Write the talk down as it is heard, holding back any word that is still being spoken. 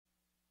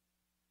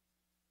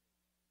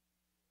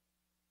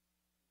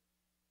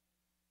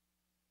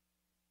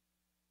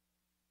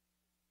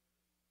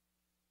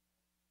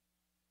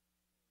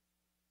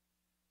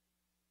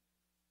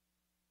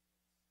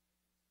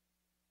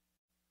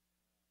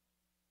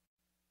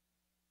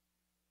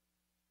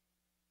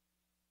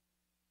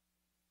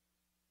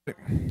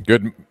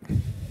Good,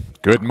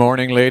 good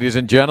morning, ladies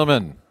and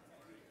gentlemen.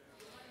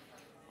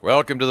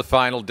 Welcome to the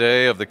final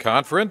day of the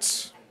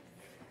conference.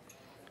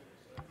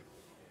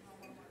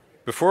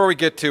 Before we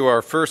get to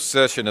our first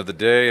session of the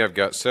day, I've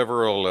got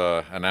several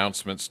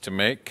announcements to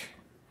make.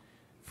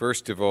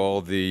 First of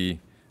all, the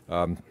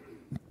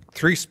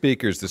three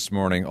speakers this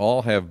morning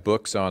all have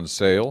books on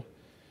sale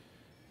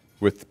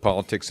with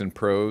Politics and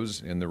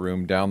Prose in the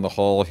room down the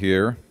hall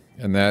here.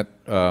 And that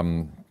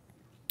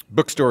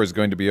bookstore is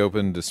going to be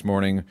open this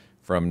morning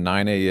from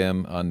 9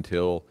 a.m.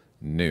 until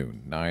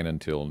noon, 9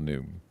 until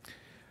noon.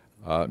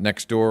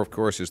 Next door, of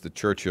course, is the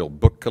Churchill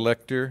Book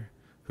Collector,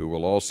 who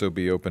will also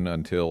be open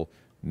until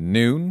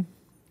noon.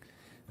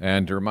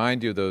 And to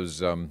remind you,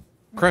 those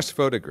press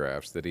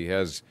photographs that he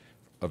has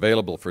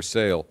available for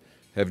sale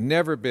have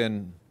never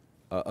been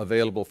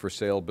available for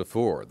sale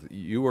before.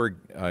 You are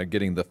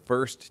getting the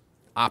first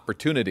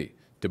opportunity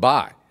to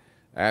buy.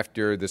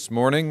 After this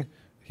morning,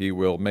 he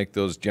will make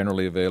those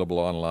generally available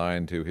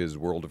online to his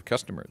world of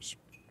customers.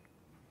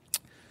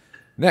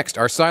 Next,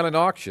 our silent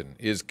auction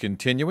is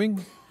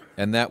continuing,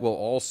 and that will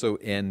also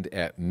end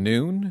at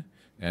noon,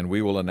 and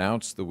we will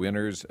announce the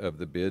winners of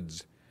the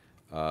bids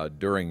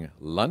during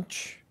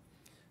lunch.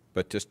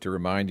 But just to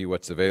remind you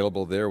what's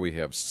available there, we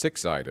have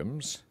 6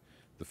 items.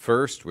 The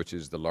first, which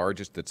is the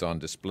largest that's on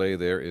display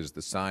there, is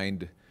the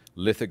signed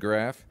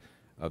lithograph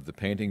of the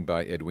painting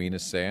by Edwina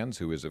Sands,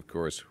 who is, of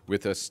course,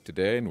 with us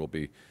today and will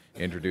be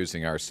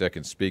introducing our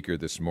second speaker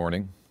this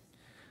morning.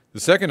 The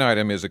second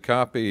item is a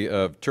copy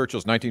of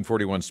Churchill's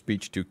 1941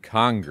 speech to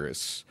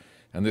Congress,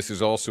 and this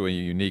is also a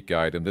unique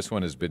item. This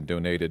one has been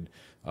donated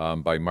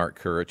by Mark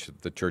Courage,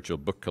 the Churchill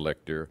Book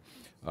Collector.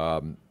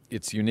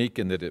 It's unique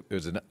in that it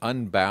was an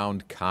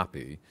unbound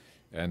copy,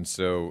 and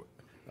so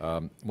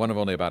one of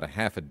only about a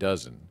half a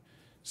dozen.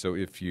 So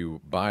if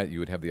you buy it, you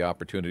would have the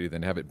opportunity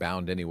then to have it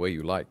bound any way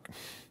you like.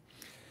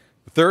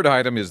 The third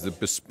item is the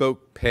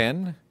bespoke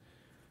pen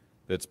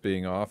that's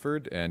being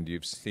offered, and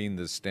you've seen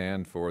the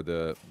stand for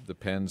the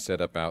pen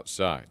set up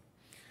outside.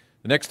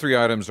 The next 3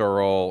 items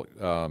are all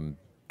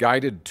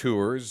guided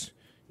tours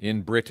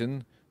in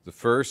Britain. The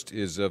first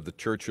is of the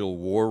Churchill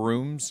War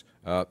Rooms.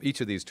 Each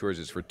of these tours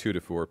is for 2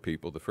 to 4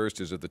 people. The first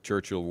is of the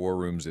Churchill War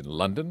Rooms in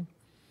London.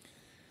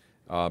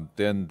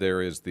 Then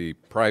there is the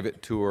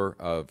private tour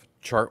of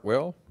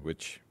Chartwell,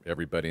 which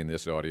everybody in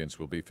this audience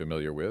will be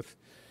familiar with.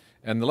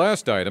 And the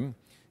last item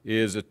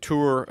is a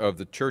tour of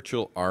the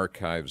Churchill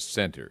Archives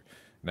Center.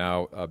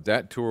 Now,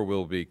 that tour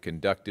will be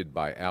conducted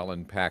by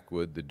Alan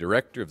Packwood, the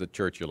director of the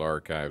Churchill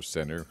Archives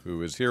Center,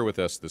 who is here with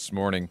us this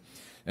morning.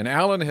 And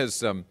Alan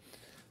has,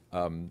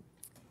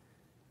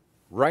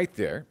 right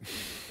there,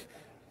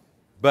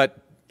 but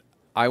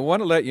I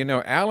want to let you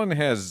know, Alan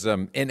has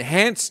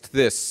enhanced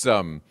this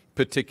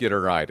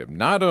particular item.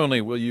 Not only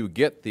will you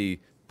get the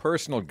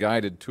personal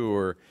guided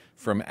tour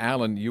from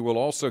Alan, you will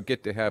also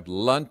get to have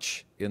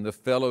lunch in the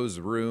Fellows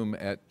Room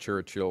at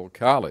Churchill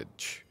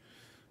College.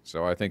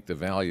 So I think the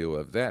value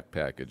of that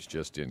package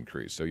just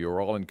increased. So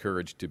you're all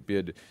encouraged to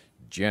bid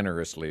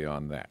generously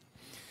on that.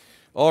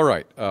 All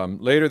right,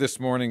 later this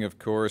morning, of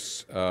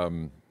course,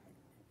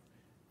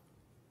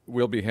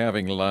 we'll be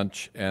having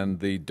lunch, and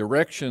the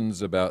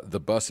directions about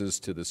the buses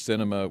to the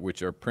cinema,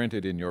 which are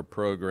printed in your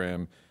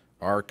program,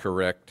 are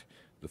correct.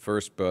 The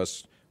first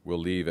bus will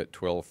leave at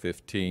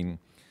 12:15.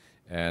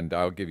 And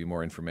I'll give you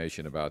more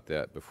information about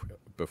that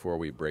before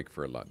we break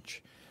for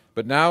lunch.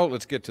 But now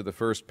let's get to the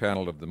first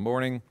panel of the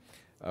morning,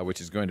 which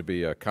is going to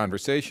be a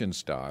conversation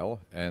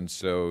style. And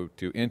so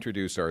to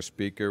introduce our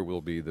speaker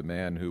will be the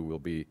man who will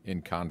be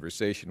in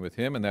conversation with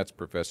him, and that's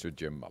Professor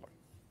Jim Muller.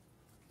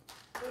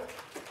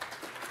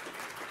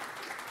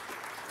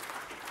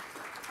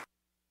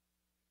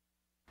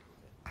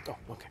 Oh,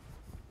 okay.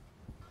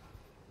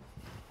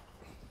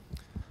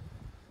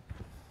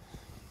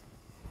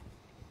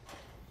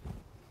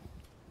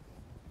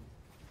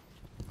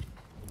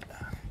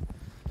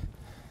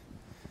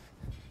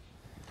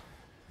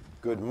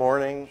 Good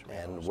morning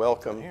and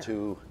welcome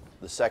to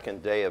the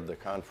second day of the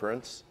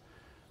conference.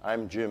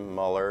 I'm Jim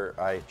Muller.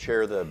 I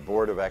chair the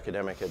Board of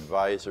Academic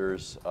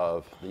Advisors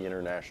of the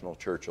International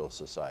Churchill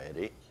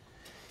Society.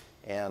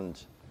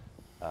 And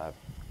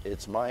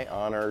it's my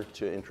honor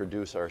to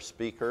introduce our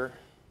speaker,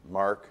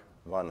 Mark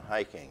von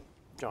Hiking.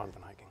 John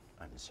von Hiking.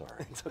 I'm sorry.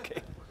 It's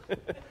okay.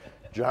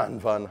 John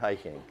von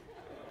Hiking.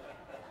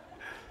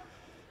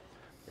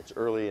 It's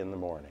early in the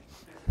morning.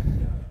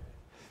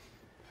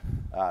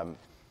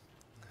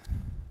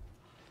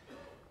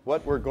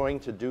 What we're going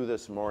to do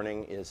this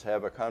morning is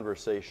have a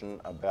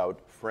conversation about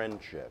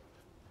friendship.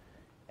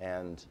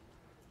 And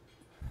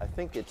I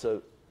think it's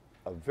a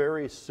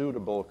very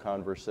suitable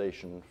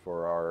conversation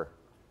for our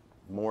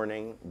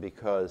morning,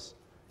 because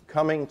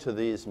coming to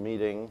these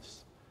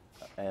meetings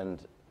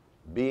and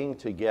being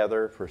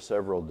together for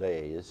several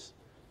days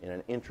in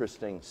an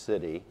interesting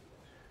city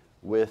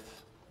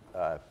with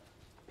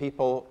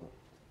people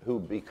who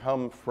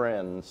become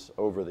friends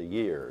over the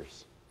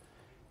years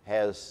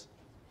has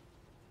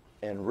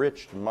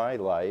enriched my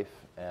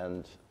life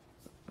and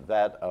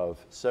that of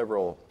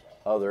several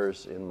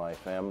others in my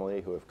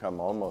family who have come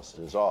almost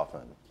as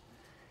often.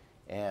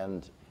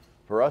 And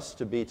for us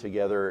to be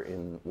together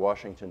in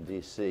Washington,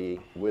 D.C.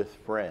 with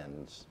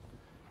friends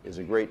is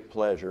a great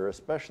pleasure,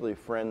 especially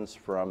friends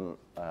from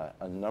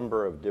a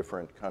number of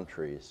different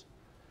countries.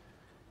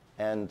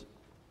 And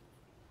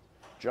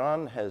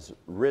John has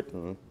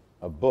written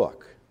a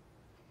book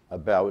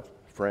about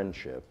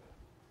friendship,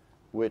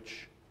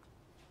 which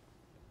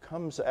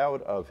comes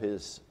out of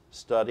his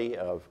study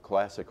of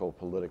classical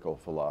political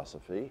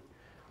philosophy,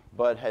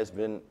 but has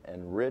been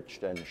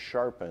enriched and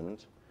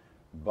sharpened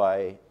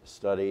by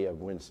study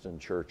of Winston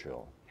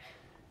Churchill.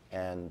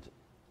 And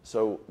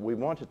so we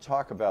want to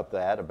talk about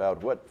that,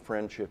 about what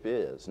friendship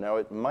is. Now,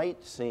 it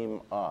might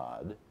seem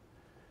odd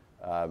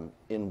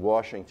in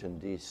Washington,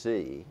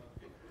 D.C.,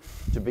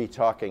 to be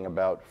talking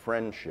about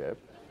friendship,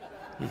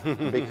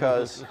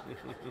 because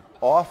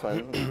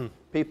often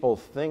people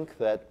think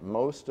that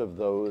most of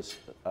those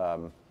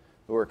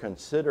who are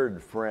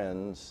considered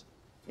friends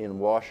in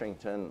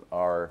Washington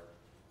are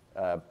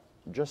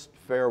just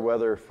fair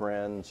weather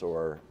friends,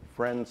 or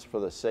friends for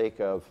the sake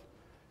of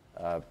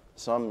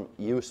some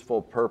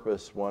useful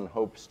purpose one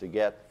hopes to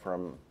get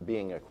from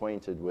being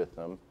acquainted with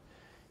them.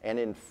 And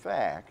in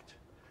fact,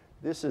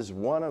 this is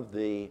one of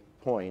the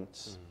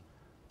points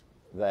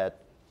that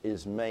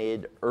is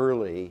made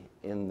early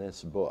in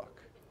this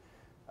book.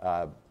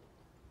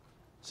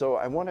 So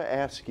I want to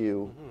ask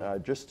you,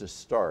 just to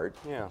start,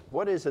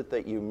 what is it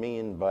that you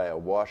mean by a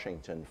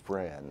Washington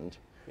friend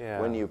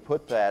when you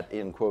put that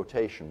in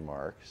quotation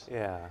marks?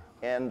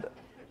 And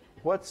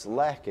what's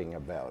lacking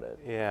about it?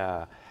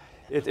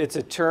 It's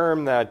a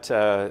term that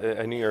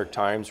a New York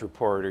Times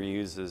reporter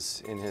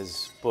uses in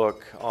his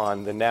book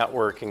on the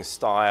networking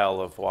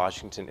style of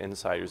Washington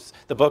insiders.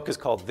 The book is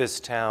called This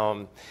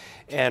Town,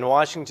 and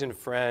Washington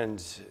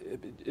Friend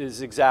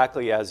is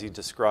exactly as he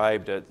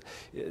described it.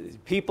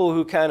 People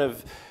who kind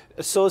of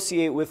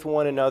associate with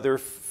one another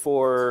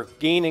for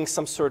gaining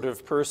some sort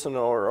of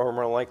personal or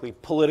more likely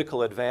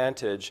political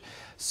advantage,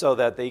 so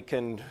that they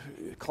can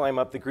climb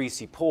up the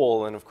greasy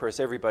pole, and of course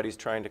everybody's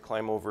trying to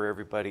climb over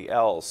everybody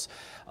else.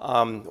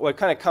 What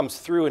kind of comes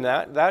through in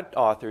that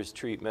author's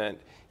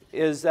treatment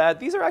is that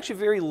these are actually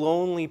very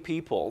lonely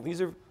people. These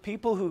are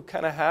people who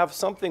kind of have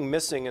something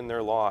missing in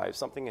their lives,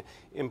 something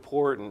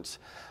important.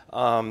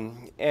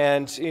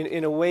 And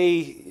in a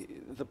way,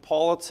 the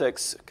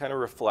politics kind of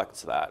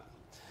reflects that.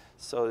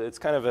 So it's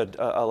kind of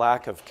a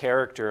lack of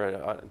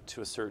character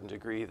to a certain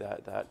degree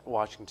that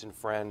Washington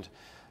Friend,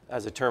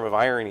 as a term of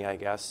irony, I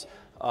guess,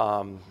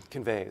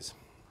 conveys.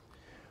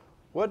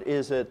 What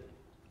is it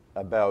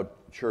about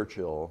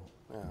Churchill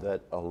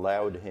that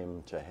allowed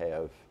him to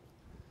have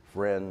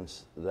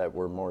friends that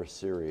were more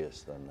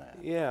serious than that?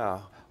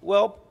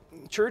 Well,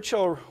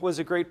 Churchill was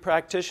a great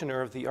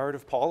practitioner of the art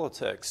of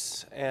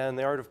politics and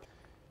the art of...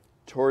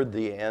 Toward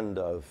the end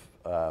of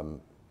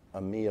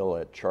a meal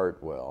at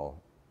Chartwell,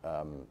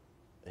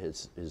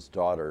 his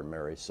daughter,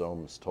 Mary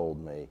Soames,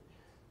 told me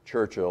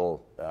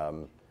Churchill,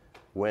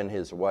 when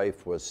his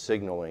wife was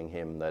signaling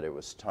him that it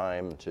was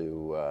time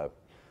to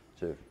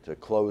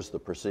close the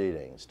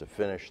proceedings, to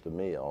finish the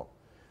meal,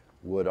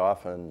 would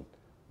often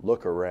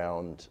look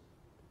around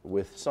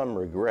with some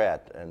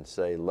regret and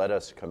say, "Let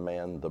us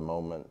command the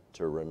moment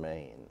to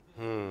remain."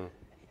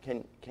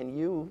 Can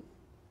you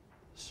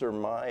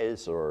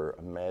surmise or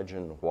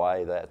imagine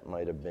why that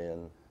might have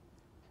been?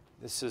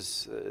 This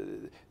is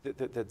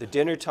the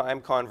dinner time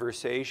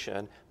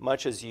conversation,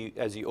 much as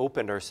you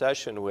opened our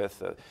session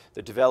with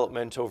the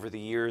development over the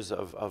years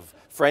of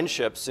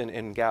friendships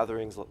in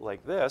gatherings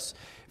like this.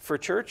 For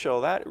Churchill,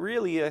 that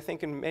really, I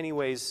think, in many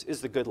ways is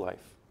the good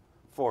life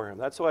for him.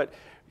 That's what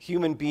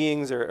human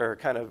beings are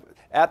kind of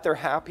at their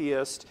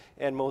happiest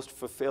and most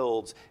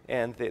fulfilled,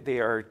 and they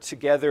are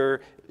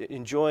together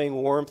enjoying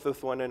warmth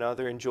with one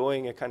another,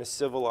 enjoying a kind of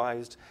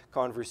civilized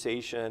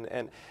conversation.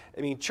 And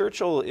I mean,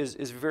 Churchill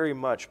is very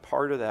much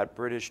part of that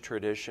British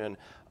tradition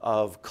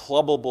of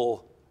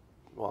clubbable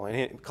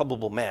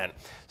men.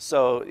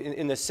 So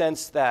in the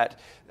sense that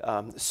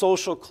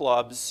social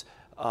clubs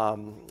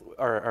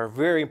are a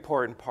very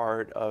important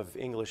part of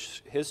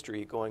English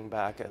history, going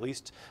back at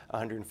least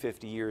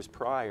 150 years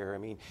prior. I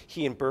mean,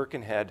 he and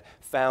Birkenhead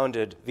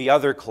founded the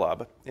Other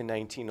Club in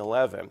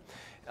 1911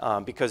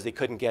 because they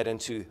couldn't get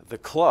into the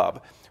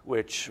club,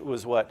 which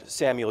was what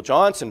Samuel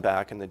Johnson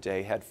back in the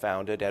day had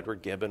founded.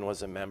 Edward Gibbon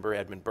was a member,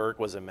 Edmund Burke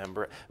was a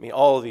member. I mean,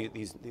 all of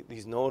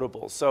these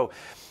notables. So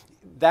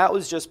that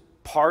was just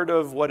part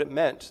of what it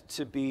meant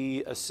to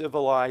be a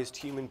civilized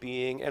human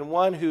being, and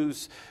one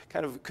who's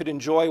kind of could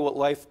enjoy what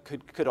life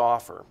could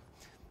offer,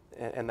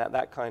 and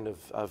that kind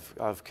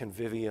of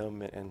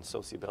convivium and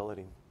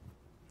sociability.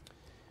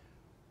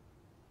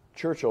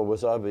 Churchill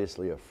was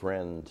obviously a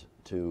friend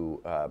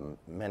to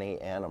many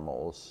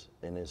animals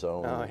in his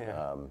own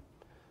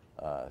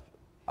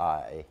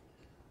eye,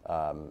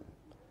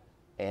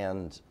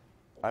 and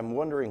I'm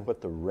wondering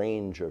what the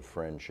range of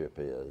friendship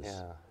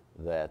is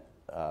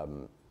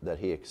that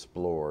he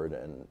explored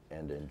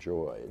and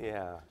enjoyed.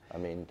 I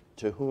mean,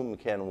 to whom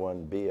can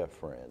one be a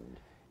friend?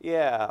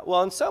 Yeah,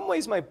 well, in some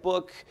ways, my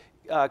book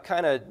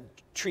kind of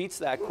treats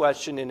that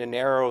question in a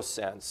narrow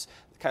sense,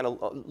 kind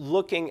of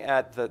looking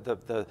at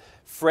the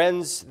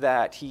friends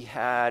that he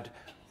had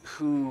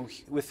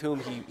with whom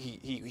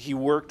he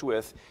worked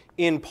with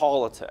in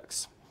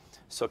politics,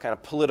 so kind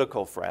of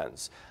political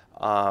friends.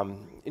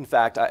 In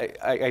fact,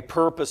 I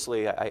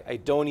purposely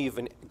don't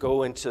even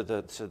go into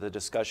the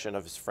discussion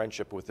of his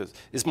friendship with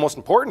his most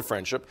important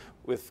friendship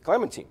with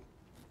Clementine,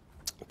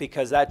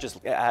 because that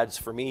just adds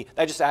for me,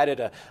 that just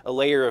added a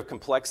layer of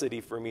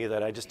complexity for me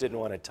that I just didn't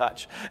want to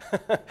touch.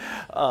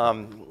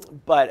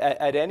 But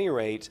at any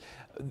rate,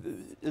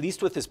 at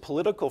least with his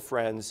political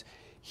friends,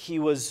 he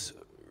was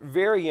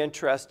very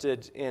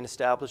interested in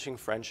establishing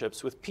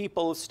friendships with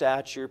people of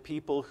stature,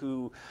 people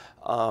who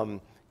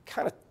kind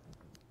of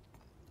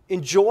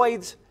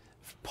enjoyed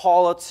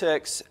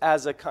politics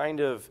as a kind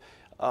of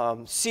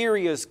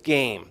serious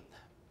game,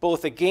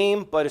 both a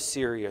game but a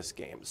serious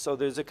game. So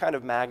there's a kind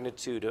of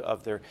magnitude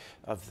of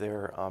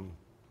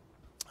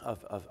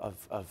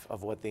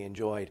what they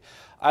enjoyed.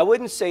 I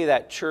wouldn't say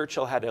that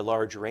Churchill had a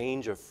large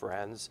range of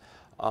friends.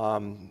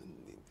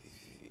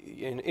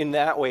 In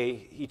that way,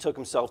 he took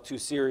himself too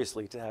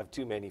seriously to have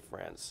too many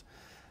friends.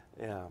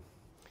 Yeah,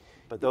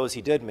 but those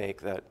he did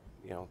make, that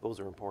those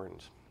are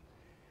important.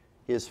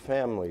 His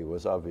family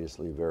was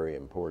obviously very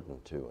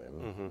important to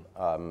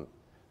him,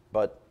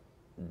 but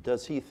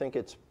does he think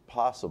it's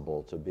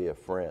possible to be a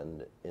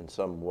friend in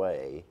some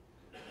way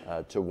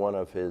to one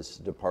of his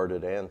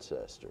departed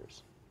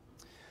ancestors?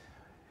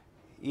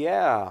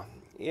 Yeah.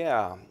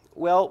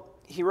 Well,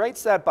 he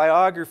writes that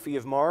biography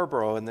of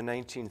Marlborough in the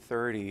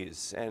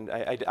 1930s, and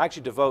I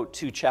actually devote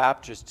 2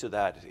 chapters to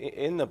that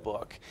in the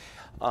book,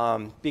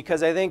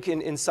 because I think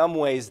in some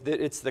ways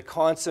that it's the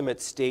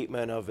consummate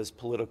statement of his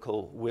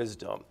political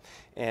wisdom.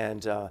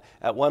 And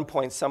at one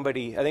point,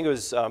 somebody, I think it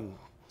was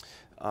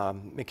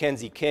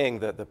Mackenzie King,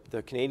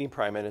 the Canadian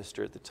Prime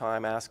Minister at the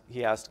time,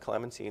 he asked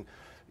Clementine,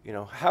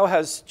 how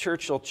has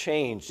Churchill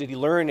changed? Did he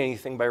learn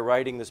anything by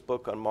writing this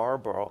book on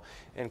Marlborough?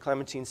 And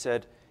Clementine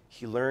said,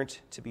 he learned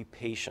to be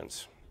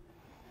patient.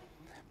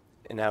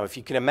 And now, if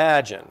you can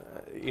imagine,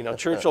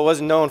 Churchill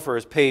wasn't known for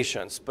his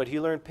patience, but he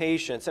learned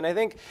patience. And I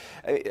think,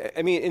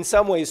 in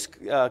some ways,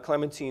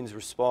 Clementine's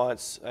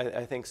response,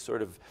 I think,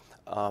 sort of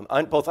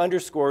both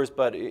underscores,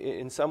 but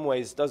in some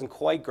ways doesn't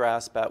quite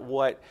grasp at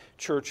what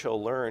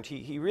Churchill learned.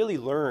 He really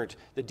learned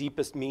the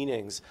deepest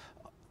meanings,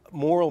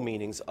 moral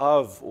meanings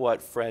of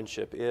what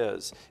friendship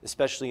is,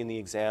 especially in the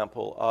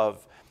example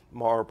of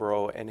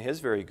Marlborough and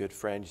his very good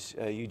friend,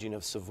 Eugene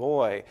of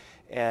Savoy.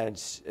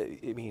 And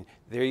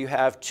there you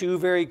have 2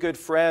 very good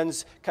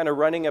friends kind of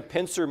running a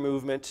pincer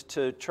movement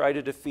to try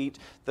to defeat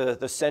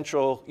the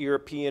Central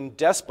European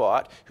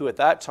despot, who at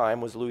that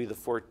time was Louis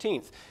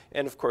XIV.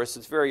 And of course,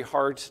 it's very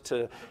hard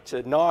to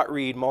not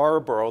read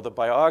Marlborough, the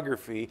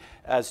biography,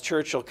 as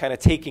Churchill kind of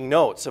taking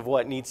notes of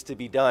what needs to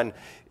be done,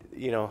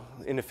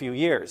 in a few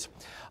years.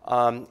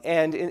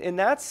 And in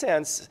that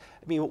sense,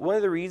 one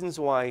of the reasons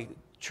why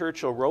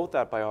Churchill wrote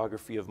that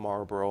biography of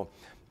Marlborough,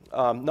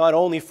 not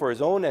only for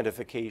his own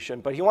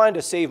edification, but he wanted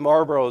to save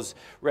Marlborough's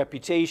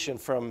reputation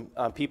from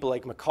people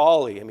like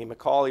Macaulay.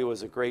 Macaulay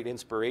was a great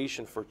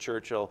inspiration for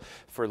Churchill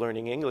for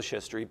learning English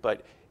history,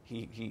 but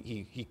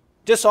he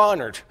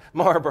dishonored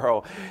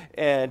Marlborough.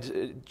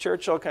 And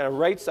Churchill kind of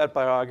writes that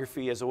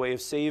biography as a way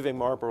of saving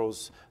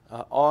Marlborough's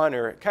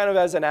honor, kind of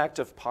as an act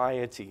of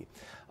piety.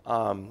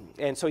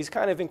 And so he's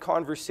kind of in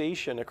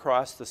conversation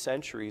across the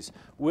centuries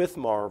with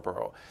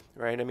Marlborough,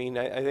 right?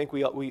 I think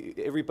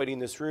everybody in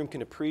this room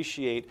can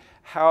appreciate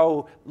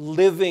how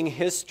living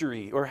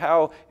history, or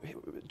how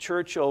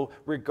Churchill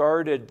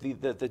regarded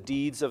the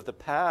deeds of the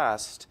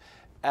past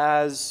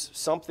as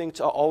something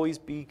to always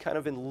be kind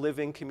of in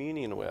living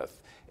communion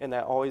with, and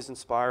that always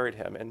inspired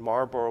him. And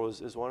Marlborough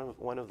is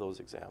one of those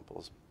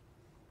examples.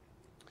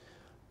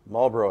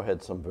 Marlborough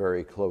had some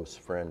very close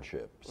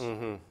friendships.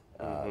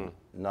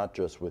 Not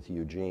just with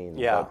Eugene,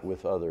 but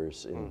with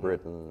others in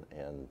Britain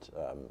and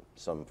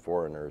some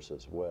foreigners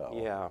as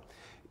well.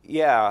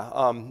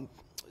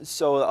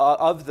 So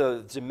of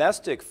the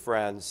domestic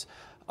friends,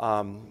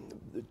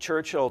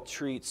 Churchill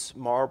treats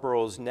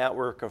Marlborough's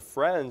network of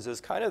friends as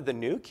kind of the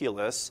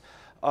nucleus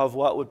of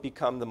what would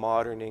become the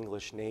modern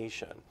English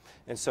nation.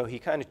 And so he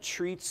kind of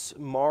treats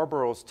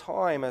Marlborough's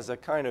time as a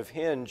kind of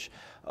hinge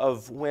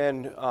of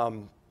when,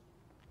 and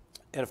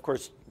of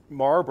course,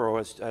 Marlborough,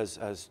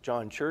 as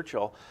John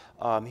Churchill,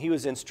 he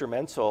was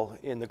instrumental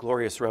in the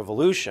Glorious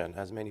Revolution,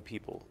 as many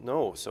people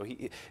know. So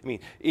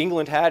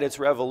England had its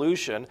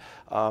revolution,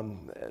 kind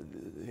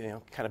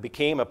of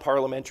became a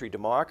parliamentary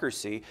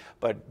democracy,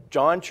 but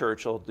John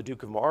Churchill, the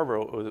Duke of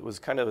Marlborough, was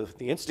kind of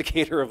the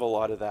instigator of a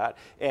lot of that,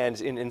 and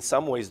in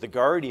some ways the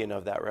guardian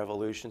of that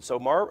revolution. So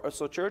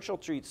Churchill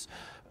treats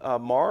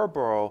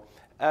Marlborough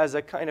as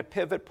a kind of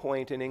pivot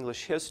point in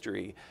English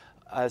history,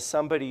 as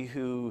somebody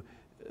who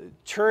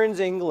turns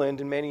England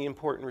in many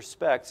important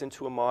respects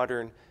into a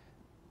modern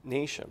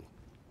nation.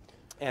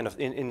 And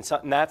in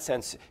that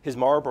sense, his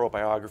Marlborough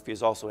biography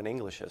is also an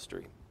English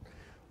history.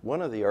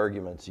 One of the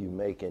arguments you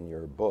make in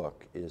your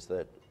book is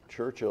that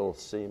Churchill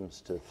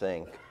seems to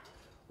think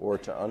or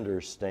to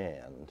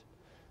understand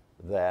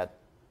that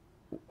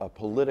a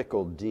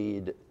political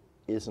deed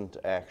isn't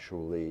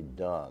actually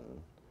done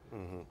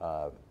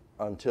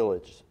until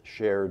it's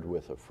shared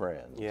with a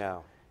friend. Yeah.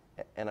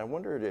 And I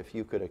wondered if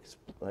you could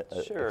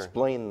Sure.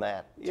 explain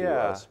that to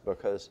Yeah. us,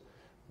 because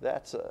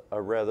that's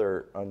a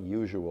rather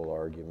unusual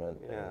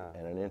argument Yeah.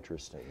 and an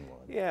interesting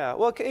one. Yeah,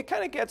 well, it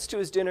kind of gets to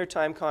his dinner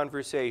time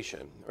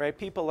conversation, right?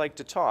 People like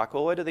to talk.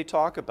 Well, what do they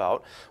talk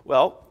about?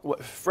 Well,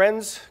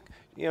 friends,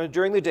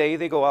 during the day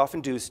they go off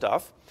and do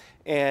stuff,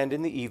 and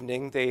in the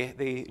evening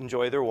they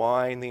enjoy their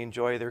wine, they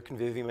enjoy their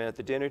convivium at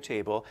the dinner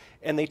table,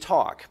 and they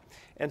talk.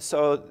 And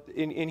so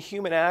in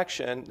human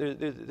action,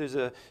 there's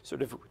a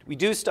sort of, we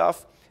do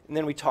stuff, and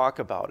then we talk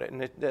about it.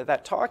 And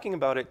that talking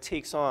about it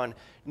takes on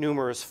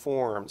numerous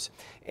forms.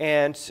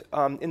 And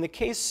in the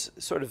case,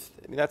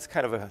 that's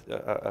kind of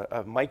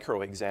a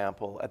micro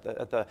example. At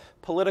the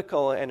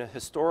political and a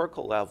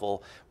historical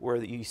level where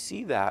you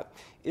see that,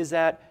 is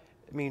that,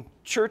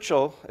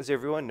 Churchill, as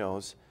everyone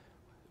knows,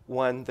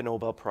 won the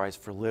Nobel Prize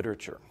for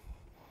Literature.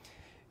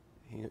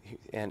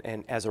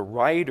 And as a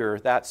writer,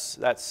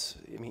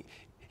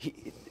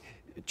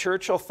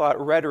 Churchill thought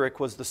rhetoric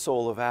was the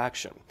soul of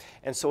action.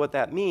 And so what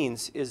that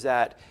means is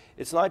that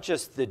it's not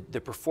just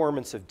the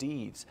performance of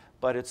deeds,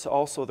 but it's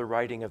also the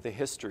writing of the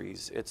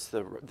histories. It's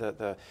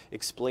the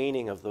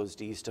explaining of those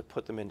deeds to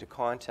put them into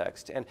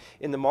context. And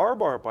in the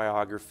Marlborough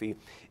biography,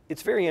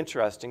 it's very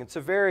interesting. It's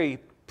a very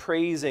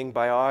praising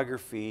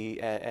biography,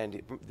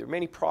 and there are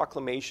many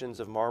proclamations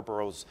of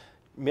Marlborough's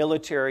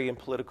military and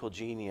political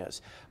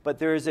genius. But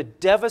there is a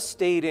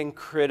devastating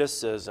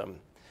criticism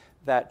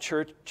that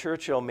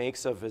Churchill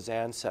makes of his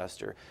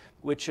ancestor,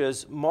 which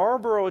is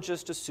Marlborough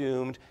just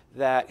assumed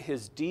that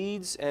his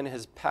deeds and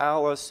his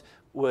palace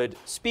would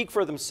speak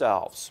for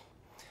themselves.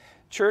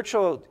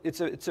 Churchill, it's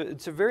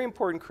a very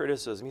important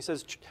criticism. He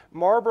says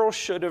Marlborough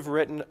should have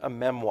written a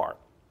memoir.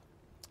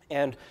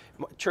 And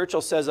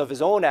Churchill says of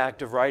his own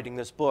act of writing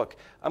this book,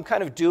 I'm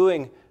kind of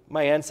doing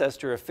my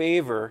ancestor a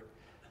favor,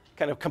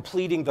 kind of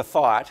completing the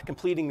thought,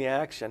 completing the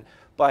action,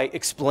 by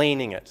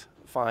explaining it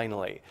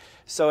finally.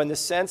 So in the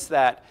sense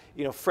that,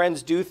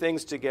 friends do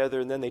things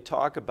together and then they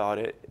talk about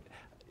it,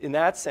 in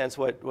that sense,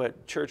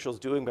 what Churchill's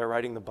doing by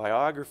writing the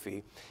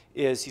biography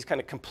is he's kind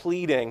of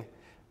completing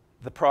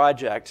the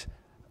project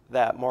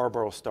that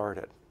Marlborough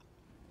started.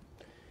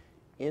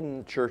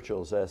 In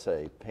Churchill's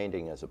essay,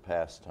 Painting as a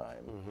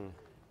Pastime,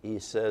 he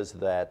says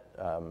that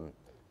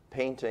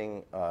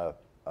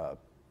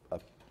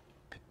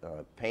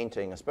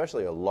painting,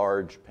 especially a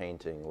large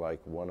painting like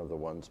one of the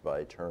ones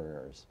by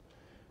Turner's,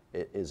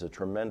 is a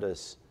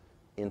tremendous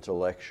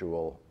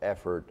intellectual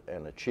effort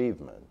and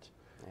achievement,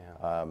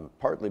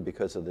 partly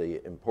because of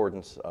the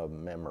importance of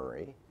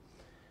memory.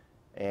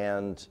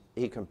 And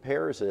he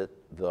compares it,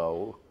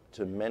 though,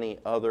 to many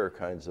other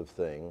kinds of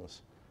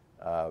things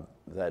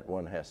that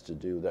one has to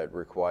do that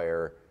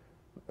require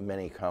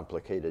many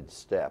complicated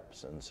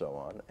steps and so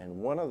on.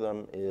 And one of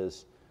them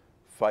is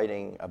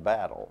fighting a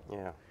battle.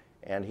 Yeah.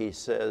 And he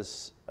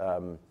says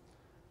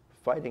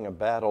fighting a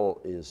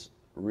battle is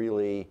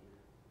really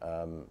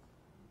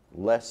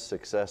less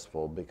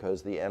successful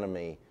because the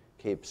enemy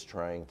keeps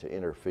trying to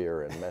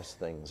interfere and mess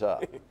things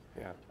up.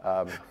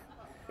 Yeah.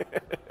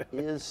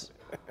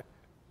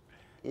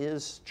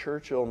 Is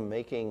Churchill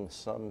making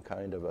some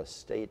kind of a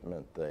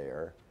statement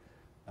there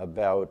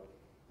about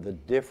the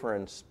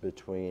difference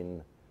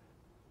between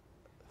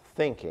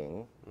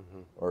thinking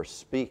or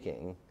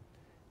speaking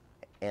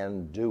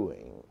and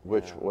doing,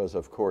 which was,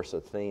 of course,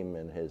 a theme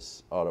in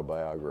his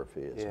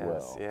autobiography as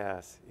well?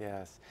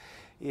 Yes.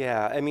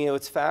 Yeah,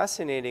 what's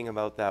fascinating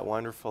about that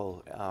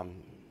wonderful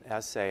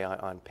essay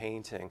on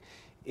painting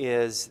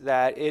is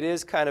that it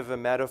is kind of a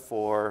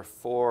metaphor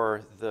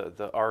for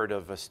the art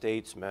of a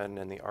statesman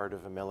and the art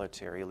of a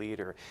military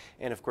leader.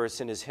 And of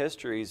course, in his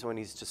histories, when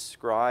he's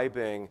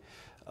describing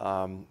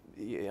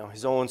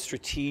his own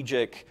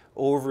strategic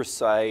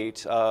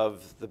oversight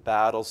of the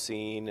battle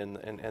scene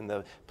and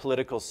the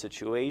political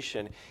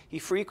situation, he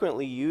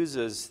frequently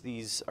uses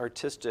these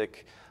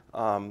artistic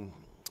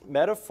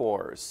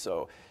metaphors.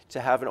 So to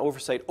have an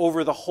oversight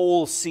over the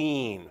whole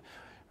scene,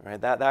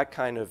 right? That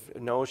kind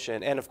of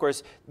notion. And of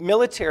course,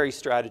 military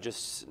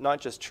strategists,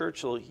 not just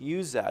Churchill,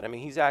 use that.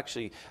 He's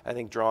actually, I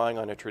think, drawing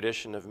on a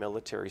tradition of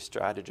military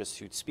strategists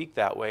who'd speak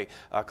that way.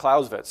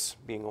 Clausewitz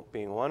being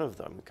one of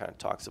them, kind of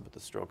talks about the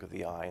stroke of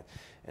the eye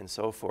and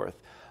so forth.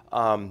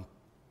 And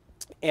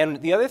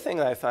the other thing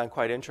that I found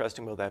quite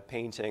interesting about that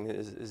painting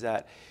is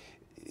that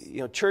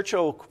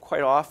Churchill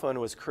quite often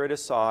was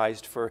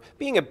criticized for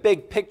being a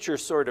big picture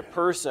sort of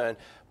person,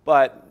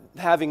 but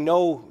having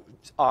no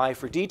eye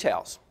for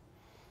details.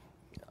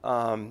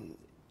 And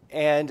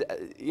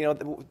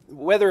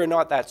whether or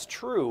not that's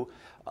true,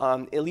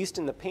 at least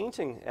in the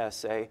painting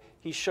essay,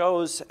 he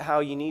shows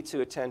how you need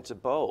to attend to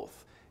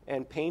both.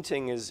 And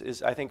painting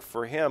is I think,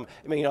 for him,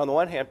 on the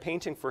one hand,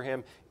 painting for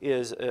him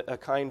is a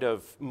kind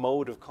of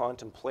mode of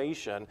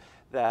contemplation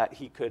that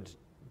he could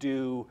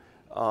do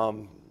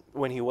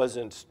when he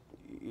wasn't,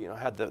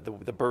 had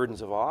the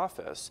burdens of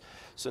office.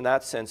 So in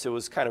that sense, it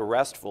was kind of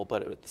restful,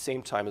 but at the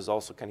same time is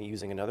also kind of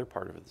using another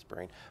part of his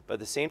brain. But at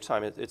the same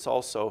time, it's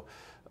also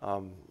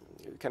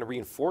kind of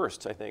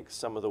reinforced, I think,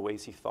 some of the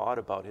ways he thought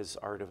about his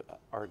art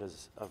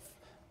as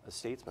a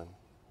statesman.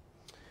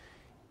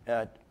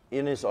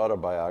 In his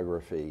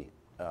autobiography,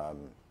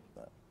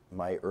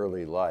 My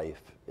Early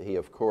Life, he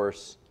of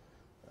course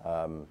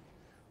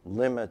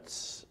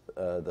limits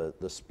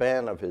the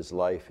span of his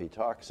life he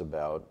talks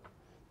about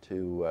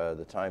to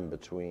the time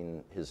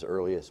between his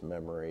earliest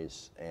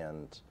memories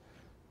and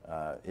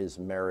his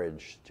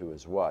marriage to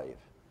his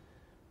wife.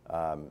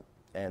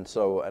 And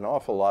so an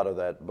awful lot of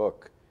that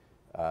book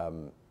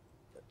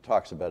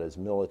talks about his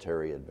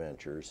military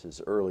adventures,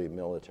 his early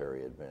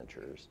military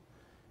adventures.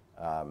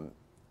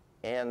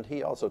 And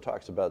he also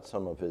talks about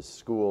some of his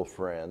school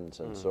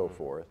friends and so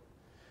forth.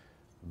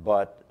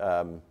 But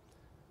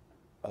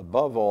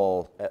above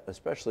all,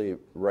 especially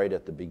right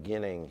at the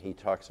beginning, he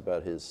talks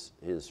about his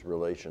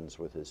relations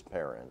with his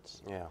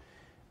parents. Yeah.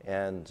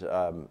 And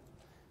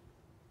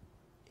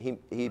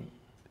he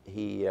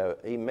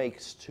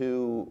makes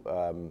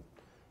two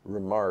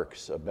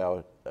remarks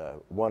about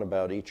one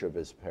about each of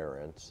his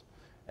parents,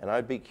 and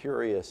I'd be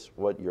curious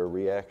what your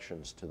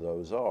reactions to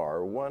those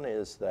are. One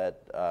is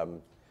that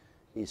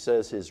he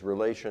says his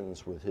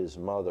relations with his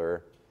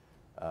mother,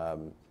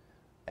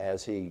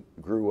 as he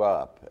grew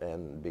up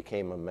and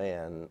became a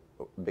man,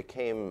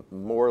 became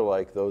more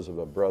like those of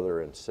a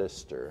brother and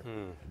sister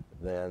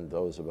than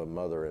those of a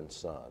mother and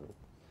son.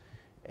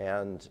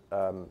 And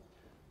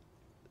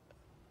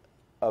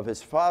of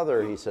his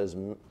father, he says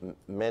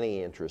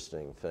many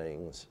interesting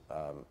things.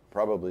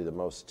 Probably the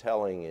most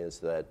telling is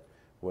that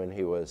when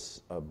he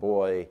was a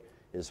boy,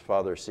 his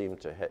father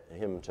seemed to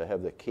him to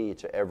have the key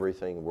to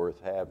everything worth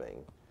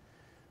having.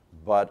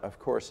 But of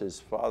course, his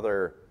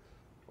father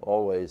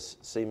always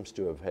seems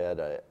to have had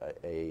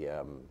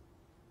a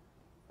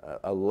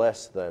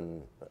less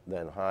than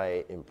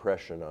high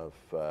impression of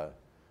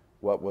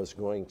what was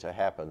going to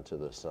happen to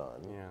the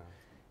son. Yeah.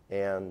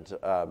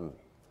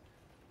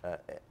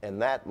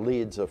 And that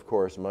leads, of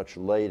course, much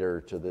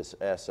later to this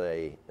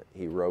essay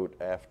he wrote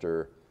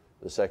after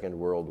the Second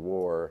World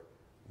War,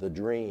 The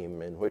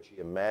Dream, in which he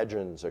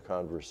imagines a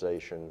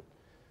conversation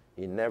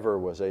he never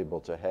was able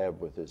to have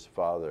with his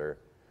father,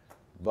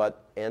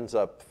 but ends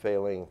up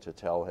failing to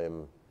tell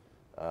him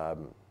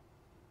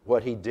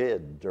what he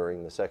did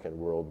during the Second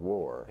World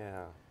War.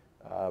 Yeah.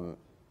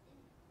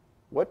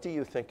 What do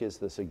you think is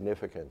the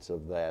significance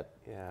of that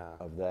Yeah.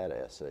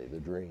 essay, The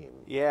Dream?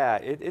 Yeah,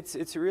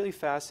 it's a really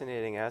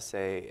fascinating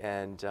essay,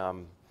 and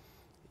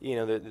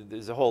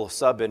there's a whole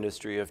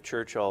sub-industry of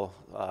Churchill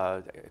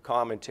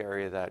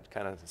commentary that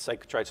kind of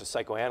tries to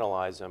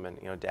psychoanalyze him,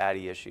 and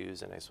daddy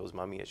issues and I suppose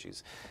mummy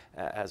issues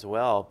as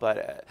well.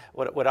 But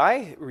what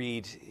I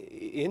read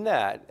in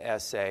that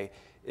essay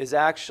is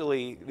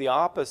actually the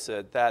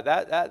opposite. That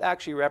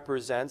actually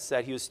represents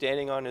that he was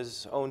standing on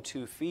his own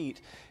 2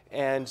 feet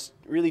and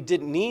really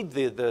didn't need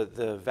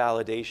the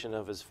validation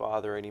of his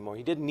father anymore.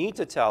 He didn't need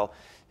to tell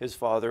his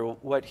father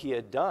what he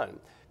had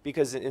done,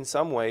 because in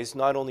some ways,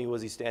 not only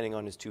was he standing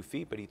on his 2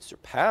 feet, but he'd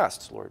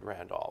surpassed Lord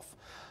Randolph.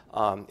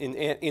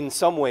 In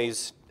some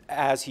ways,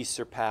 as he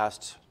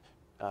surpassed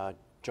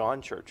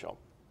John Churchill.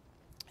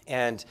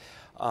 And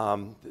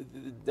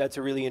that's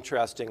a really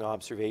interesting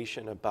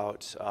observation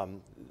about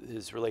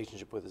his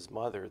relationship with his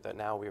mother, that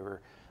now we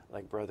were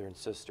like brother and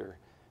sister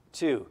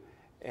too.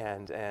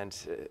 And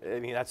I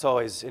mean, that's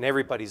always in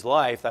everybody's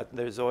life, that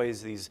there's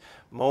always these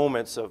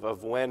moments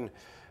of when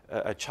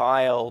a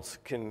child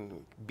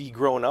can be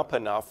grown up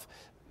enough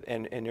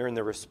and earn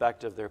the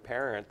respect of their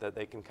parent that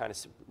they can kind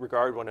of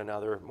regard one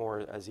another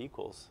more as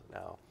equals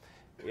now.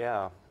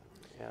 Yeah,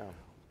 yeah.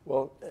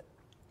 Well,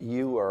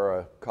 you are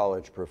a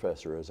college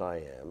professor, as I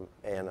am,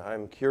 and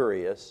I'm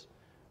curious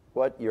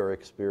what your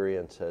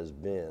experience has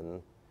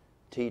been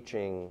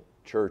teaching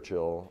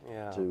Churchill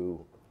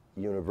to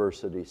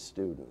university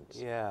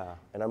students. Yeah.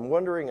 And I'm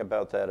wondering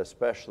about that,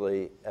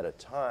 especially at a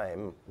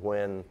time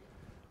when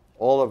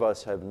all of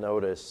us have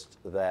noticed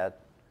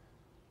that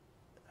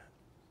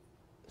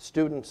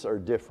students are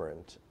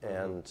different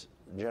and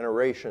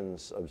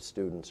generations of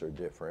students are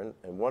different.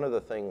 And one of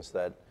the things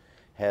that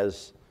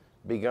has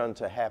begun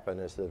to happen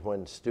is that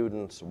when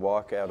students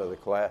walk out of the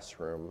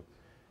classroom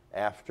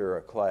after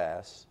a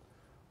class,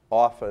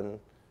 often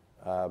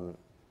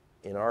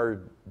in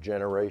our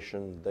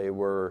generation, they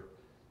were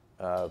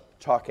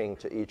talking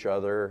to each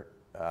other,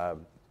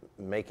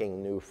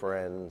 making new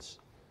friends,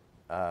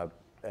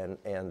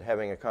 and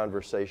having a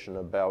conversation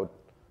about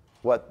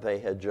what they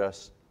had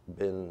just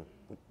been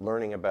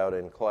learning about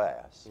in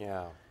class.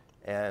 Yeah.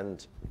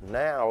 And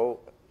now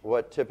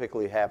what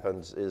typically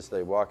happens is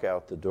they walk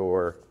out the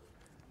door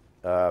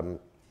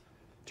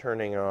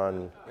turning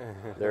on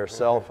their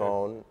cell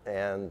phone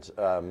and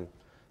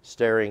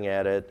staring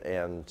at it,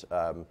 and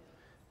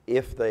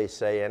if they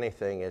say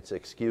anything, it's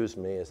 "excuse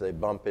me," as they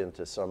bump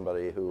into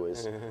somebody who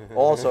is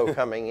also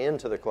coming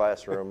into the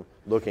classroom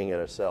looking at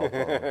a cell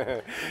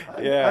phone.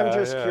 I'm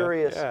just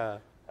curious,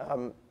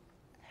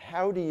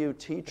 how do you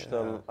teach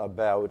them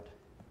about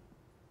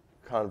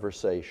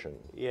conversation?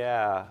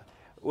 Yeah.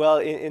 Well,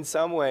 in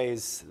some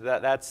ways,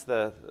 that's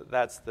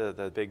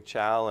the big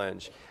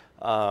challenge.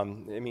 I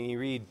mean, you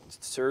read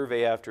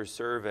survey after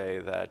survey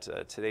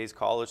that today's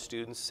college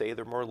students say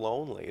they're more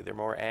lonely, they're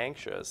more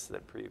anxious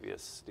than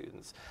previous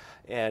students.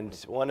 And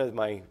one of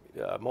my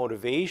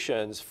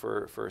motivations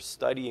for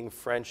studying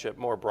friendship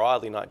more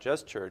broadly, not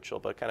just Churchill,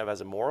 but kind of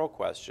as a moral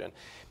question,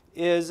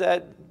 is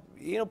that,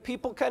 you know,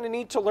 people kind of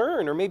need to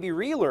learn or maybe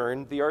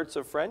relearn the arts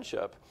of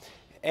friendship.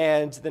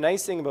 And the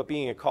nice thing about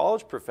being a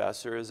college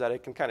professor is that I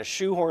can kind of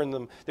shoehorn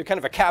them. They're kind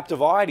of a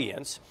captive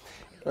audience.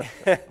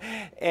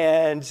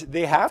 And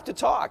they have to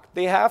talk.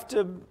 They have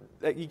to,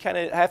 you kind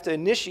of have to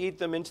initiate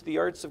them into the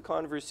arts of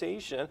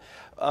conversation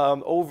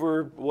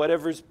over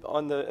whatever's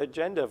on the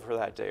agenda for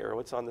that day or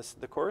what's on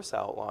the course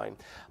outline.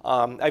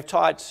 I've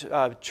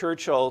taught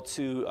Churchill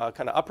to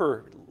kind of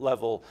upper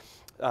level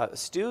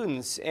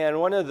students,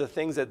 and one of the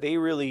things that they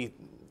really,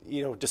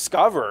 you know,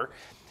 discover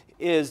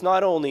is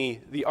not only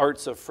the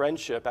arts of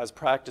friendship as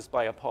practiced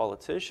by a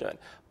politician,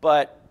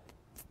 but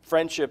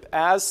friendship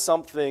as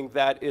something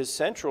that is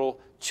central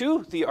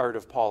to the art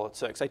of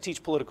politics. I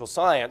teach political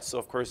science, so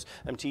of course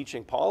I'm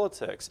teaching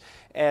politics.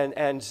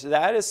 And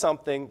that is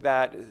something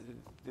that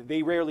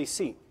they rarely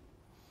see.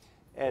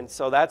 And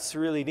so that's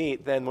really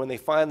neat. Then when they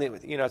finally,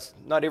 you know, it's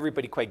not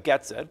everybody quite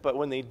gets it, but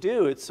when they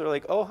do, it's sort of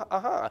like, oh,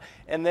 aha.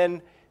 And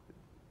then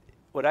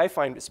what I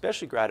find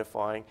especially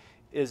gratifying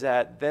is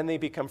that then they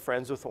become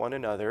friends with one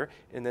another,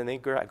 and then they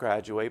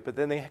graduate, but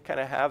then they kind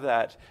of have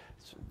that,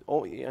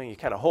 oh, you know, you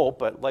kind of hope,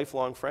 but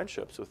lifelong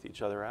friendships with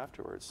each other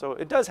afterwards. So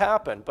it does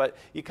happen, but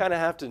you kind of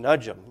have to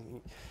nudge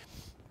them.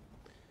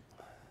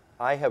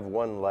 I have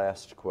one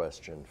last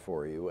question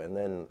for you, and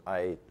then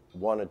I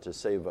wanted to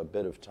save a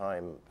bit of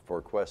time for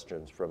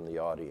questions from the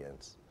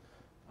audience,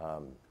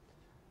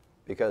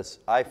 because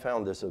I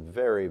found this a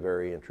very,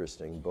 very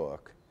interesting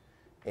book,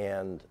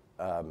 and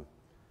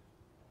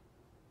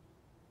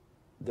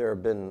there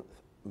have been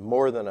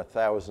more than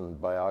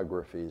 1,000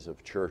 biographies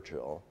of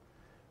Churchill,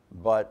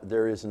 but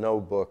there is no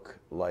book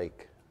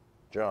like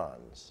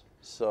John's.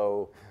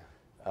 So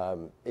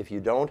if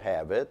you don't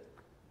have it,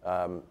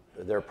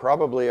 there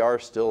probably are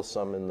still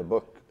some in the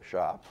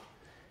bookshop.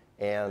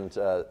 And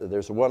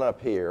there's one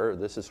up here.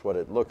 This is what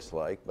it looks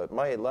like. But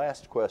my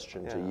last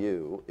question to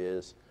you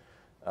is,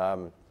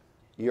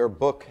 your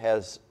book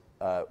has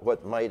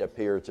what might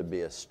appear to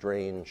be a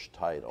strange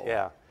title.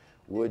 Yeah.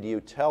 Would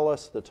you tell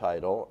us the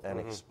title and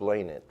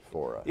explain it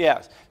for us?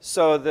 Yes.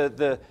 So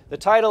the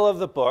title of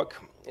the book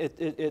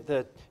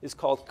is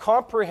called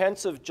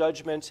Comprehensive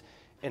Judgment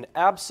in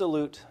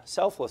Absolute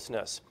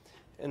Selflessness.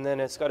 And then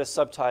it's got a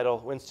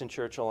subtitle, Winston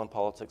Churchill on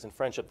Politics and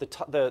Friendship.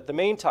 The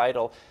main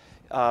title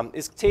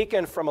is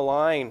taken from a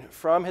line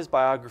from his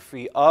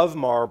biography of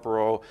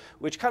Marlborough,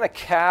 which kind of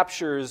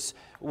captures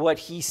what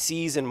he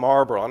sees in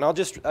Marlborough. And I'll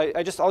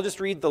just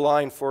read the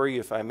line for you,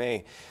 if I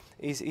may.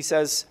 He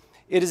says,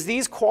 "It is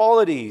these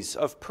qualities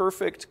of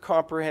perfect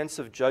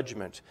comprehensive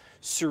judgment,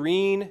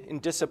 serene in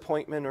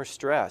disappointment or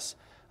stress,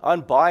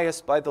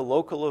 unbiased by the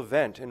local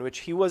event in which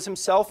he was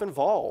himself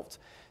involved,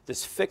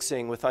 this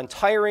fixing with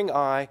untiring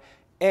eye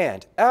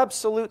and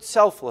absolute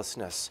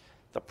selflessness,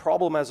 the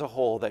problem as a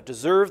whole that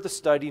deserve the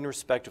study and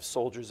respect of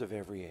soldiers of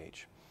every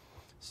age."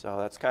 So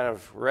that's kind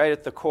of right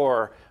at the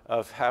core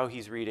of how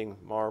he's reading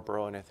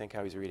Marlborough, and I think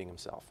how he's reading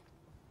himself.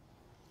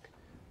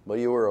 Well,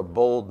 you were a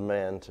bold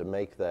man to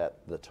make that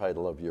the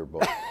title of your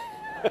book.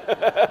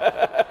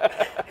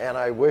 And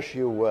I wish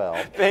you well.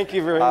 Thank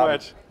you very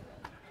much.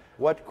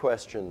 What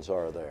questions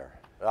are there?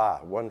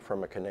 One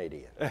from a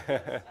Canadian.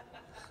 Yeah.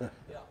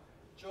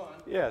 John,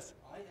 Yes.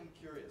 I am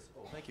curious.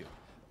 Oh, thank you.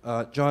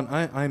 John,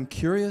 I'm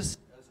curious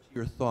as to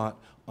your thought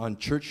on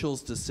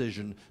Churchill's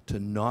decision to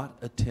not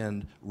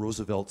attend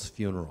Roosevelt's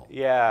funeral.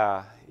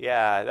 Yeah.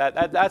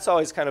 That's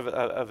always kind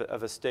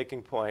of a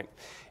sticking point.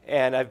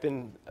 And I've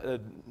been,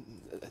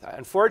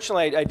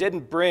 unfortunately, I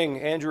didn't bring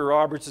Andrew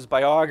Roberts'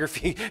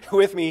 biography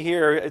with me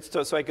here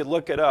so I could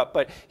look it up.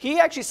 But he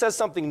actually says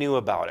something new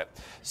about it.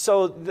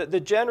 So the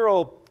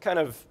general kind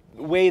of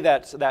way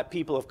that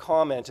people have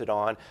commented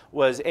on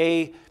was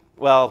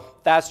well,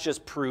 that's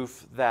just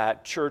proof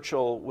that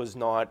Churchill was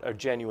not a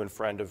genuine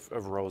friend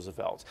of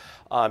Roosevelt.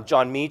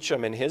 John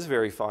Meacham, in his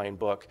very fine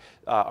book,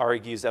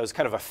 argues that was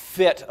kind of a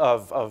fit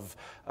of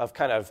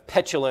kind of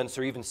petulance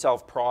or even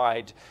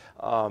self-pride,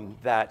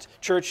 that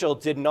Churchill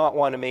did not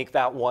want to make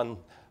that one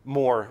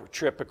more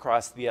trip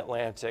across the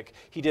Atlantic.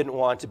 He didn't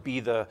want to be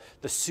the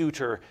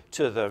suitor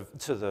to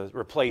the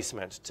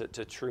replacement,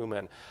 to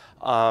Truman.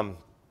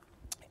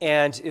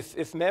 And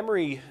if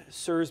memory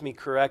serves me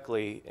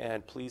correctly,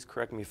 and please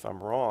correct me if I'm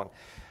wrong,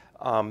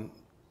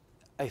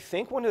 I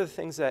think one of the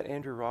things that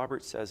Andrew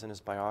Roberts says in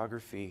his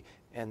biography,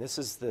 and this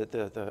is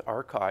the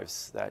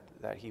archives that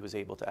he was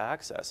able to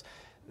access,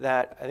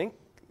 that I think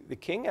the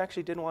king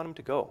actually didn't want him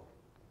to go.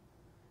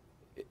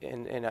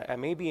 And I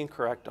may be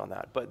incorrect on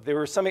that, but there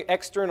were some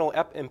external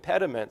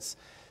impediments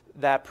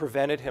that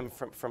prevented him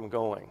from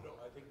going. No,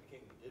 I think the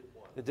king did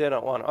want. They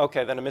didn't want.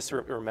 Okay, then I'm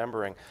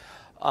misremembering.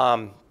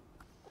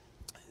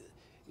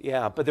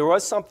 Yeah, but there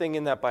was something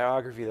in that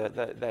biography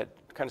that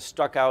kind of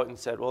struck out and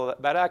said, well,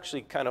 that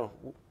actually kind of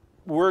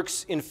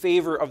works in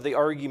favor of the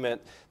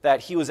argument that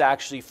he was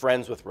actually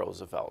friends with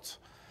Roosevelt,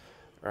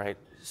 right?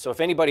 So if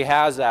anybody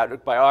has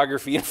that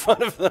biography in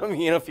front of them,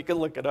 you know, if you can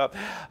look it up,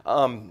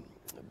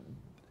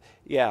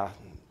 yeah.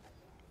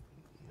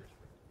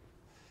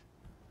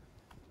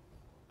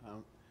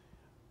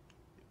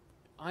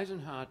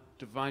 Eisenhower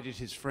divided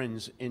his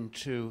friends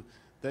into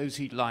those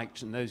he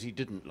liked and those he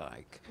didn't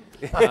like.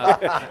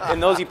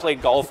 And those he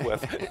played golf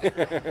with.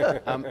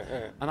 And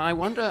I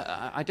wonder,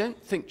 I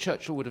don't think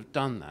Churchill would have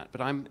done that,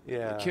 but I'm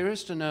Yeah.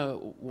 curious to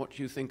know what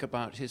you think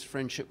about his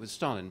friendship with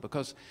Stalin,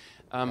 because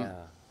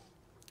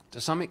to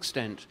some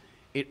extent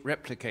it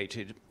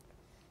replicated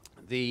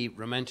the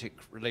romantic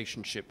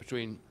relationship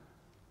between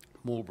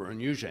Marlborough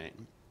and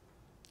Eugene.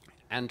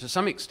 And to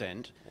some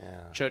extent,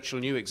 Churchill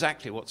knew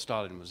exactly what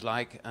Stalin was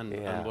like and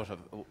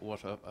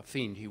what a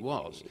fiend he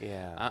was.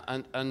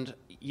 And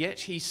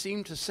yet he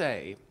seemed to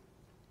say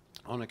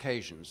on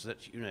occasions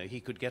that, you know, he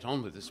could get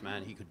on with this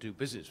man, he could do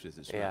business with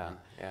this man.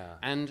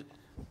 And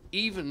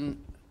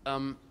even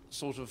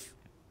sort of,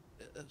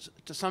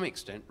 to some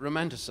extent,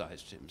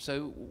 romanticized him.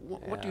 So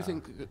what do you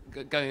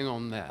think going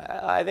on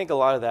there? I think a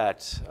lot of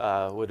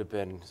that would have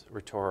been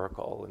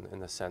rhetorical in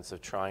the sense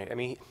of trying. I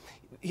mean,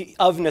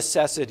 of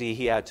necessity,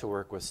 he had to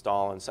work with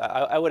Stalin. So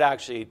I would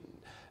actually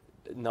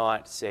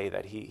not say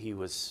that he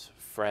was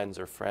friends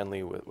or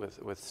friendly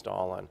with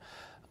Stalin.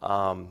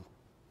 I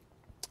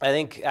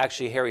think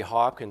actually Harry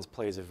Hopkins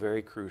plays a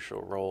very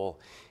crucial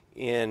role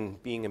in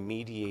being a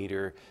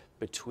mediator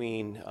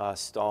between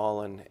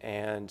Stalin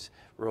and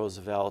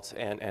Roosevelt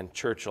and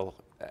Churchill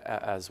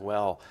as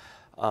well.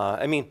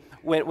 I mean,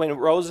 when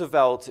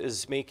Roosevelt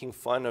is making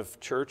fun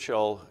of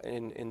Churchill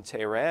in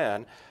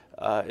Tehran,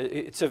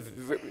 it's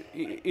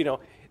you know,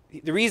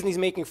 the reason he's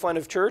making fun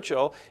of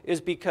Churchill is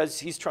because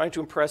he's trying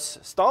to impress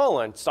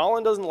Stalin.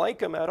 Stalin doesn't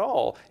like him at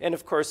all. And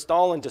of course,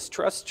 Stalin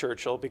distrusts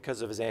Churchill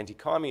because of his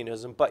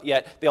anti-communism, but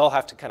yet they all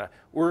have to kind of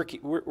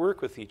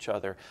work with each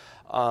other.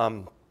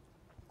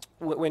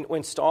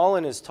 When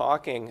Stalin is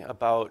talking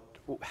about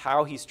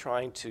how he's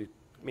trying to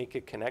make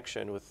a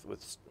connection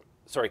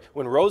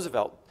when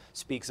Roosevelt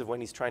speaks of when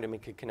he's trying to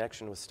make a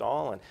connection with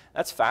Stalin,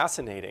 that's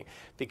fascinating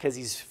because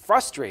he's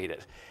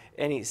frustrated.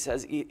 And he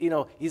says, you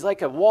know, he's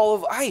like a wall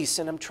of ice,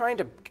 and I'm trying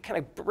to kind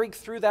of break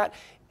through that,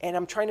 and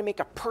I'm trying to make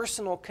a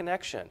personal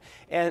connection.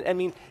 And I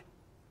mean,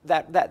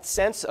 that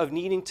sense of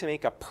needing to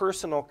make a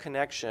personal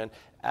connection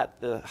at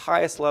the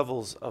highest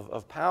levels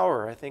of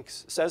power, I think,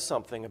 says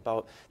something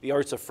about the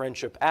arts of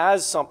friendship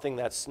as something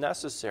that's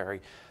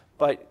necessary.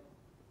 But,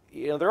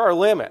 you know, there are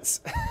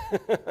limits.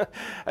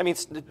 I mean,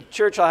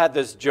 Churchill had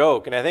this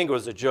joke, and I think it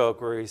was a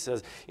joke, where he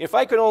says, if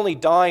I could only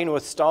dine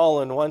with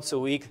Stalin once a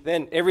week,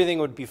 then everything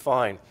would be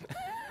fine.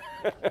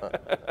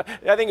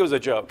 I think it was a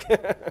joke.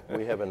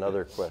 We have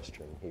another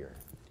question here.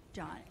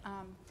 John,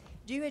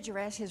 do you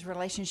address his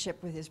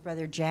relationship with his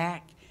brother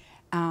Jack?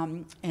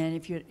 And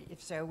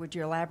if so, would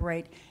you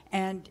elaborate?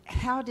 And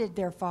how did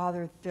their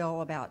father feel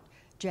about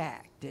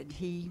Jack? Did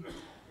he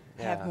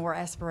have more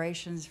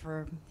aspirations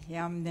for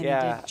him than he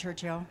did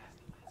Churchill?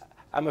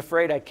 I'm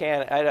afraid I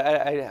can't.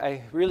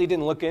 I really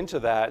didn't look into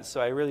that,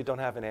 so I really don't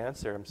have an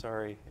answer. I'm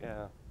sorry.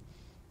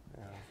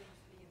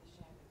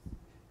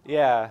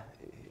 Yeah.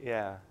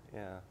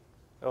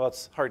 Well,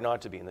 it's hard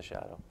not to be in the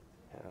shadow.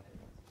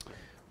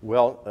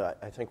 Well,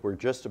 I think we're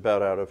just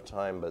about out of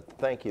time, but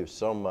thank you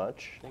so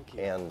much. Thank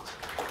you. And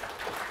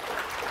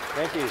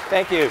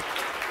Thank you.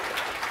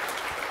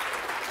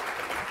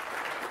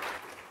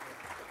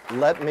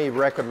 let me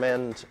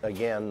recommend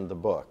again the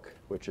book,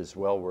 which is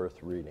well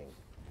worth reading.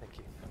 Thank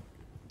you.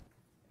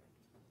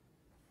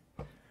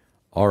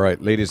 All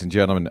right, ladies and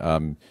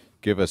gentlemen,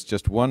 give us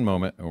just one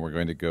moment, and we're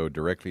going to go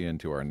directly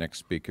into our next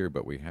speaker,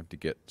 but we have to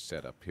get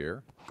set up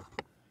here.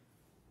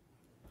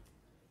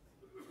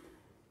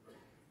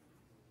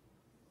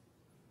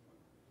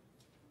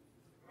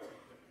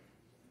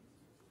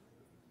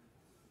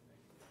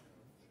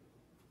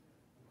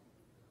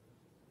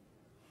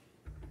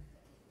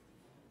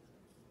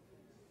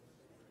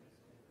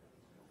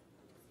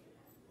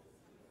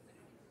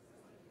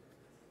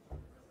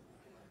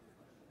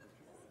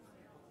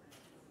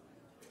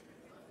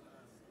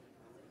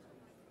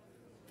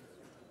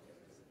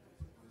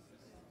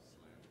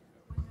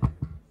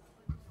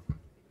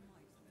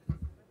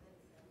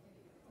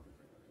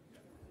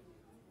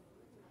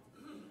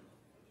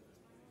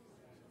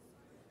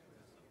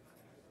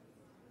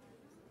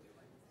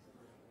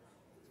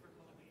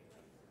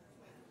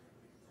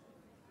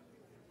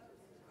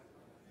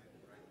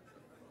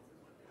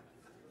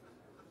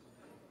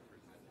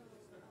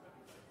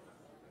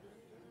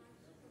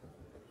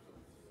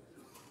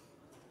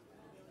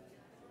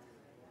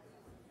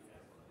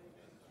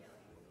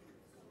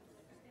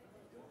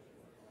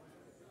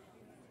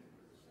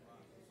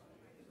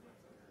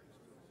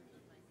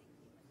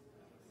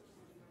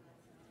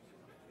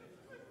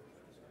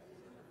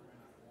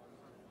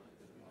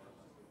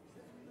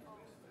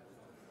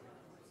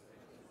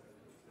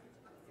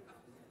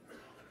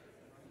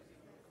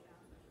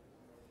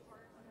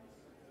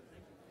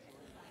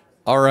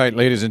 All right,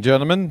 ladies and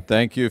gentlemen,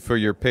 thank you for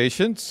your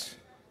patience.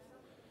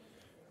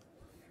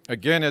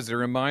 Again, as a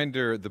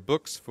reminder, the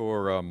books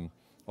for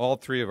all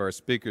three of our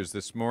speakers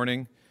this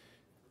morning,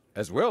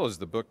 as well as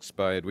the books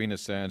by Edwina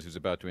Sands, who's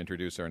about to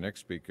introduce our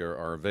next speaker,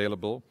 are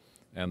available,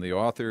 and the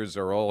authors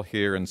are all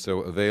here and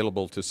so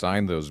available to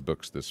sign those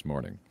books this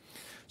morning.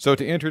 So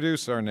to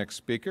introduce our next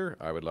speaker,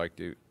 I would like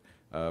to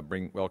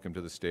welcome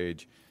to the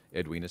stage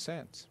Edwina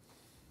Sands.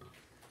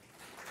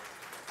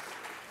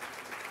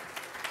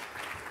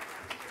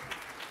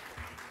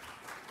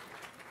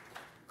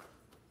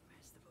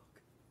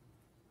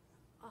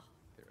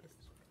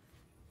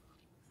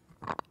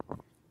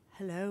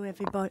 Hello,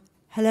 everybody.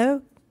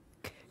 Hello.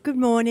 Good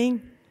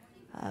morning.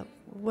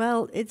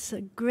 Well, it's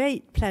a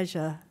great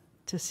pleasure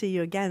to see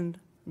you again,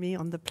 me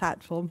on the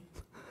platform.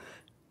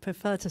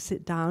 Prefer to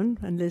sit down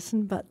and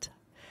listen, but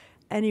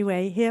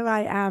anyway, here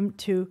I am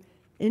to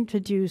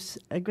introduce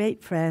a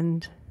great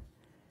friend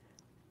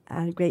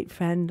and a great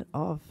friend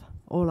of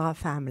all our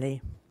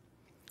family,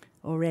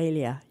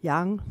 Aurelia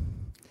Young,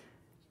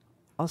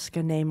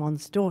 Oscar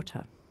Neymon's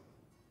daughter.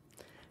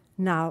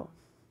 Now,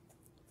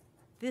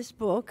 this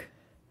book,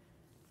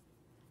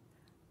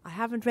 I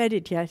haven't read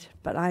it yet,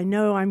 but I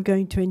know I'm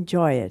going to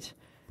enjoy it.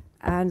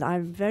 And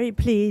I'm very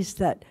pleased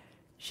that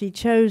she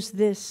chose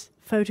this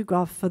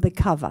photograph for the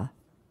cover.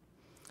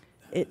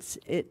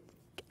 It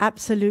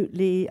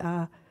absolutely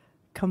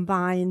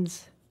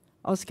combines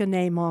Oscar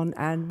Neymon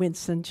and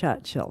Winston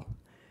Churchill.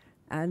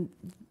 And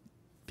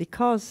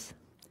because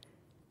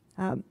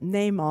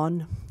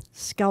Neymon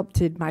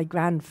sculpted my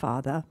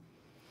grandfather,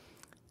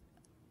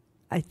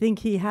 I think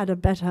he had a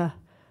better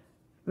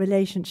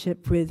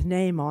relationship with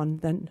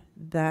Neymon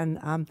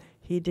than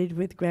he did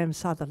with Graham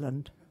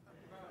Sutherland.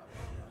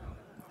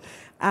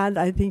 And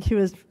I think he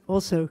was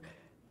also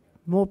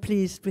more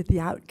pleased with the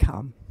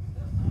outcome.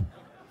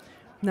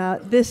 Now,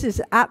 this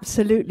is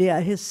absolutely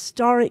a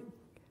historic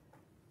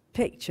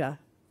picture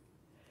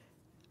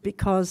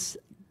because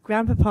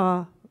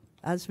Grandpapa,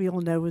 as we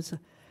all know, was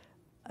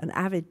an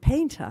avid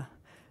painter.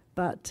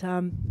 But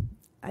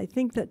I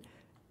think that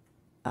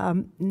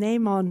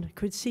Neymon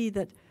could see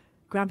that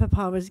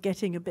Grandpapa was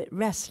getting a bit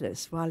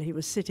restless while he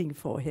was sitting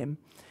for him.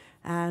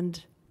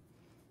 And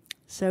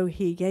so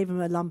he gave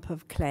him a lump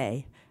of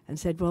clay and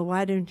said, well,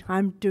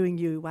 I'm doing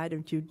you, why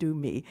don't you do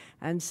me?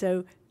 And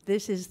so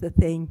this is the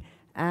thing.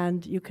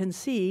 And you can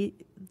see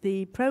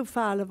the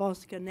profile of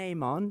Oscar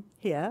Neymon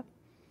here,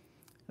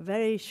 a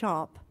very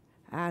sharp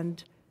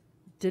and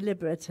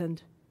deliberate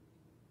and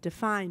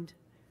defined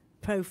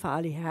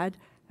profile he had.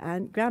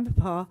 And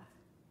Grandpapa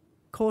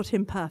caught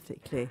him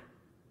perfectly.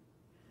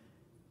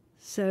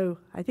 So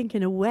I think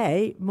in a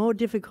way, more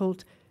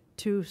difficult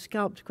to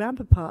sculpt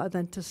Grandpapa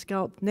than to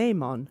sculpt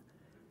Neymon.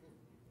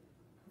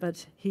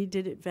 But he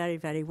did it very,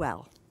 very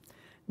well.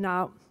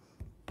 Now,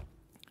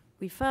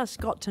 we first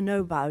got to know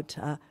about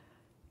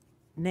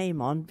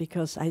Neymon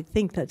because I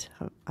think that,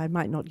 I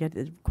might not get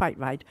it quite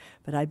right,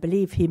 but I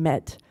believe he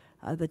met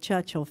the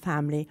Churchill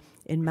family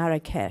in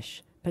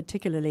Marrakesh,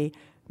 particularly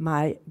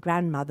my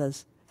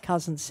grandmother's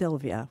cousin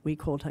Sylvia. We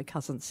called her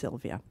Cousin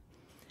Sylvia.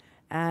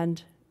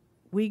 And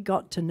we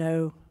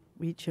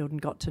children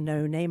got to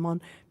know Neymon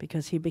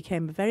because he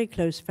became a very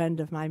close friend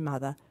of my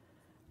mother,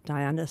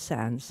 Diana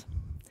Sands.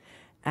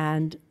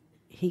 And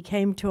he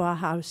came to our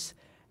house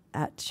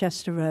at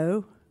Chester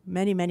Row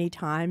many, many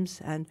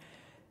times, and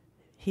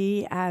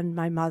he and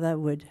my mother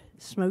would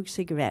smoke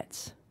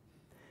cigarettes.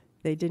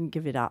 They didn't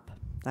give it up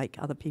like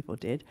other people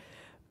did,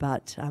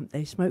 but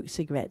they smoked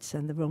cigarettes,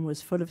 and the room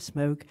was full of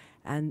smoke,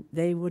 and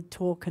they would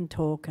talk,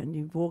 and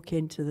you'd walk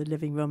into the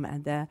living room,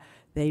 and there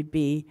they'd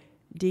be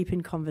deep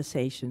in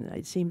conversation.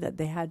 It seemed that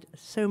they had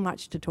so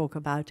much to talk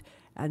about,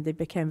 and they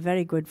became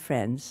very good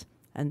friends.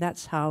 And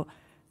that's how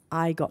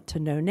I got to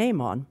know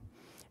Neymon.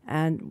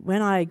 And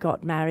when I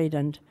got married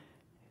and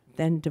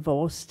then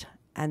divorced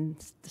and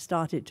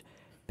started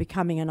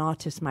becoming an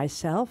artist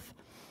myself,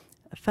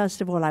 first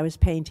of all I was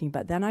painting,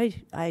 but then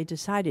I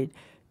decided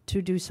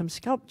to do some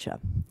sculpture.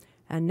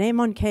 And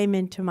Neymon came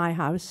into my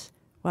house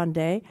one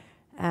day,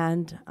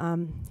 and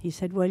he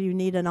said, well, you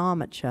need an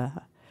armature,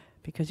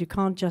 because you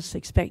can't just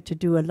expect to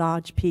do a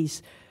large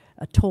piece,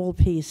 a tall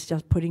piece,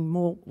 just putting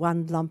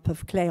one lump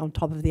of clay on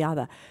top of the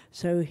other.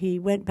 So he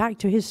went back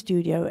to his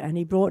studio and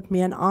he brought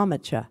me an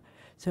armature.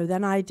 So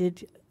then I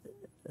did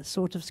a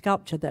sort of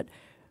sculpture that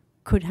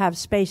could have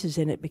spaces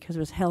in it because it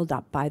was held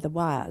up by the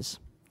wires.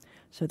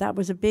 So that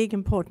was a big,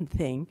 important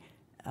thing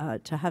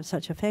to have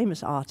such a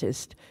famous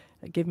artist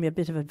give me a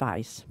bit of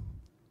advice.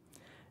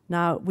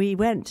 Now, we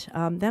went,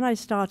 then I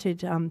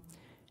started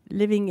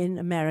living in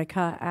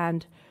America,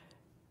 and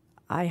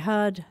I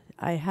heard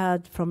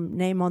from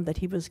Neymon that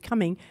he was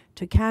coming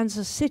to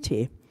Kansas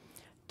City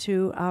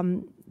to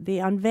the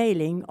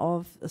unveiling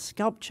of a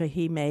sculpture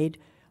he made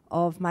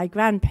of my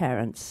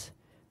grandparents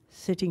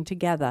sitting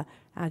together.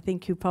 I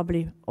think you've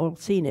probably all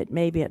seen it,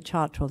 maybe at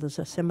Churchill, there's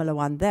a similar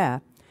one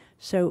there.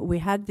 So we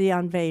had the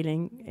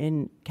unveiling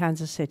in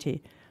Kansas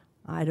City.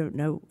 I don't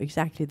know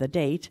exactly the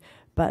date,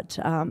 but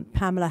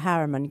Pamela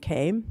Harriman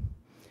came,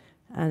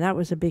 and that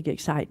was a big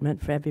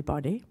excitement for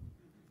everybody.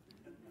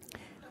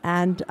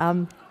 And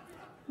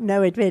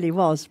no, it really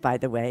was, by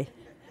the way.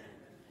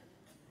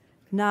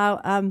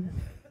 Now,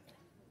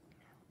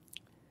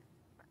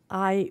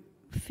 I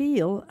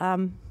feel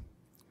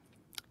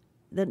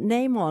that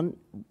Naaman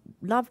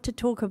loved to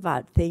talk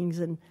about things,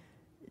 and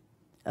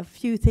a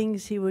few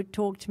things he would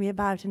talk to me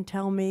about and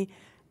tell me,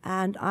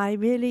 and I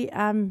really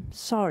am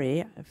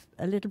sorry,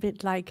 a little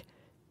bit like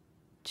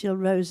Jill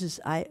Rose's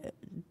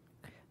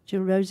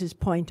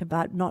point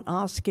about not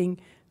asking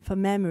for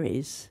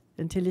memories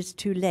until it's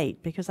too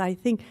late, because I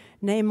think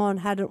Naaman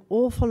had an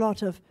awful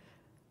lot of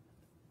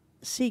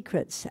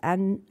secrets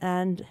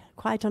and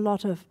quite a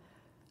lot of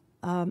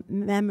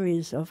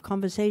memories of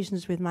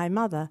conversations with my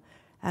mother,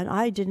 and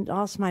I didn't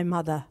ask my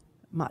mother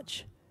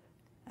much,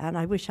 and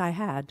I wish I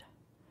had.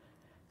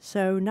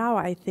 So now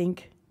I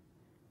think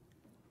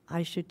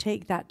I should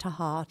take that to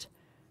heart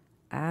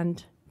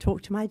and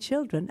talk to my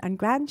children and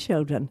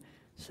grandchildren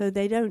so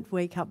they don't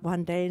wake up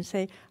one day and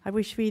say, I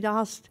wish we'd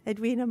asked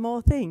Edwina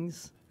more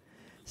things.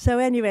 So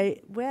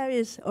anyway, where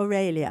is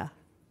Aurelia?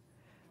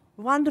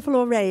 Wonderful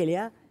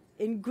Aurelia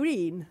in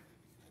green,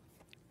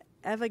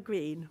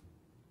 evergreen.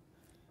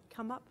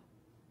 Come up.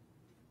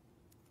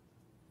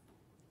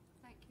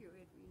 Thank you,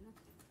 Edwina.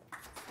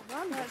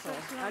 Wonderful.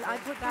 I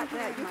put that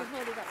there. You can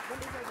hold it up. Let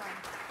me go down.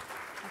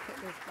 I'll put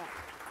this back.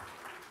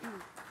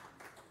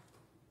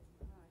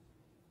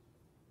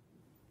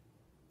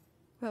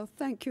 Well,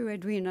 thank you,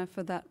 Edwina,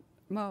 for that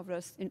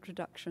marvellous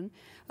introduction.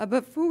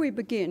 Before we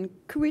begin,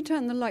 could we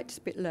turn the lights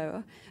a bit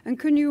lower? And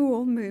can you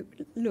all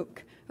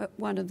look at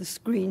one of the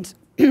screens?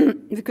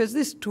 Because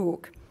this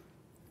talk,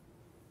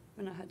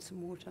 when I had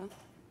some water,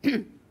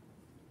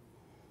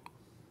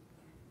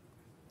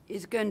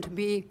 is going to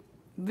be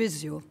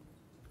visual.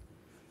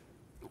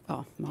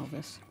 Oh,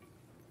 marvellous.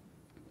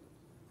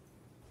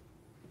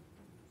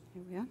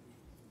 Here we are.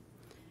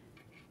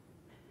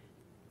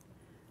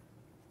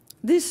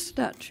 This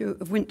statue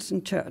of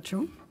Winston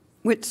Churchill,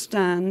 which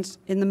stands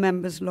in the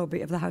members' lobby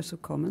of the House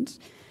of Commons,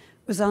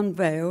 was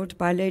unveiled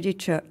by Lady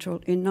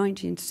Churchill in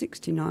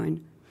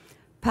 1969.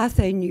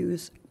 Pathé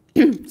News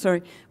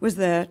was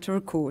there to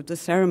record the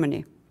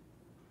ceremony.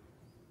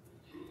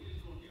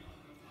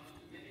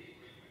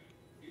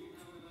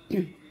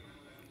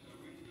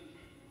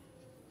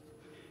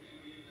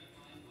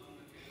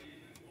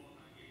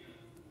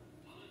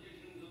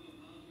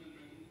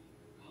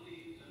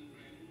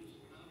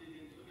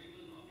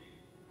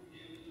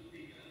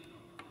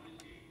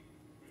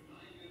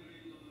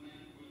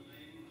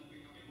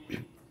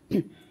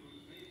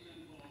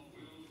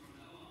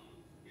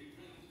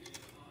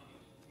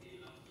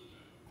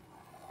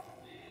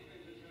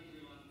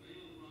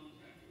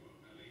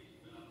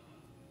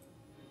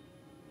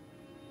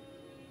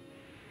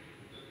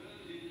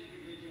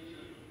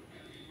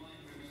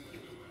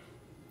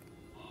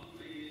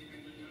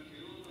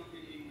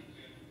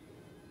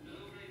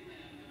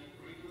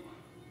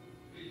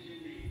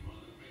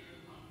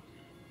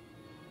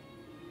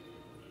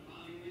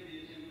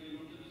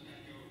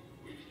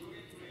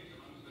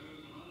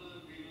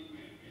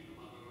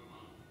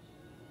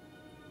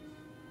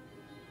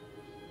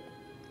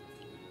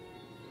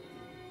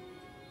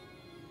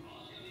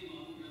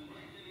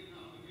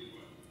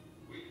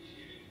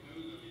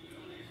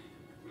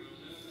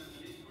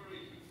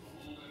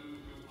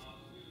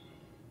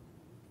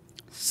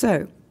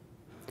 So,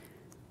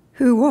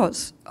 who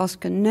was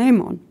Oscar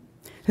Naaman,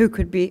 who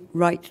could be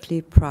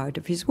rightly proud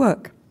of his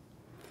work?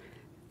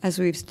 As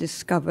we've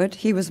discovered,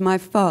 he was my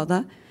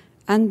father,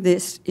 and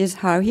this is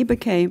how he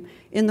became,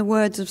 in the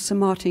words of Sir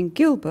Martin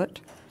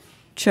Gilbert,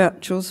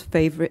 Churchill's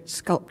favourite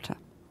sculptor.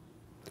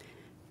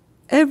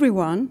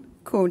 Everyone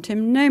called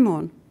him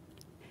Naaman,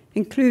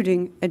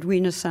 including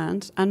Edwina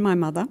Sands and my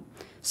mother,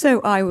 so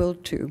I will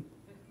too.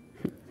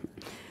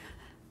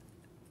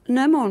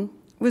 Naaman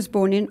was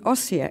born in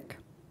Osijek,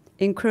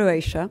 in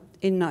Croatia,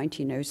 in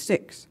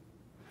 1906.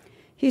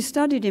 He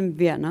studied in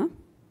Vienna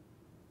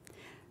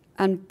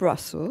and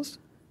Brussels,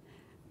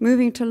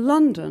 moving to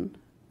London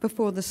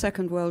before the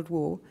Second World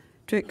War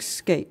to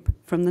escape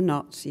from the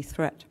Nazi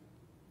threat.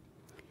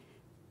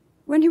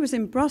 When he was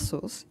in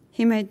Brussels,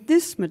 he made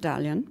this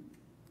medallion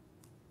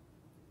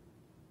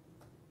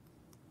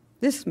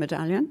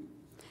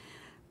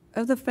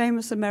of the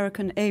famous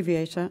American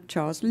aviator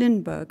Charles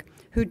Lindbergh,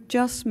 who'd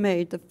just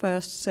made the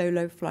first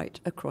solo flight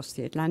across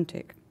the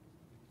Atlantic.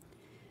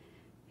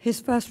 His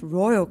first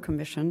royal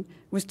commission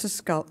was to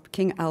sculpt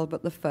King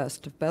Albert I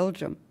of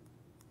Belgium.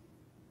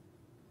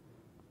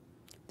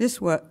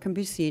 This work can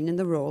be seen in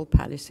the Royal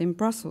Palace in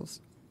Brussels.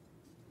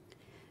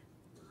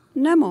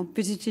 Naaman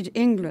visited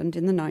England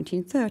in the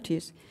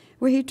 1930s,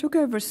 where he took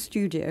over a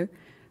studio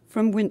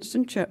from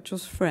Winston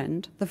Churchill's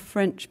friend, the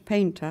French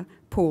painter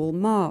Paul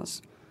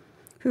Mars,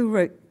 who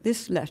wrote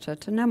this letter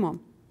to Naaman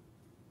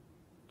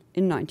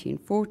in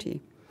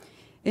 1940,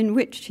 in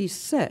which he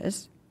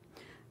says,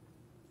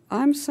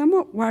 I'm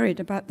somewhat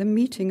worried about the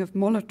meeting of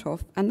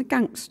Molotov and the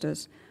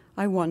gangsters.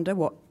 I wonder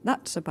what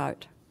that's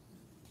about.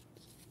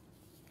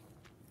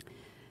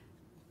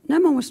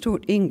 Naaman was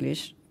taught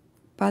English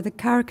by the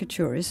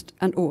caricaturist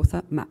and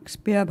author Max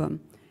Beerbohm,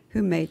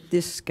 who made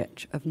this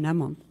sketch of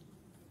Nemon.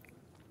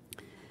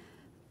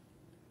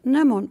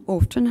 Nemon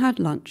often had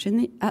lunch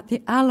at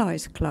the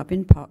Allies Club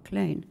in Park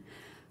Lane.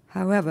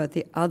 However,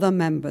 the other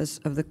members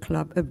of the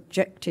club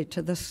objected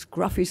to the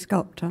scruffy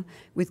sculptor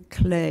with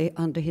clay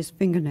under his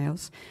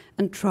fingernails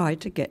and tried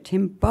to get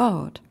him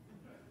barred.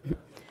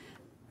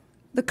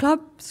 The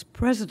club's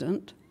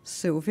president,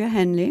 Sylvia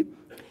Henley,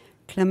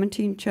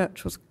 Clementine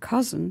Churchill's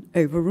cousin,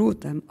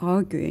 overruled them,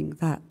 arguing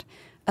that,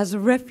 as a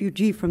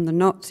refugee from the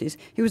Nazis,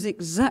 he was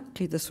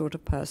exactly the sort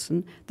of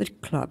person the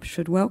club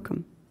should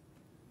welcome.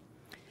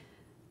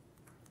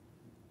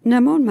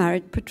 Nemon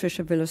married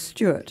Patricia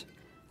Villa-Stewart,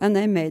 and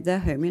they made their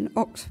home in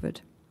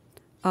Oxford.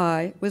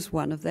 I was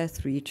one of their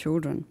 3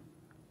 children: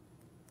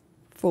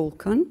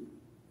 Falcon,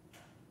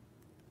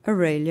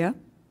 Aurelia,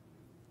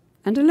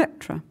 and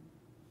Electra.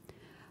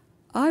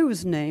 I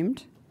was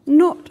named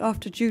not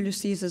after Julius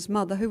Caesar's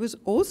mother, who was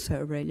also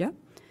Aurelia,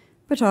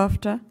 but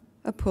after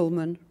a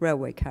Pullman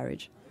railway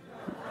carriage.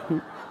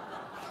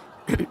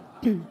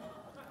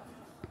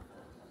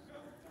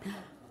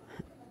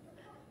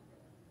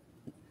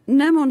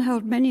 Nemon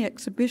held many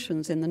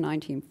exhibitions in the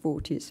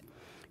 1940s.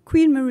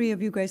 Queen Marie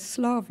of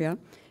Yugoslavia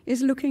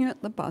is looking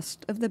at the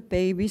bust of the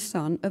baby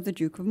son of the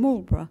Duke of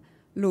Marlborough,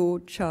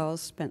 Lord Charles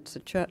Spencer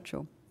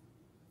Churchill.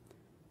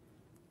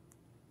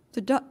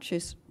 The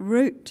Duchess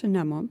wrote to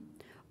Nemon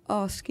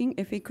asking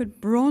if he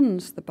could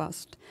bronze the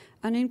bust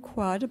and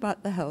inquired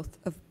about the health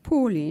of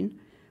Pauline,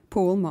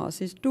 Paul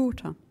Mars's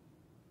daughter.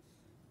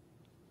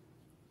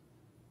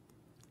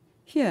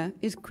 Here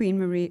is Queen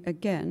Marie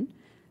again,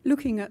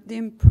 looking at the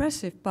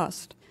impressive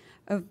bust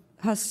of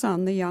her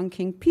son, the young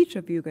King Peter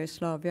of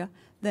Yugoslavia,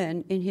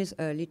 then in his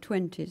early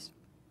 20s.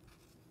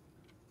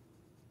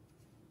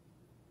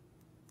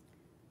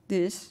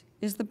 This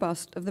is the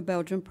bust of the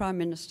Belgian Prime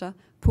Minister,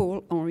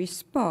 Paul-Henri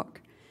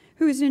Spaak,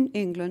 who is in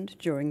England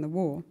during the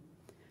war.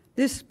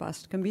 This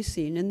bust can be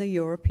seen in the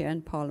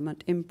European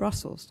Parliament in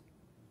Brussels.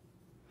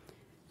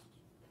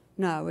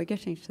 Now we're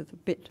getting to the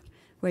bit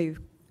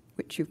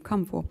which you've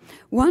come for.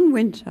 One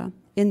winter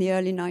in the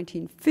early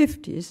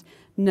 1950s,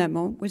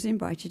 Nemon was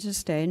invited to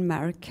stay in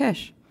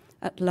Marrakesh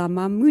at La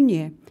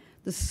Marmounier,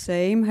 the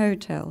same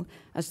hotel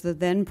as the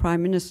then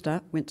Prime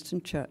Minister,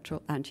 Winston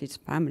Churchill, and his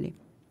family.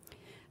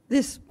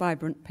 This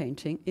vibrant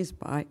painting is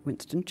by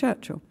Winston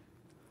Churchill.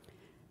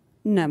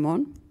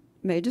 Nemon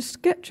made a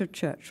sketch of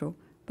Churchill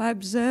by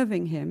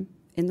observing him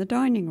in the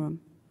dining room.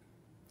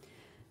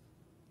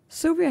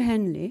 Sylvia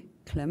Henley,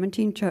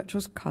 Clementine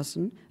Churchill's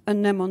cousin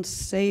and Nemon's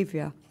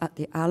saviour at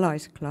the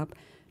Allies Club,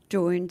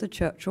 joined the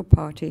Churchill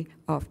party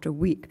after a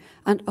week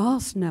and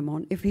asked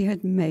Nemon if he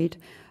had made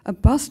a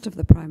bust of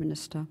the Prime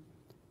Minister.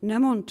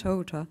 Nemon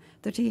told her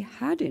that he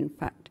had, in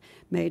fact,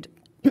 made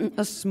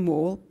a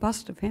small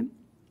bust of him.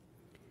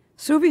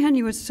 Sylvia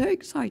Henley was so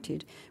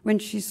excited when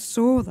she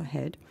saw the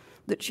head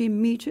that she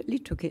immediately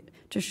took it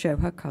to show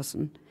her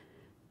cousin.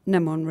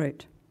 Nemon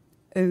wrote,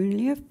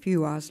 "Only a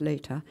few hours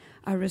later,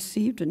 I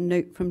received a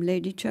note from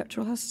Lady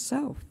Churchill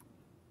herself.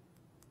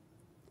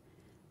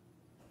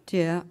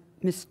 Dear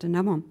Mr.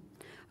 Nemon,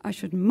 I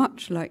should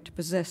much like to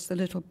possess the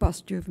little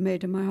bust you have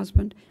made of my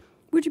husband.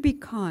 Would you be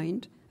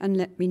kind and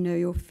let me know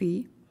your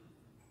fee?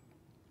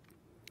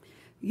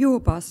 Your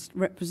bust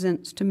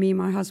represents to me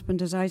my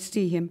husband as I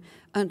see him,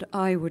 and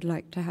I would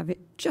like to have it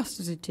just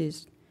as it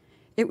is.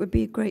 It would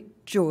be a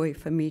great joy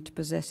for me to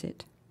possess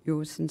it.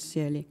 Yours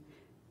sincerely,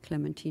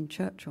 Clementine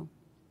Churchill."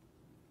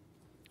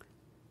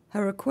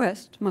 Her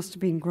request must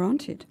have been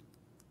granted.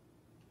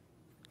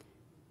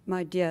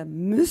 My dear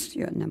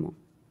Monsieur Nemon,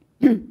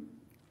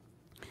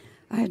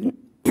 I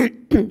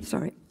had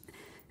sorry.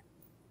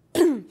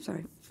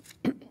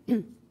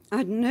 I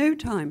had no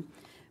time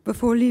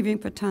before leaving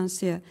for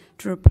Tansier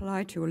to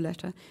reply to your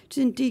letter. It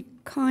is indeed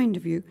kind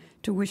of you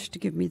to wish to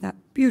give me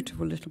that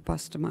beautiful little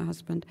bust of my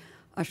husband.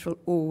 I shall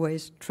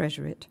always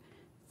treasure it.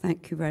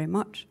 Thank you very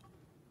much.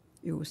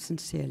 Yours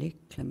sincerely,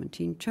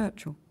 Clementine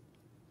Churchill.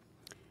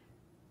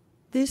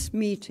 This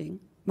meeting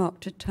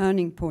marked a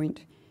turning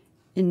point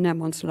in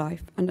Nemon's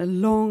life, and a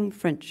long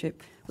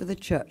friendship with the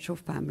Churchill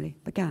family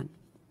began.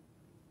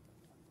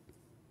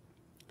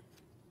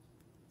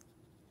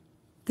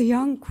 The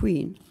young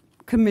Queen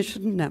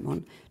commissioned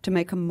Nemon to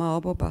make a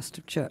marble bust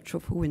of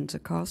Churchill for Windsor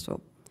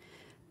Castle.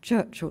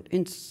 Churchill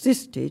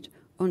insisted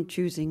on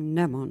choosing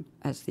Nemon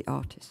as the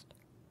artist.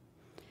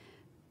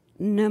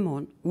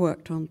 Nemon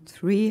worked on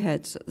 3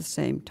 heads at the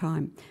same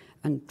time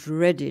and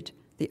dreaded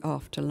the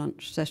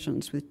after-lunch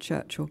sessions with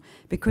Churchill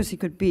because he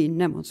could be, in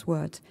Nemon's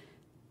words,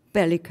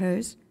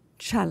 bellicose,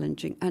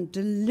 challenging, and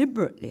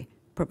deliberately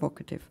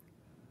provocative.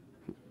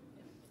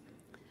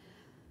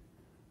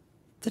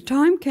 The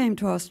time came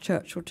to ask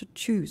Churchill to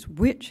choose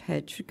which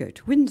head should go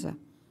to Windsor.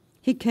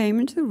 He came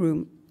into the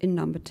room in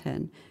number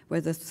 10,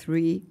 where the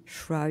 3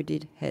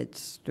 shrouded heads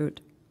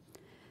stood.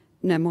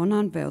 Nemon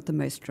unveiled the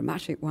most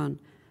dramatic one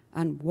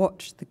and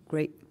watched the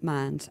great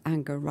man's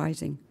anger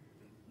rising.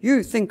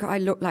 "You think I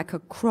look like a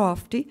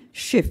crafty,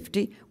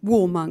 shifty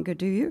warmonger,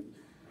 do you?"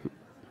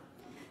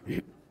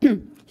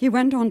 He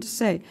went on to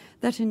say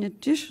that in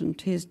addition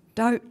to his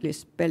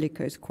doubtless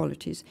bellicose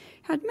qualities,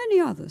 he had many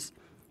others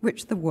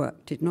which the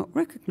work did not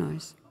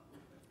recognize.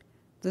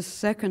 The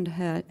second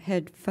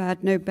head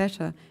fared no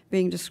better,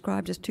 being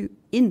described as too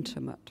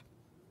intimate.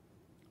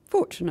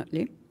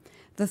 Fortunately,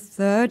 the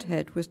third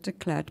head was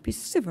declared to be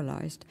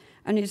civilized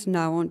and is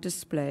now on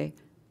display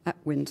at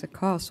Windsor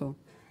Castle.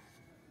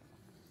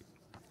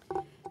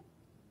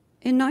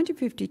 In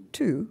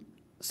 1952,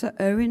 Sir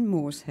Owen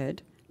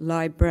Morshead,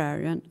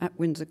 librarian at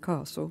Windsor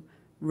Castle,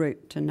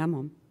 wrote to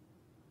Namon,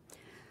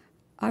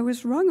 "I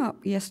was rung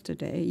up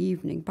yesterday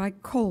evening by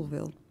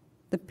Colville,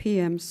 the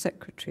PM's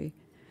secretary,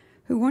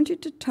 who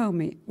wanted to tell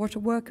me what a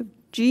work of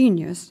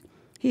genius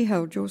he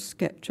held your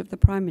sketch of the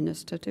Prime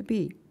Minister to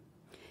be.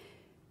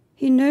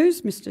 He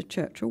knows Mr.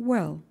 Churchill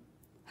well,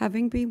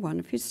 having been one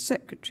of his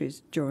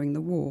secretaries during the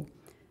war,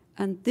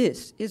 and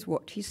this is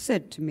what he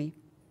said to me.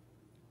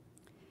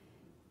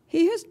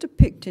 He has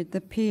depicted the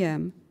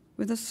PM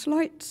with a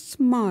slight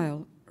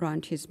smile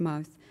round his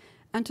mouth,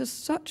 and to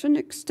such an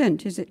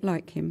extent is it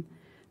like him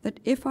that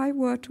if I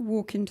were to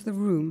walk into the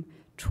room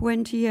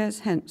 20 years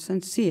hence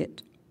and see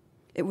it,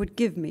 it would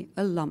give me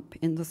a lump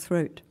in the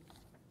throat."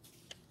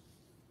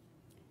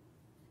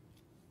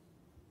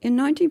 In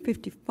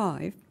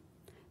 1955,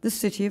 the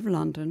City of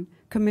London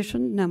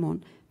commissioned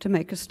Namon to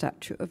make a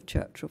statue of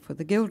Churchill for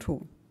the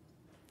Guildhall.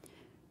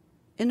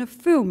 In a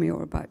film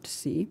you're about to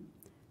see,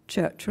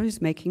 Churchill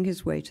is making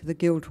his way to the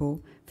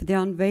Guildhall for the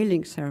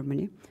unveiling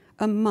ceremony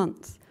a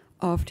month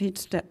after he'd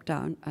stepped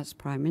down as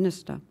Prime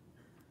Minister.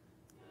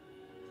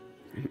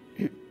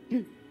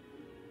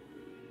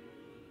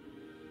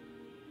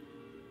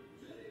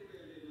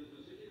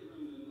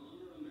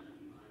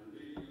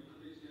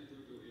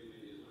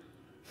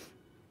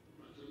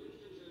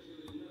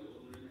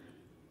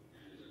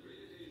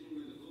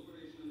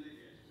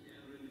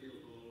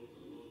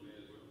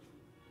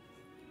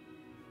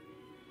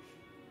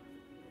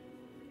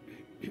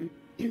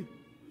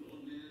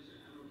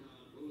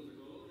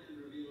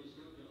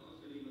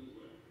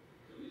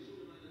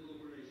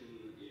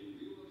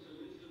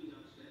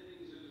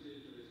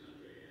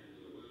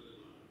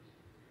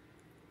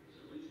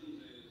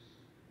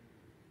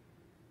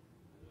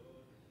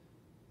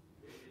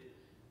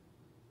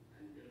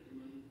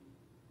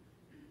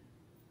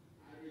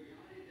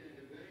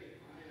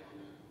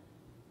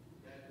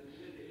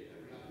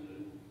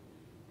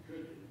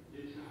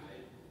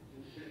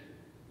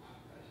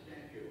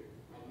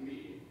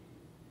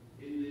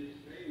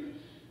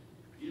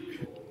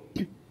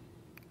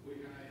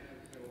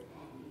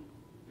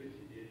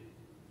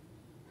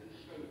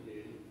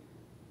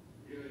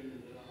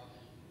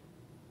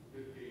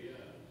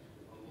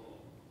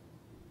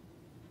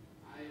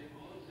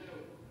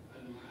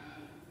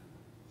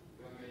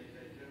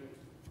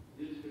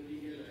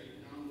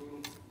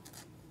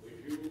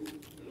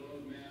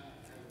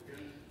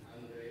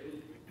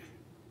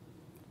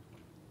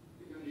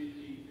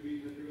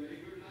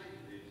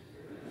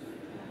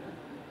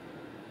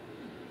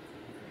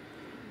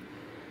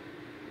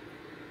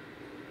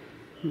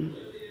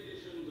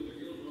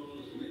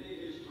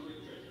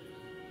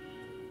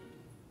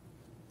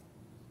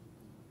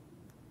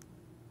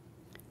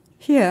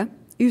 Here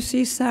you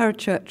see Sarah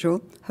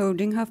Churchill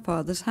holding her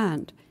father's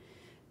hand.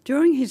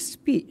 During his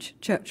speech,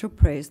 Churchill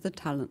praised the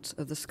talents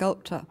of the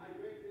sculptor.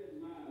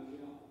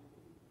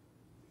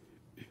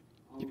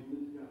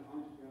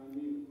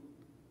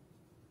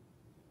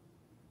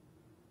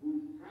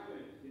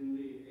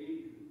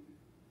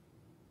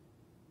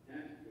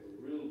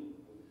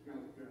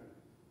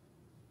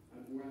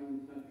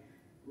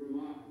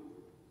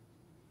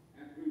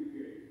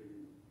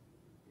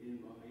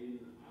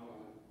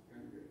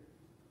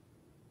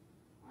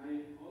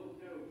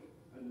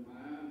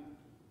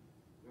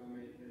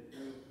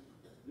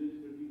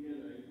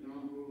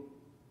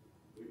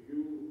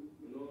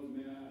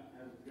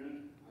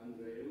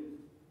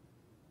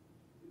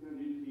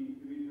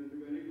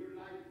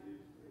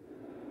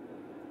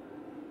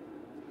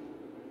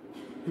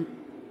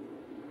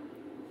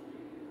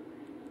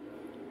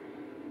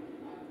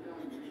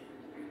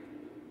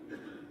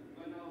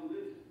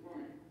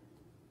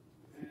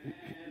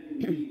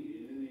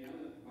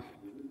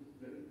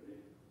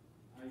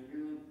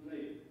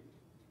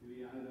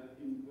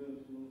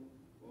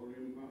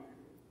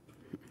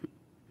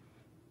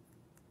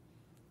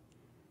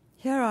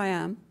 Here I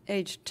am,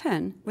 aged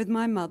 10, with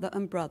my mother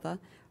and brother,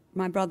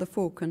 my brother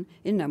Falcon,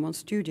 in Namon's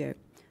studio.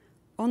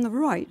 On the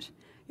right,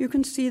 you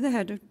can see the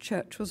head of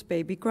Churchill's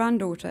baby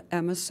granddaughter,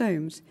 Emma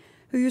Soames,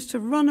 who used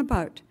to run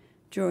about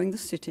during the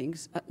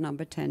sittings at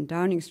number 10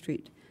 Downing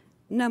Street.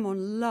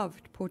 Namon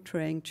loved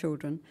portraying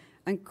children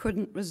and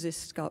couldn't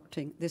resist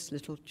sculpting this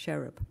little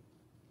cherub.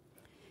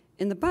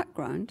 In the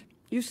background,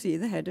 you see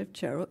the head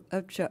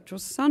of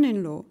Churchill's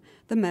son-in-law,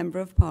 the Member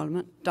of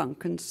Parliament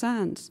Duncan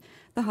Sands,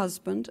 the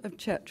husband of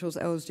Churchill's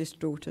eldest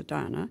daughter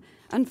Diana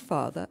and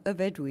father of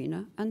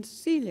Edwina and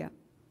Celia.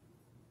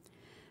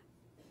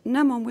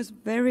 Namon was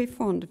very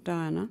fond of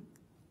Diana,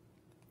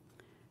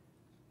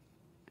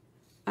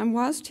 and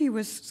whilst he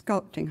was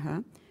sculpting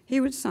her,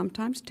 he would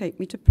sometimes take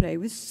me to play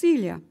with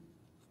Celia.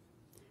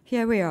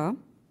 Here we are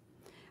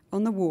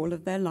on the wall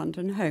of their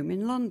London home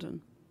in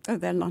London. Oh,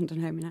 their London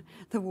home in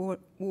the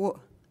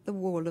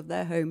wall of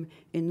their home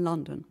in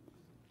London.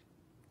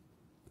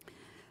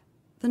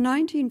 The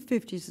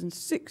 1950s and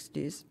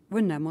 60s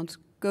were Nemon's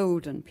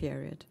golden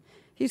period.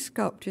 He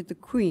sculpted the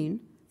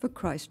Queen for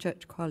Christ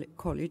Church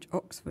College,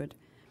 Oxford.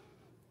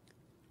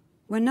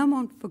 When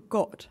Nemon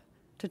forgot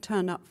to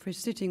turn up for his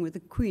sitting with the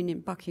Queen in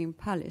Buckingham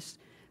Palace,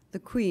 the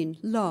Queen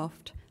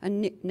laughed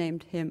and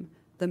nicknamed him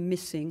the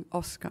missing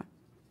Oscar.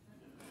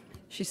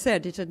 She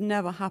said it had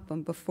never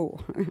happened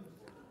before,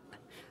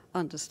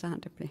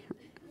 understandably.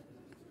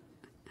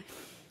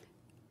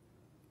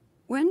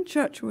 When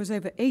Churchill was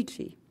over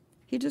 80,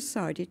 he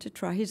decided to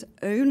try his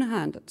own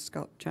hand at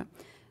sculpture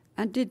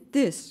and did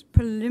this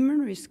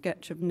preliminary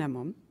sketch of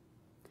Nemon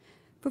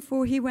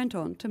before he went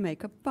on to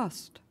make a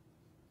bust,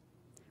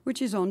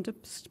 which is on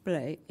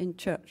display in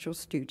Churchill's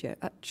studio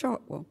at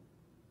Chartwell.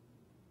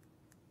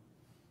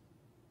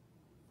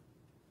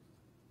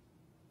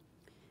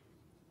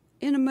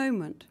 In a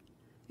moment,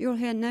 you'll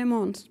hear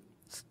Nemon's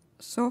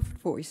soft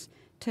voice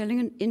telling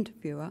an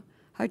interviewer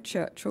how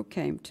Churchill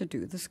came to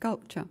do the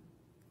sculpture.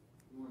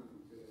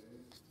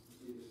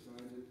 He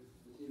decided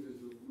that he would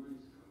do my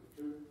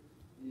sculpture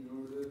in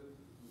order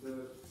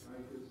that I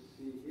could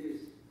see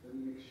his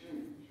an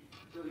exchange.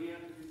 So he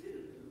actually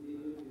did it?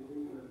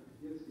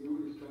 Yes, the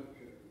only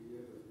sculpture he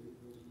ever did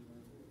was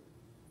mine.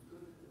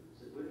 Good.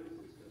 So where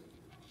is this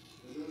sculpture?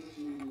 I don't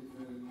see it in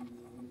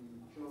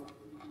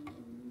Churchill, in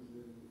the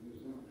museum.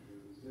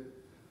 It's there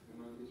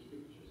among his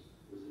pictures.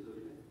 Was it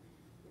good?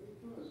 It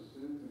was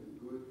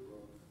certainly good.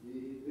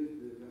 He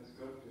did that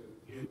sculpture.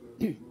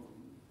 But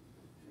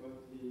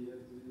he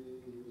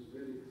was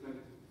very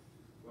excited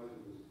while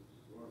he was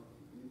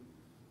working.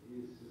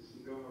 His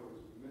cigar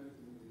was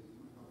melting in his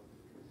mouth.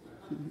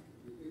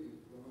 He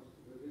didn't cast,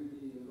 but then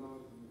he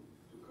allowed me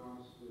to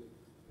cast a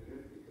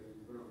replica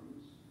in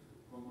bronze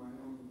for my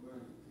own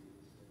vanity.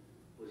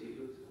 Was he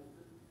a good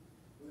sculptor?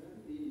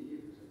 Well,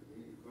 he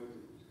was quite a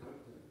good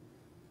sculptor.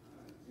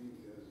 I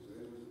think as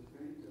well as a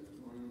painter.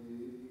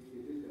 Only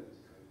he did that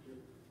sculpture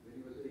when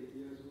he was 8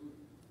 years old.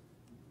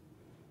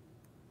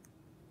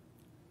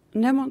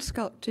 Nemon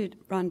sculpted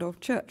Randolph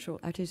Churchill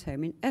at his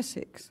home in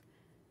Essex,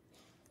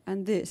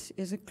 and this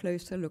is a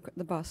closer look at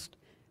the bust,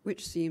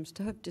 which seems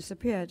to have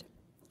disappeared.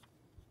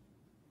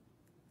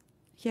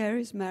 Here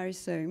is Mary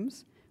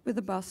Soames with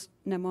a bust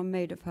Nemon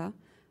made of her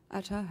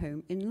at her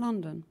home in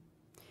London.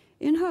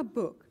 In her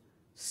book,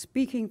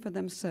 Speaking for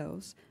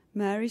Themselves,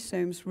 Mary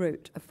Soames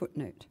wrote a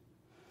footnote.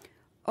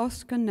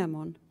 Oscar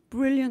Nemon,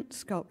 brilliant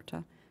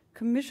sculptor,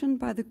 commissioned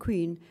by the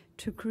Queen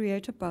to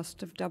create a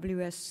bust of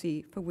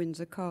WSC for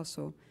Windsor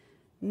Castle,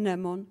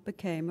 Nemon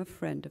became a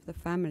friend of the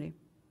family.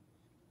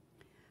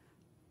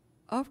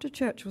 After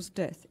Churchill's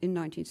death in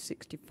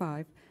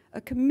 1965, a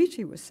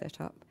committee was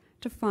set up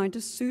to find a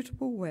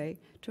suitable way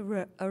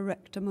to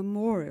erect a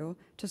memorial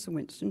to Sir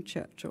Winston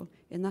Churchill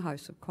in the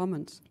House of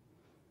Commons.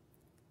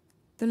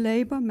 The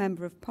Labour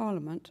Member of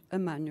Parliament,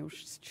 Emmanuel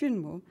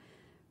Shinwell,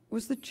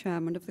 was the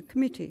chairman of the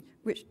committee,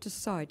 which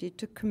decided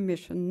to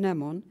commission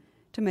Nemon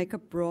to make a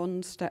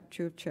bronze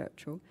statue of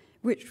Churchill,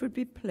 which would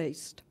be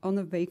placed on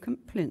the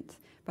vacant plinth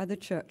by the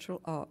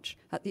Churchill Arch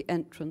at the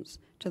entrance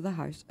to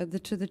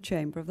the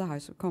chamber of the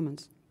House of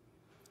Commons.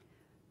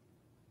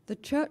 The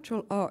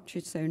Churchill Arch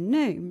is so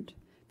named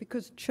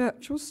because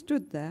Churchill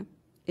stood there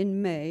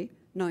in May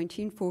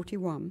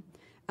 1941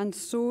 and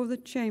saw the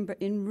chamber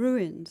in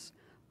ruins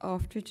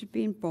after it had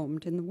been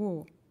bombed in the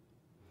war.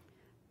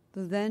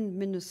 The then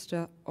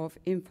Minister of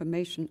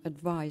Information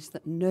advised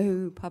that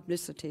no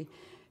publicity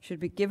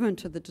should be given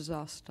to the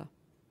disaster.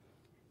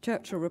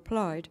 Churchill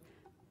replied,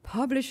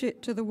 "Publish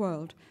it to the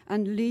world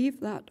and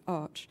leave that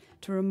arch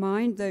to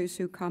remind those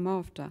who come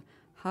after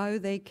how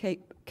they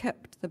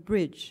kept the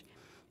bridge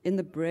in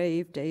the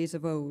brave days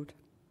of old."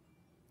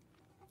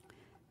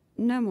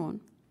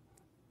 Nemon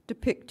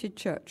depicted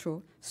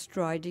Churchill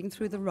striding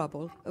through the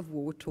rubble of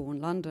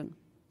war-torn London.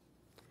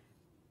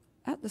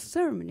 At the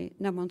ceremony,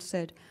 Nemon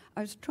said,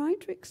 "I was trying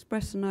to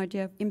express an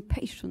idea of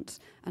impatience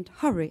and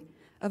hurry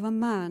of a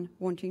man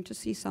wanting to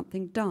see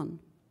something done."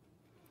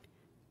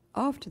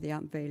 After the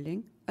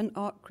unveiling, an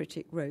art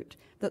critic wrote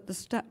that the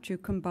statue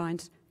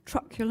combines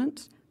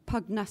truculence,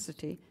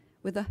 pugnacity,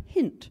 with a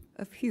hint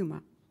of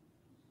humour.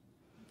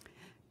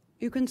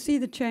 You can see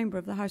the chamber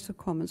of the House of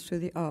Commons through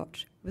the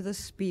arch, with a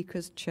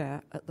speaker's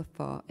chair at the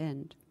far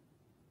end.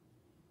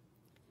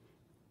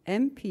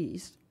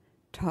 MPs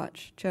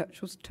touch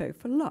Churchill's toe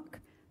for luck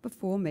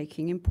before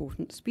making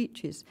important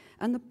speeches,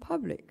 and the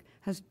public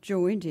has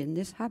joined in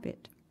this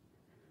habit.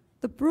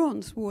 The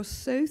bronze was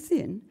so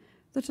thin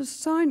that a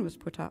sign was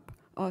put up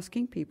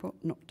asking people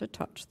not to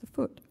touch the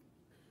foot.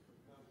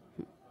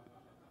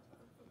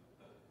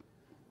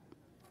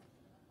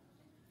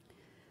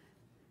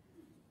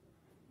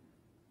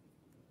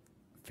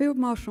 Field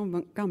Marshal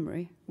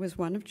Montgomery was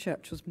one of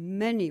Churchill's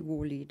many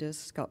war leaders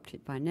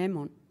sculpted by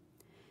Nemon.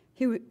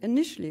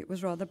 Initially, it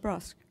was rather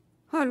brusque.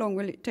 "How long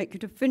will it take you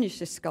to finish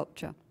this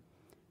sculpture?"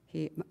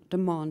 he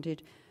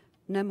demanded,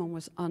 Nemon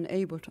was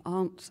unable to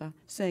answer,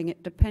 saying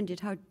it depended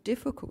how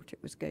difficult it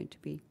was going to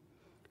be.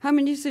 How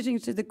many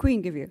sittings did the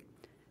Queen give you?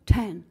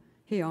 10,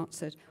 he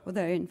answered,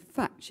 although in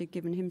fact she'd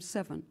given him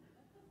 7.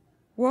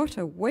 What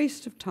a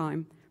waste of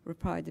time,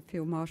 replied the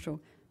Field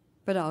Marshal,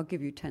 but I'll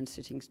give you 10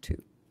 sittings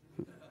too.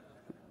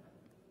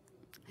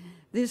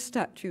 This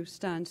statue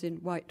stands in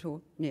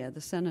Whitehall near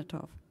the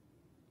cenotaph.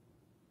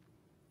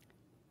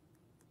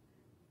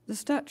 The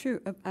statue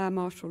of Air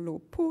Marshal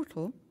Lord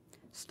Portal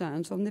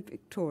stands on the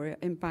Victoria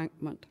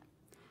Embankment.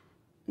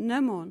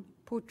 Nemon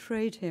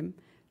portrayed him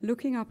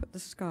looking up at the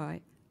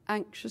sky,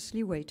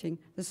 anxiously waiting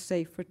the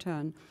safe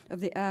return of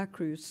the air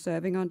crews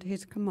serving under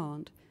his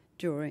command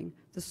during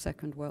the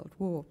Second World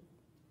War.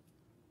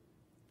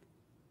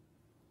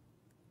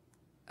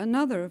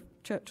 Another of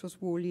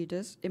Churchill's war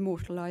leaders,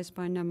 immortalised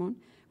by Nemon,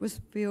 was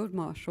Field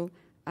Marshal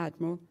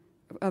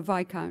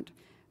Viscount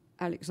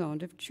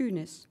Alexander of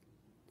Tunis.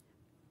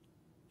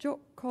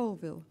 Jock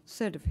Colville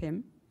said of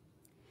him,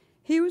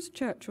 "He was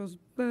Churchill's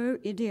beau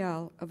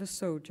ideal of a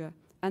soldier,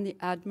 and the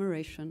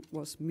admiration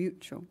was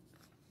mutual."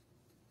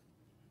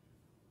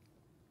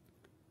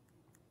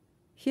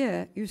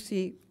 Here you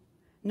see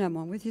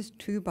Nemon with his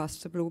 2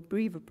 busts of Lord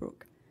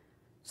Beaverbrook.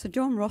 Sir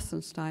John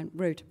Rothenstein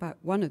wrote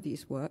about one of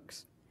these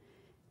works.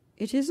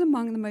 It is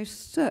among the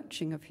most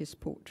searching of his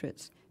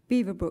portraits.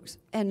 Beaverbrook's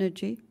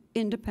energy,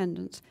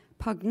 independence,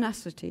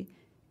 pugnacity,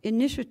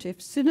 initiative,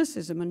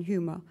 cynicism, and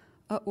humour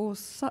are all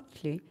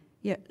subtly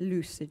yet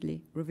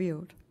lucidly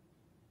revealed.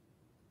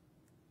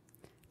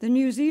 The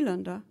New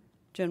Zealander,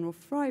 General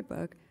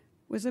Freyberg,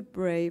 was a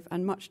brave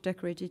and much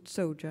decorated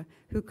soldier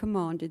who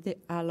commanded the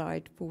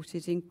Allied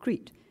forces in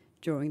Crete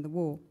during the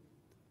war.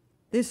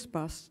 This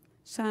bust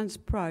stands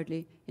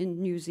proudly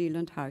in New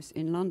Zealand House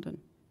in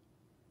London.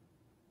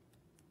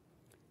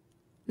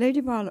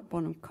 Lady Violet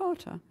Bonham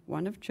Carter,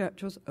 one of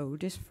Churchill's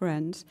oldest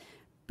friends,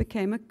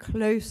 became a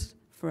close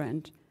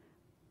friend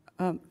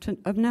of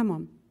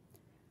Nemon.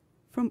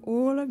 From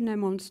all of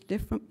Nemon's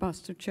different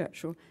busts of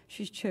Churchill,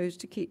 she chose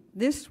to keep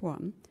this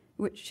one,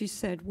 which she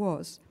said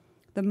was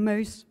the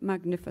most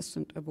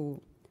magnificent of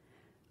all.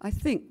 I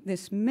think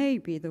this may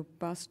be the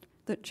bust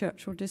that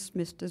Churchill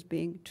dismissed as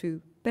being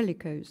too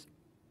bellicose.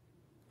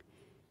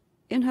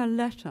 In her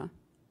letter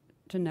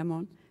to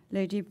Nemon,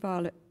 Lady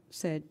Violet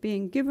said,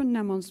 being given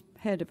Nemon's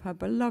head of her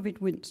beloved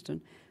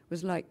Winston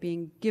was like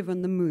being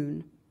given the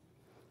moon.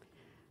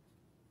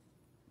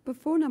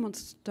 Before Nemon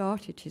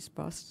started his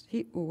busts,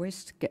 he always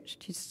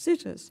sketched his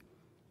sitters.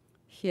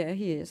 Here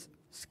he is,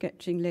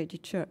 sketching Lady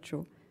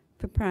Churchill,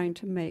 preparing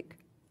to make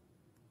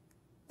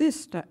this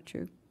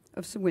statue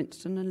of Sir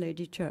Winston and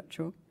Lady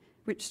Churchill,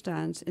 which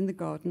stands in the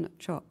garden at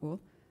Chartwell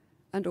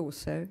and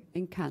also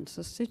in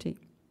Kansas City.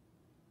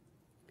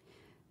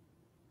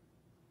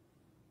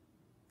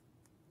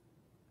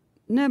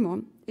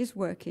 Nemon is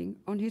working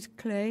on his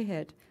clay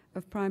head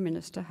of Prime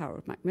Minister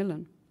Harold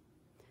Macmillan.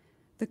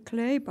 The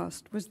clay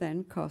bust was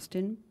then cast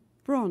in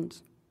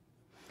bronze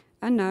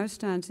and now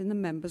stands in the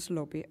members'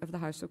 lobby of the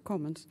House of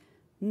Commons,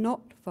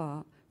 not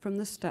far from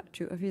the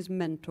statue of his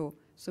mentor,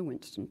 Sir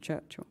Winston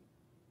Churchill.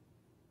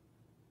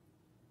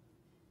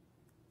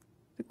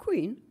 The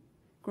Queen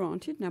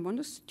granted Nemon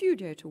a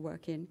studio to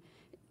work in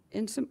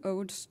some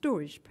old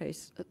storage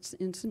place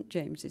in St.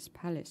 James's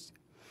Palace.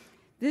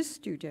 This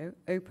studio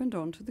opened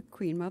onto the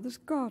Queen Mother's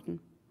garden.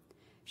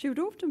 She would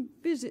often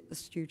visit the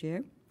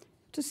studio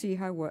to see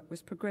how work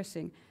was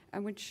progressing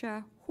and would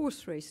share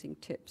horse racing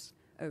tips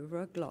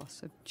over a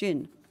glass of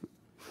gin.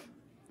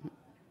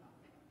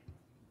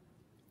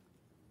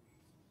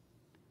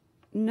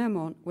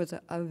 Nemon was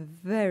a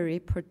very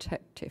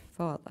protective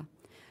father,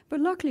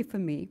 but luckily for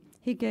me,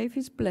 he gave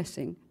his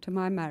blessing to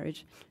my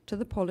marriage to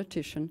the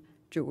politician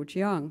George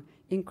Young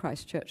in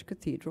Christ Church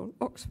Cathedral,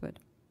 Oxford.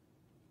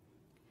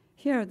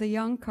 Here are the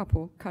young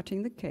couple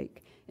cutting the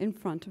cake in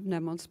front of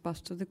Nemon's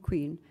bust of the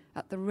Queen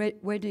at the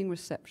wedding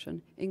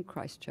reception in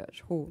Christ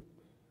Church Hall.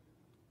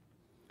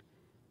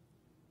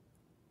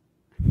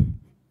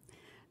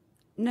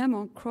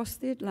 Nemon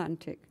crossed the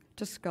Atlantic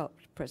to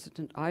sculpt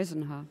President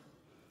Eisenhower.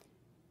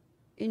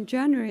 In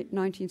January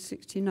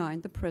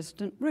 1969, the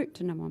President wrote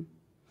to Nemon,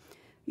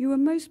 "You were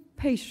most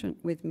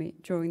patient with me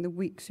during the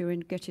weeks you were in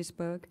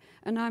Gettysburg,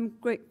 and I'm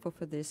grateful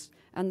for this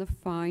and the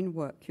fine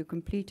work you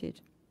completed."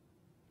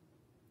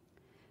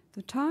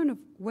 The town of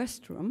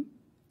Westerham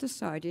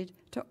decided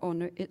to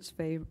honor its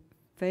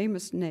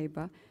famous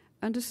neighbor,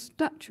 and a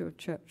statue of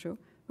Churchill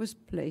was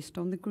placed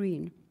on the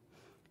green.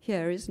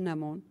 Here is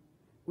Nemon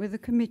with a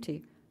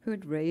committee who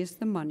had raised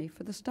the money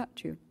for the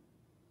statue.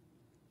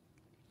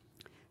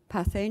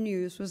 Pathé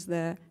News was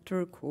there to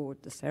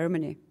record the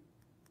ceremony.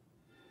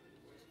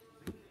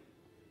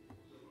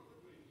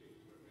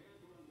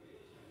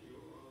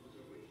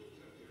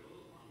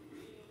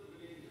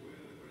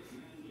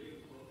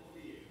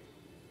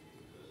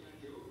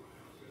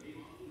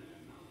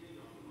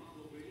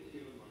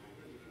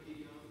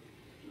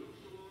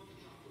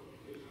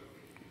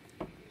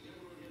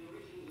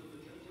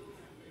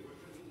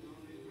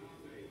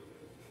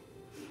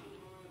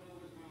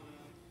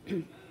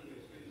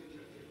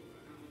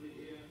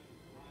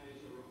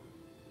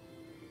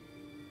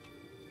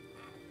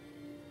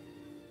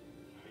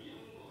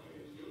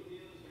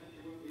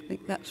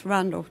 think that's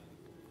Randall.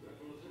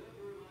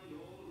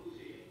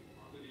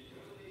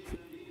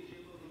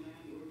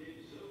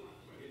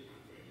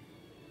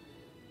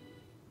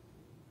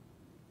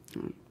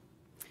 Hmm.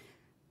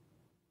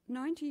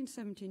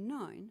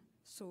 1979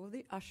 saw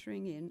the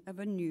ushering in of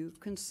a new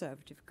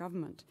Conservative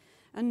government,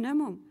 and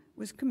Nemon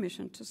was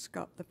commissioned to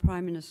sculpt the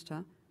Prime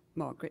Minister,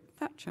 Margaret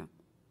Thatcher.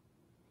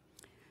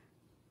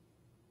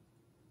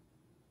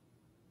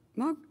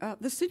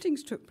 The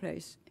sittings took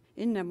place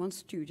in Nemon's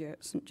studio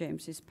at St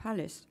James's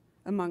Palace,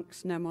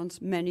 amongst Nemon's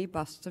many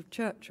busts of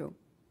Churchill.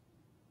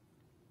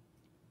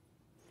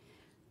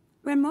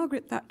 When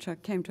Margaret Thatcher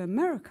came to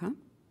America,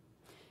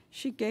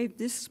 she gave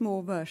this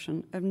small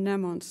version of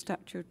Nemon's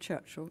statue of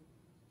Churchill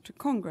to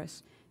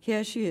Congress.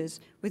 Here she is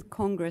with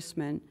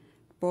Congressmen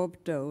Bob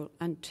Dole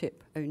and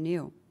Tip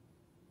O'Neill.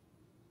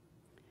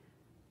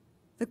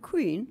 The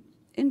Queen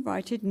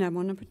invited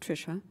Nemon and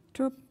Patricia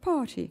to a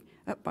party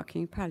at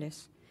Buckingham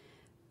Palace.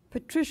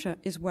 Patricia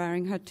is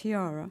wearing her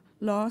tiara,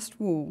 last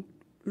worn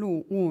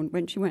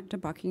when she went to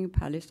Buckingham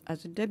Palace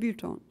as a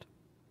debutante.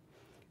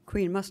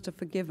 Queen must have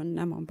forgiven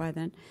Nemon by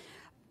then.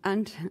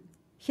 And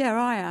here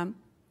I am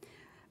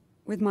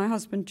with my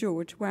husband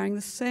George wearing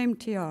the same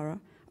tiara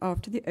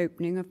after the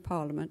opening of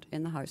Parliament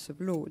in the House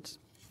of Lords.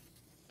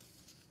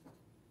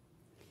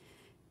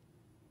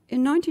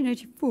 In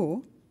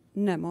 1984,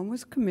 Nemon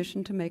was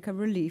commissioned to make a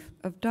relief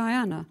of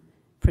Diana,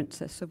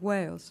 Princess of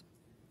Wales.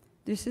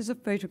 This is a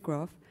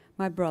photograph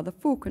my brother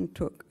Falcon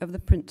took of the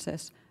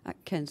princess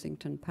at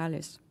Kensington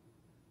Palace.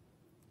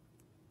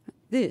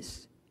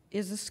 This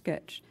is a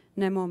sketch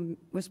Nemon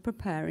was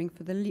preparing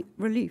for the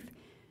relief.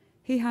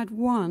 He had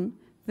one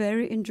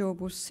very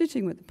enjoyable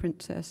sitting with the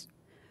princess,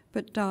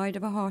 but died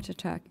of a heart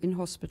attack in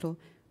hospital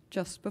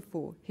just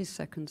before his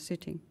second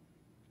sitting.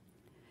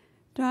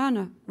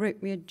 Diana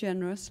wrote me a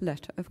generous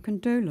letter of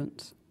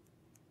condolence.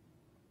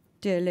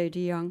 Dear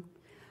Lady Young,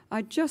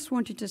 I just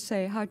wanted to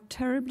say how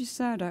terribly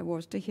sad I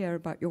was to hear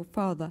about your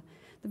father.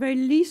 The very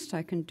least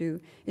I can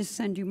do is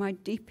send you my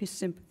deepest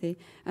sympathy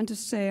and to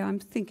say I'm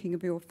thinking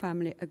of your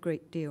family a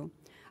great deal.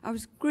 I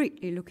was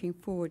greatly looking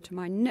forward to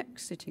my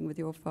next sitting with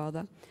your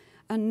father,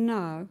 and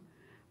now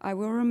I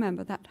will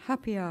remember that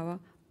happy hour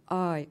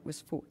I was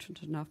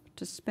fortunate enough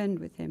to spend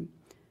with him.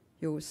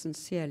 Yours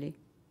sincerely,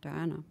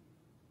 Diana.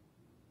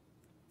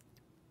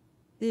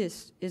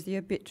 This is the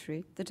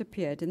obituary that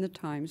appeared in the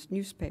Times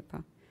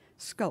newspaper,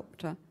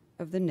 sculptor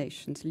of the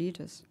nation's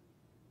leaders.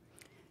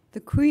 The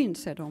Queen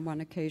said on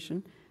one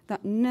occasion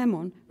that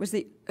Nemon was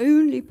the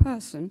only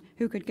person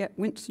who could get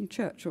Winston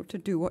Churchill to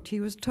do what he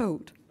was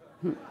told.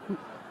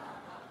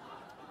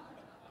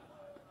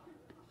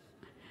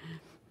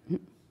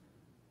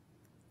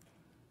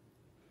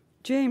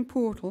 Jane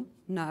Portal,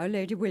 now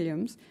Lady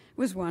Williams,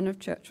 was one of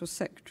Churchill's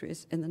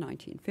secretaries in the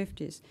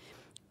 1950s.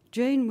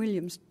 Jane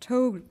Williams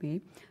told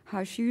me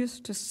how she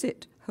used to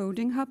sit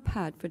holding her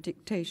pad for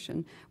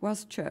dictation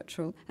whilst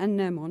Churchill and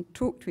Nemon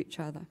talked to each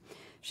other.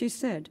 She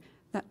said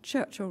that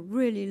Churchill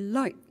really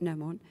liked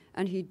Nemon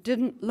and he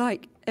didn't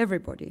like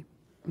everybody.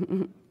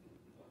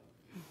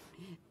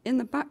 In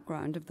the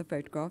background of the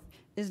photograph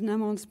is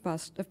Nemon's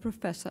bust of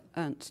Professor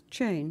Ernst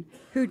Chain,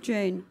 who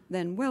Jane,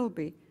 then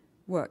Welby,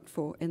 worked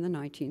for in the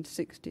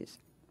 1960s.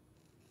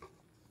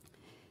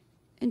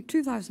 In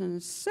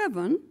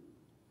 2007,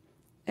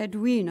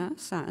 Edwina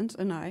Sands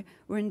and I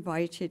were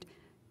invited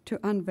to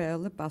unveil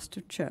the bust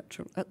of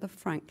Churchill at the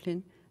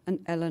Franklin and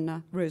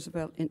Eleanor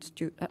Roosevelt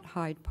Institute at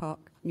Hyde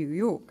Park, New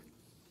York.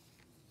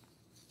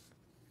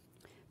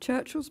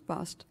 Churchill's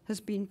bust has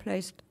been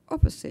placed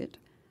opposite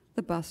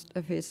the bust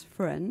of his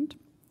friend,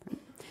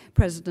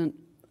 President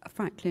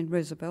Franklin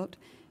Roosevelt,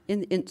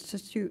 in the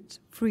Institute's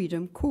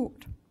Freedom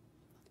Court.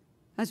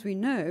 As we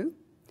know,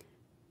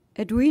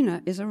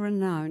 Edwina is a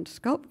renowned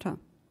sculptor,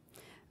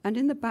 and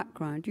in the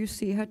background you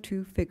see her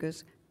two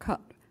figures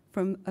cut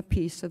from a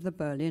piece of the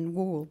Berlin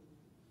Wall.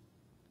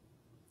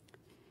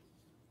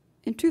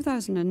 In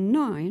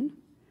 2009,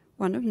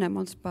 one of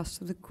Nemon's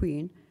busts of the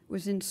Queen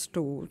was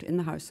installed in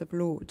the House of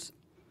Lords.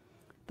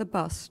 The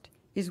bust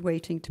is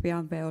waiting to be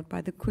unveiled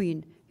by the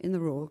Queen in the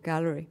Royal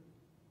Gallery.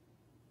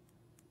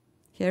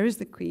 Here is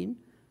the Queen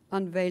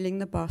unveiling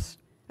the bust,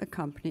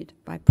 accompanied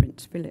by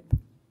Prince Philip.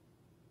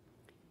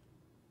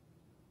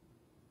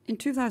 In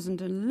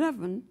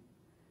 2011,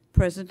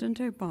 President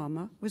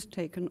Obama was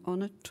taken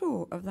on a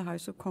tour of the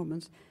House of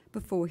Commons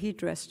before he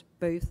addressed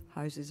both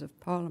Houses of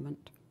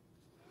Parliament.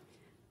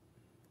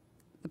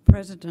 The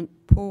President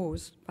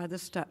paused by the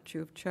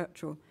statue of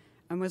Churchill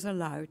and was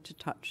allowed to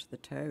touch the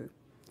toe.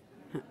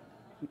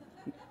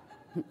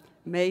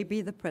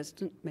 Maybe the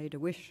President made a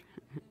wish.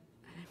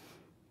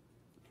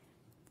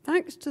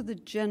 Thanks to the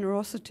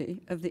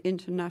generosity of the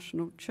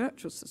International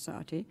Churchill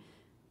Society,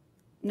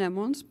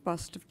 Nemon's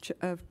bust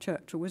of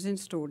Churchill was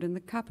installed in the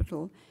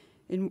Capitol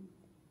in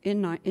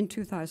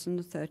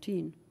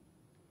 2013.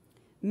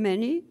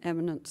 Many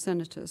eminent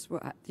senators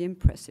were at the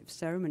impressive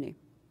ceremony.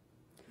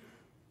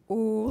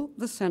 All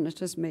the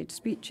senators made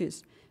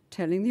speeches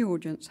telling the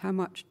audience how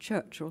much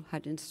Churchill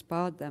had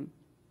inspired them.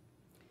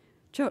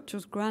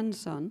 Churchill's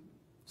grandson,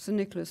 Sir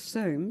Nicholas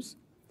Soames,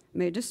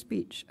 made a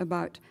speech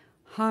about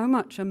how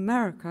much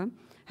America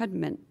had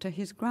meant to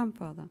his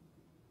grandfather.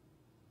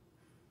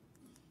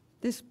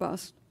 This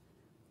bust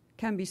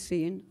can be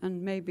seen,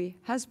 and maybe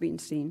has been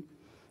seen,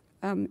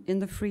 in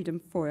the Freedom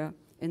Foyer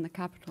in the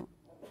Capitol.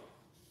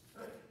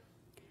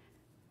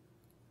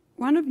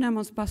 One of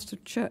Nemon's busts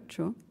of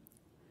Churchill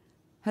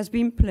has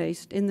been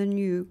placed in the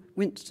new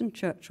Winston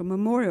Churchill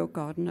Memorial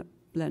Garden at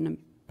Blenheim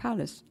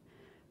Palace.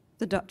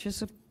 The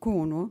Duchess of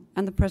Cornwall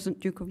and the present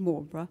Duke of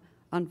Marlborough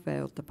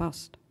unveiled the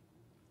bust.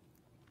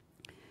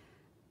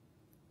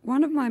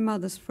 One of my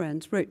mother's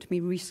friends wrote to me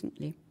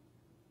recently,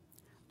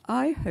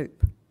 "I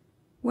hope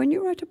when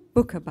you write a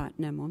book about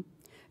Nemon,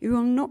 you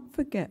will not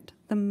forget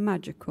the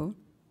magical,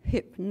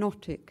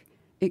 hypnotic,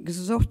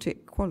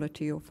 exotic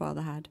quality your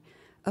father had,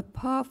 a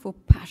powerful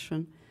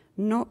passion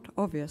not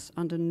obvious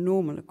under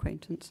normal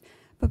acquaintance,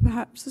 but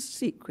perhaps the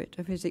secret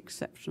of his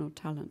exceptional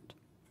talent."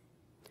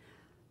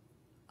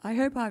 I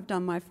hope I've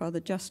done my father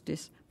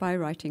justice by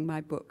writing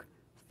my book,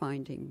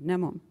 Finding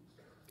Nemon.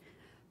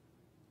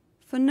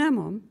 For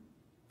Nemon,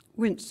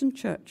 Winston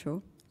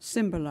Churchill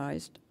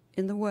symbolized,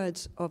 in the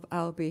words of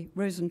Albie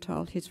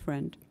Rosenthal, his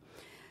friend,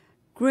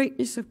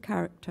 greatness of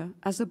character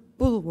as a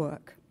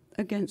bulwark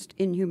against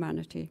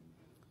inhumanity.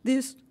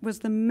 This was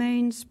the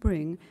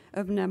mainspring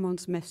of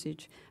Nemon's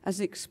message as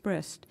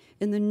expressed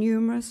in the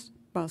numerous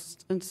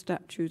busts and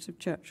statues of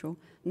Churchill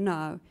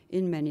now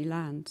in many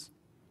lands.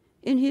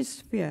 In his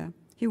sphere,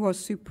 he was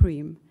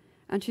supreme,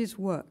 and his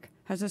work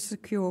has a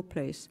secure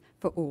place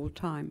for all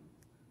time.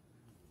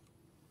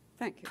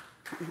 Thank you.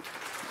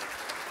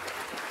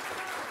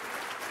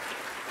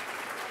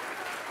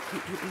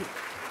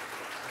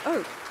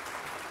 Oh,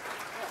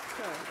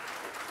 sorry.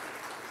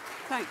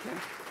 Thank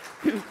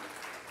you.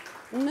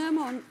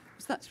 Nemon,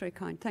 that's very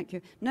kind, thank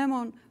you.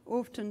 Nemon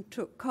often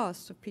took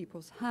casts of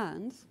people's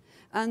hands,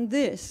 and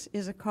this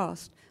is a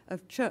cast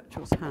of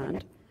Churchill's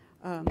hand,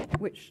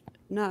 which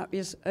now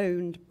is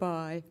owned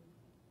by,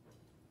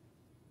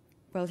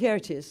 well, here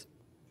it is.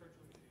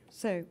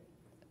 So,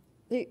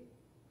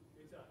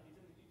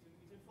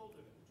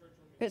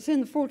 it's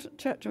in the Fulton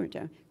Churchill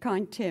Museum.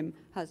 Kind Tim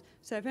has.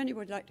 So if anybody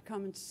would like to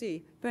come and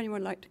see, if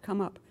anyone would like to come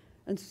up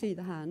and see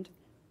the hand,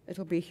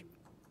 it'll be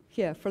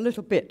here for a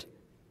little bit.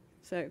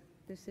 So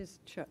this is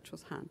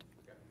Churchill's hand.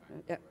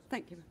 Yeah,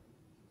 thank you.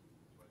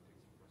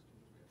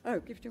 Oh,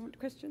 do you want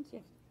questions?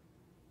 Yes.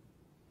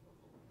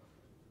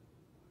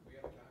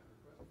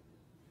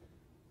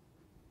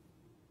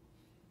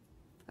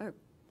 Oh.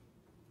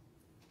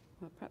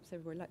 Well, perhaps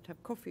everybody would like to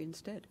have coffee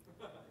instead.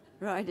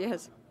 Right,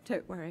 yes,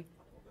 don't worry.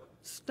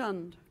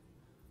 Stunned.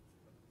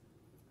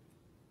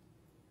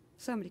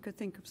 Somebody could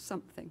think of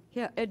something.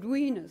 Here,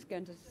 Edwina's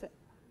going to say.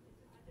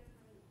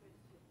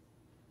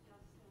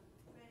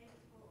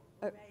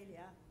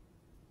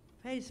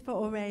 Praise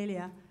for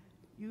Aurelia.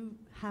 You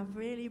have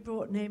really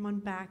brought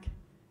Nemon back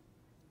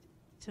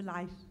to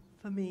life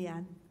for me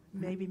and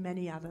maybe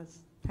many others.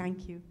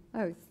 Thank you.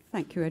 Oh,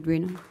 thank you,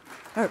 Edwina.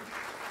 Oh.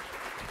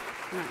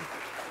 No.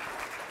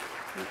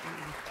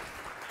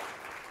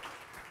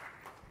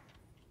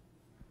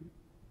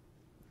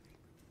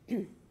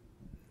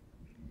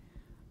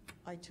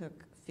 I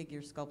took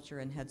figure sculpture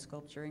and head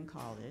sculpture in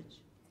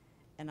college,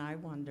 and I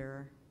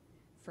wonder,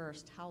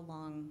 first, how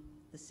long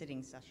the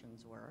sitting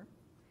sessions were,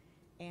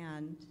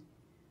 and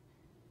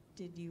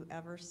did you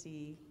ever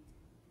see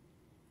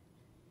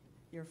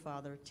your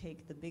father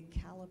take the big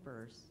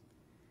calipers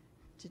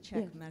to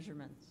check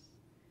measurements?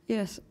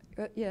 Yes,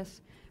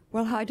 yes.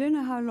 Well, I don't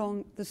know how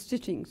long the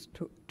sittings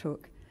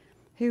took.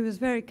 He was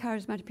very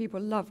charismatic.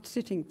 People loved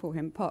sitting for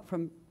him, apart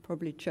from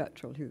probably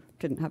Churchill, who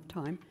didn't have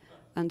time,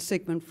 and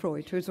Sigmund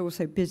Freud, who was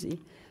also busy,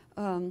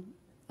 and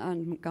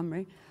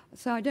Montgomery.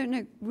 So I don't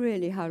know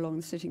really how long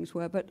the sittings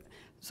were, but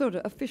sort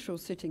of official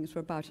sittings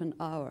were about an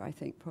hour, I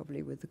think,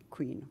 probably with the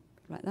Queen,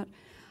 like that.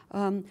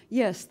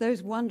 Yes,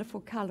 those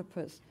wonderful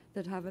calipers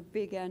that have a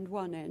big end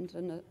one end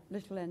and a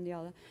little end the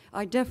other.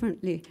 I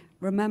definitely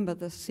remember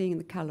seeing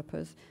the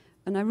calipers,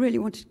 and I really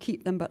wanted to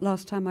keep them, but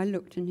last time I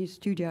looked in his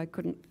studio, I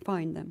couldn't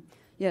find them.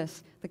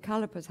 Yes, the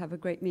calipers have a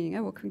great meaning.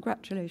 Oh, well,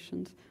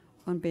 congratulations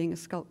on being a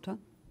sculptor.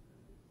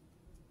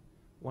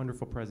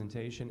 Wonderful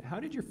presentation. How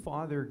did your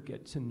father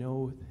get to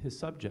know his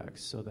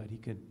subjects so that he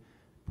could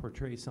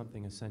portray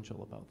something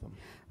essential about them?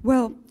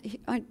 Well,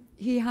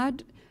 he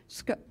had,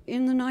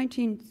 in the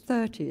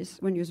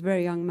 1930s, when he was a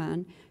very young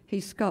man, he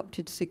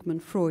sculpted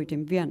Sigmund Freud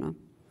in Vienna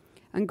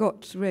and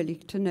got really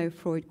to know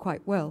Freud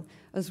quite well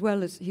as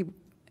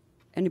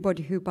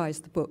anybody who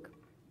buys the book,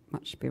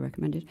 much to be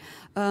recommended,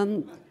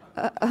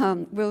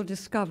 will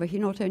discover he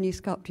not only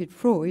sculpted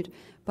Freud,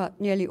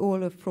 but nearly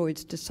all of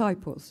Freud's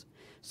disciples.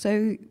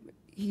 So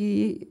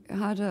he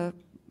had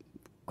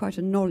quite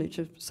a knowledge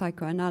of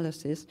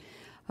psychoanalysis.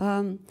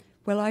 Well,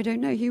 I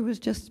don't know. He was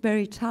just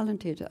very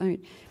talented. I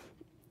mean,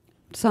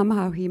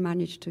 somehow he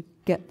managed to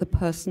get the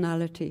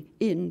personality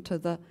into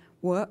the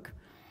work.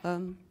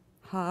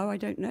 How, I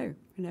don't know.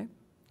 You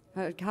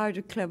know, how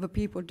do clever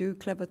people do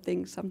clever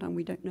things? Sometimes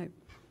we don't know.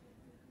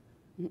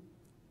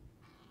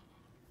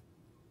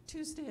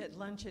 Tuesday at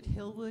lunch at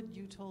Hillwood,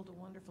 you told a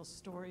wonderful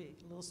story,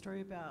 a little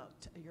story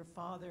about your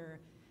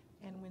father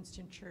and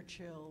Winston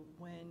Churchill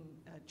when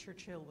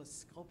Churchill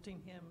was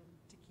sculpting him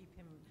to keep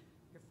him,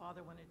 your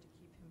father wanted to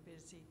keep him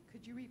busy.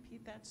 Could you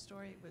repeat that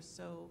story? It was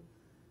so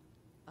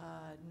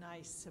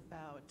nice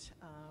about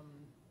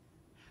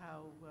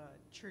how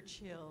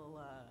Churchill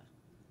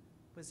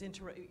was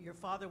your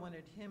father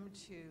wanted him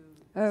to...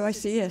 Oh, I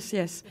see, yes,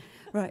 yes.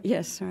 Right,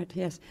 yes, right,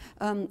 yes.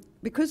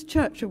 Because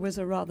Churchill was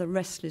a rather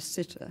restless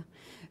sitter,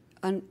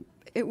 and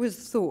it was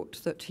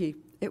thought that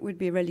it would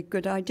be a really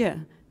good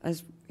idea,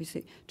 as you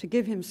see, to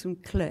give him some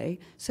clay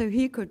so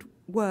he could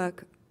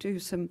do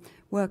some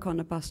work on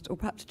a bust, or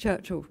perhaps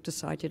Churchill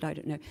decided, I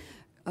don't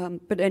know.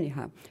 But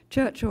anyhow,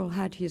 Churchill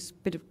had his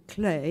bit of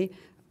clay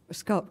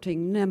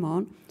sculpting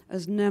Nemon,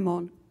 as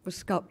Nemon was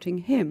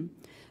sculpting him.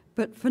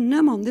 But for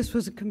Nemon, this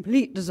was a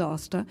complete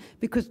disaster,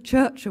 because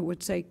Churchill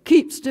would say,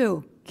 "Keep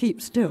still,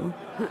 keep still."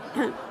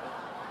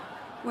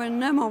 When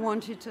Nemon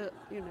wanted to,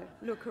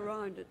 look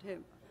around at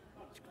him.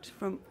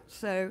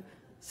 So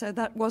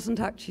that wasn't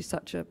actually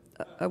such a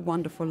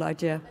wonderful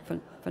idea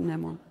for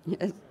Nemon.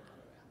 Yes.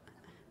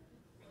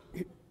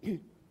 We were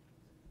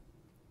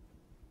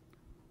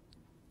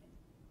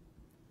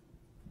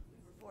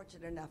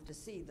fortunate enough to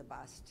see the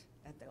bust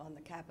on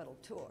the Capitol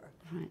tour.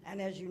 Right.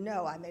 And as you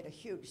know, I made a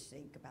huge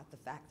stink about the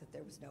fact that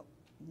there was no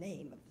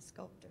name of the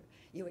sculptor.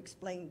 You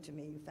explained to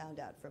me, you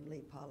found out from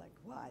Lee Pollock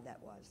why that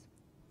was.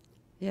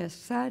 Yes,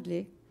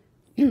 sadly,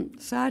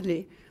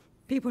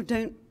 people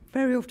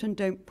very often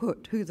don't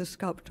put who the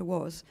sculptor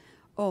was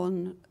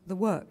on the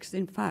works.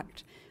 In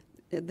fact,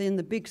 in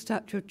the big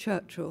statue of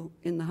Churchill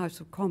in the House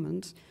of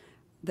Commons,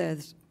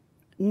 there's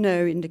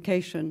no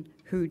indication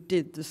who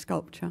did the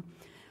sculpture.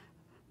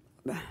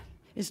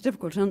 It's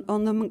difficult.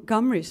 On the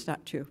Montgomery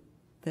statue,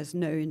 there's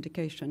no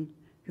indication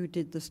who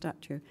did the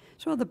statue.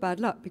 It's rather bad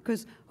luck,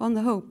 because on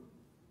the whole,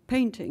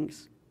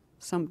 paintings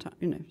sometimes,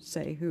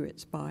 say who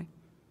it's by.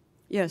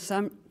 Yes,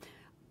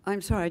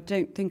 I'm sorry, I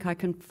don't think I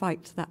can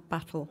fight that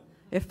battle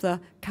if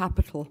the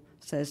Capitol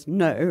says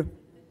no.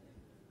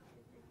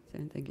 I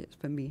don't think it's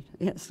for me.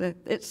 Yes,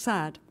 it's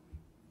sad,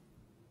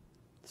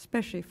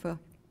 especially for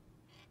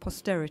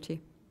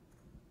posterity.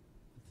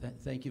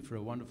 Thank you for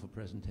a wonderful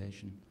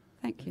presentation.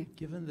 Thank you.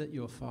 Given that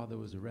your father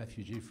was a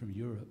refugee from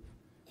Europe,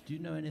 do you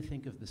know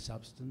anything of the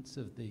substance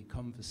of the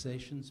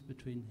conversations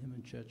between him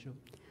and Churchill?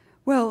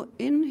 Well,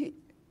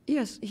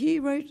 yes, he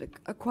wrote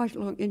quite a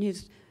lot in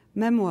his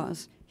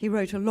memoirs. He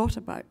wrote a lot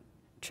about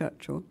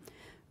Churchill.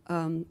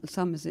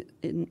 Some is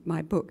in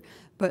my book.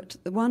 But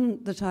the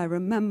one that I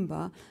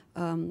remember,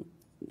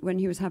 when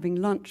he was having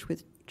lunch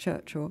with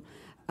Churchill,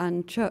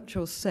 and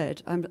Churchill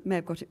said, I may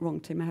have got it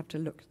wrong, Tim, I have to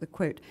look at the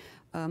quote.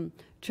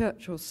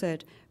 Churchill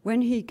said,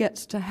 when he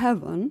gets to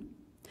heaven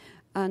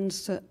and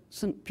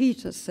St.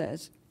 Peter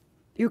says,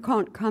 "You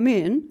can't come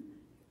in,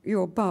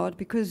 you're barred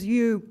because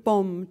you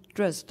bombed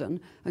Dresden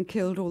and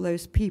killed all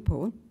those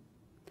people,"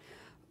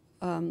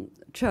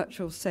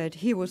 Churchill said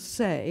he would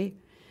say,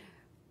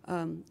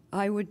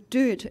 "I would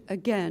do it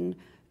again."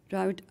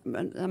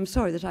 I'm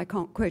sorry that I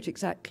can't quote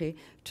exactly,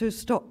 to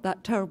stop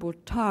that terrible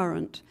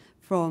tyrant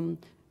from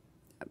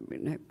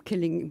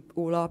killing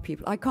all our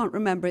people. I can't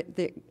remember it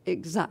the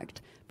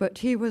exact, but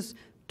he was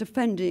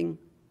defending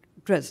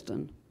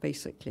Dresden,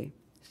 basically.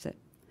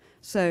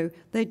 So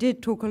they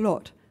did talk a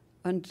lot,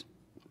 and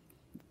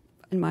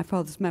in my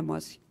father's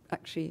memoirs,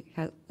 actually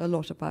had a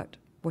lot about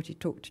what he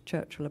talked to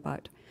Churchill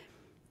about.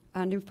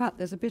 And in fact,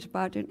 there's a bit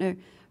about,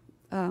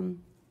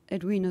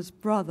 Edwina's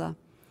brother,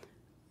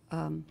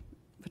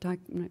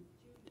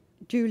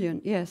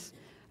 Julian, yes,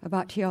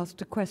 about he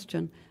asked a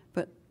question,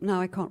 but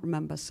now I can't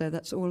remember, so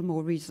that's all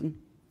more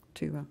reason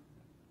to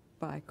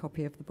buy a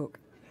copy of the book.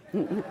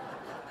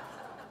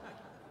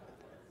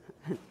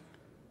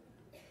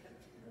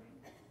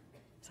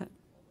 So,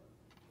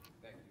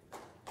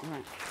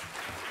 right.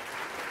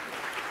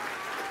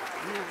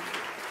 Yeah.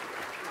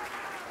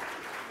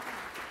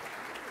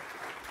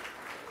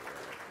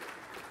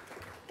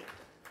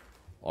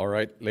 All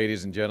right,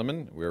 ladies and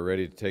gentlemen, we're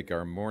ready to take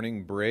our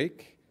morning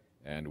break,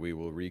 and we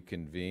will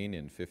reconvene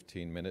in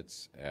 15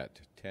 minutes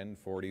at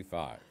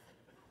 10:45.